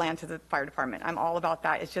to give land to the fire department. I'm all about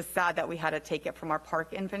that. It's just sad that we had to take it from our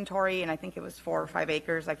park inventory, and I think it was 4 or 5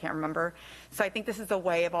 acres. I can't remember. So I think this is a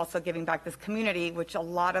way of also giving back this community, which a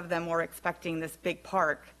lot of them were expecting this big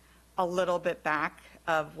park, a little bit back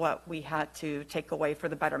of what we had to take away for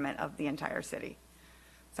the betterment of the entire city.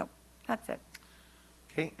 So that's it.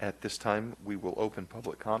 Okay, at this time, we will open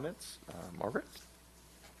public comments. Margaret?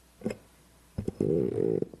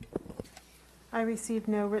 I received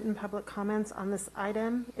no written public comments on this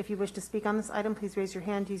item. If you wish to speak on this item, please raise your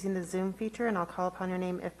hand using the Zoom feature, and I'll call upon your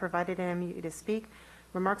name if provided and unmute you to speak.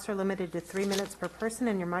 Remarks are limited to 3 minutes per person,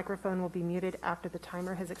 and your microphone will be muted after the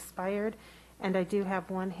timer has expired. And I do have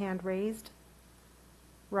one hand raised.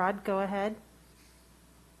 Rod, go ahead.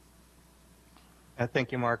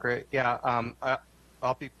 Thank you, Margaret. Yeah,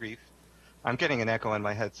 I'll be brief. I'm getting an echo in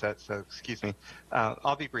my headset, so excuse me.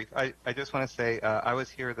 I'll be brief. I just want to say I was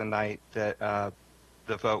here the night that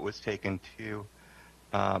the vote was taken to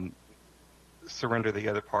surrender the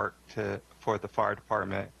other park for the fire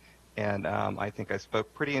department, and I think I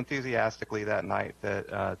spoke pretty enthusiastically that night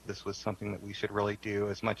that this was something that we should really do.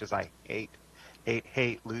 As much as I hate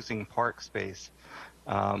losing park space,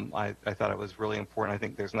 I thought it was really important. I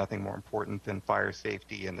think there's nothing more important than fire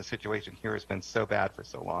safety, and the situation here has been so bad for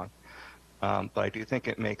so long. But I do think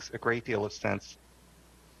it makes a great deal of sense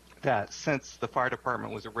that since the fire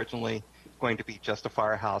department was originally going to be just a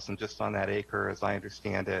firehouse and just on that acre, as I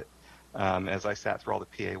understand it, as I sat through all the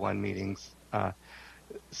PA1 meetings.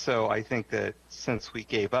 So I think that since we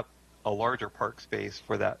gave up a larger park space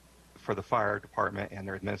for the fire department and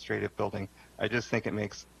their administrative building, I just think it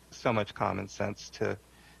makes so much common sense to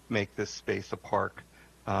make this space a park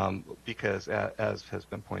because, as has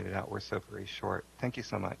been pointed out, we're so very short. Thank you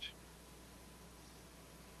so much.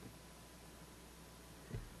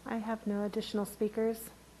 I have no additional speakers.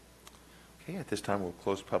 Okay, at this time, we'll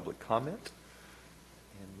close public comment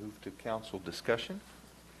and move to council discussion.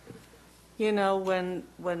 You know,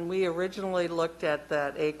 when we originally looked at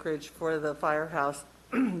that acreage for the firehouse,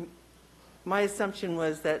 my assumption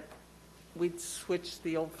was that we'd switch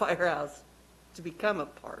the old firehouse to become a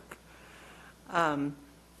park. I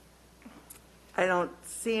don't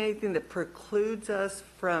see anything that precludes us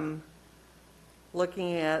from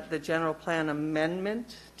looking at the general plan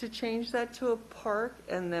amendment to change that to a park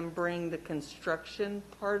and then bring the construction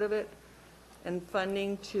part of it and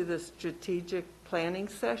funding to the strategic planning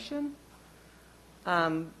session.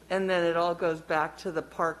 And then it all goes back to the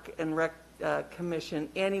Park and Rec Commission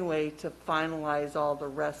anyway to finalize all the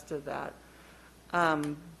rest of that.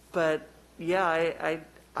 But yeah,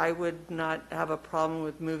 I would not have a problem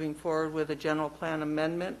with moving forward with a general plan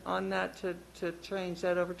amendment on that to change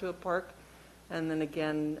that over to a park. And then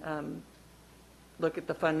again, look at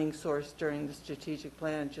the funding source during the strategic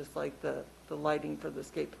plan, just like the lighting for the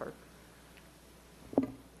skate park.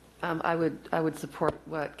 I would support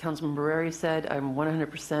what Councilman Barreri said. I'm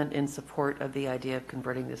 100% in support of the idea of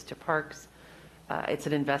converting this to parks. It's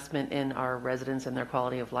an investment in our residents and their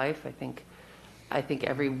quality of life. I think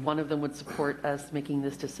every one of them would support us making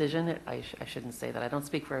this decision. I shouldn't say that. I don't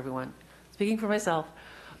speak for everyone. Speaking for myself.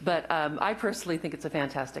 But I personally think it's a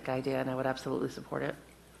fantastic idea, and I would absolutely support it.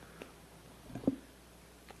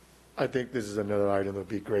 I think this is another item that would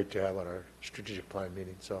be great to have on our strategic plan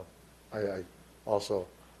meeting. So I also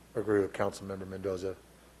agree with Councilmember Mendoza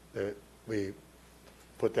that we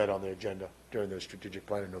put that on the agenda during the strategic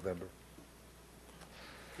plan in November.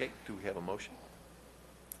 Okay, do we have a motion?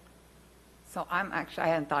 So I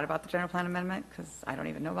hadn't thought about the general plan amendment because I don't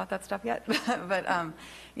even know about that stuff yet. But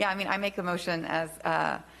yeah, I mean, I make the motion as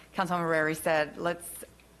Councilman Barreri said, let's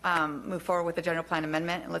move forward with the general plan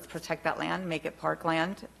amendment and let's protect that land, make it park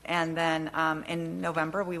land. And then in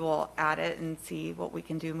November, we will add it and see what we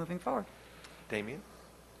can do moving forward. Damien?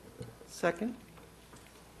 Second?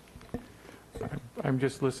 I'm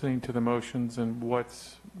just listening to the motions and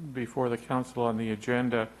what's before the council on the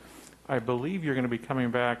agenda. I believe you're going to be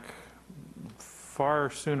coming back far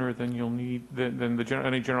sooner than you'll need, than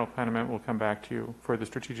any general plan amendment will come back to you for the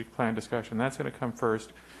strategic plan discussion. That's going to come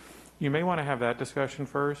first. You may want to have that discussion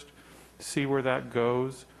first, see where that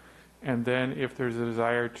goes, and then if there's a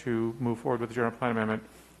desire to move forward with the general plan amendment,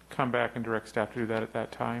 come back and direct staff to do that at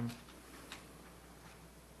that time.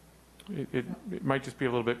 It might just be a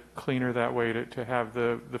little bit cleaner that way to have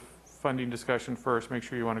the funding discussion first, make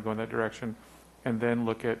sure you want to go in that direction, and then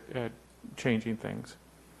look at changing things.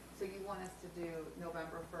 So you want us to do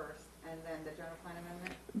November 1st and then the general plan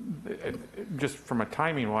amendment? Just from a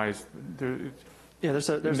timing wise, Yeah, there's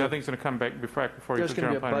nothing's going to come back before you there's do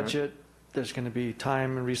going general to be a plan budget. amendment. There's going to be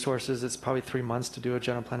time and resources. It's probably 3 months to do a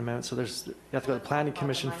general plan amendment. So you have to go to the planning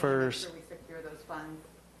commission first. Make sure we secure those funds.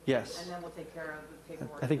 Yes. And then we'll take care of the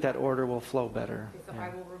paperwork. I think that order will flow better. Okay, so Yeah. I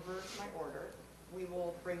will reverse my order. We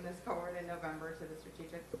will bring this forward in November to the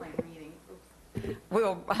strategic plan meeting. Oops. We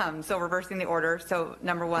will, so reversing the order. So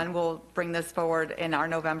number one, we'll bring this forward in our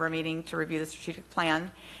November meeting to review the strategic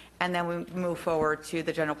plan. And then we move forward to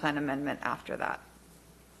the general plan amendment after that.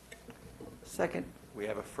 Second. We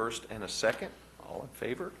have a first and a second. All in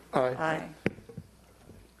favor? Aye. Aye.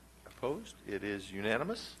 Opposed? It is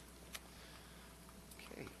unanimous.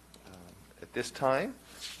 Okay. At this time,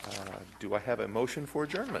 do I have a motion for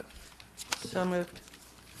adjournment? So moved.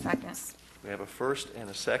 Second. We have a first and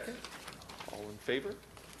a second. All in favor?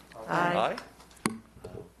 Aye.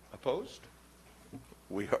 Opposed?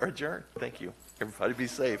 We are adjourned. Thank you. Everybody be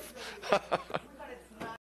safe.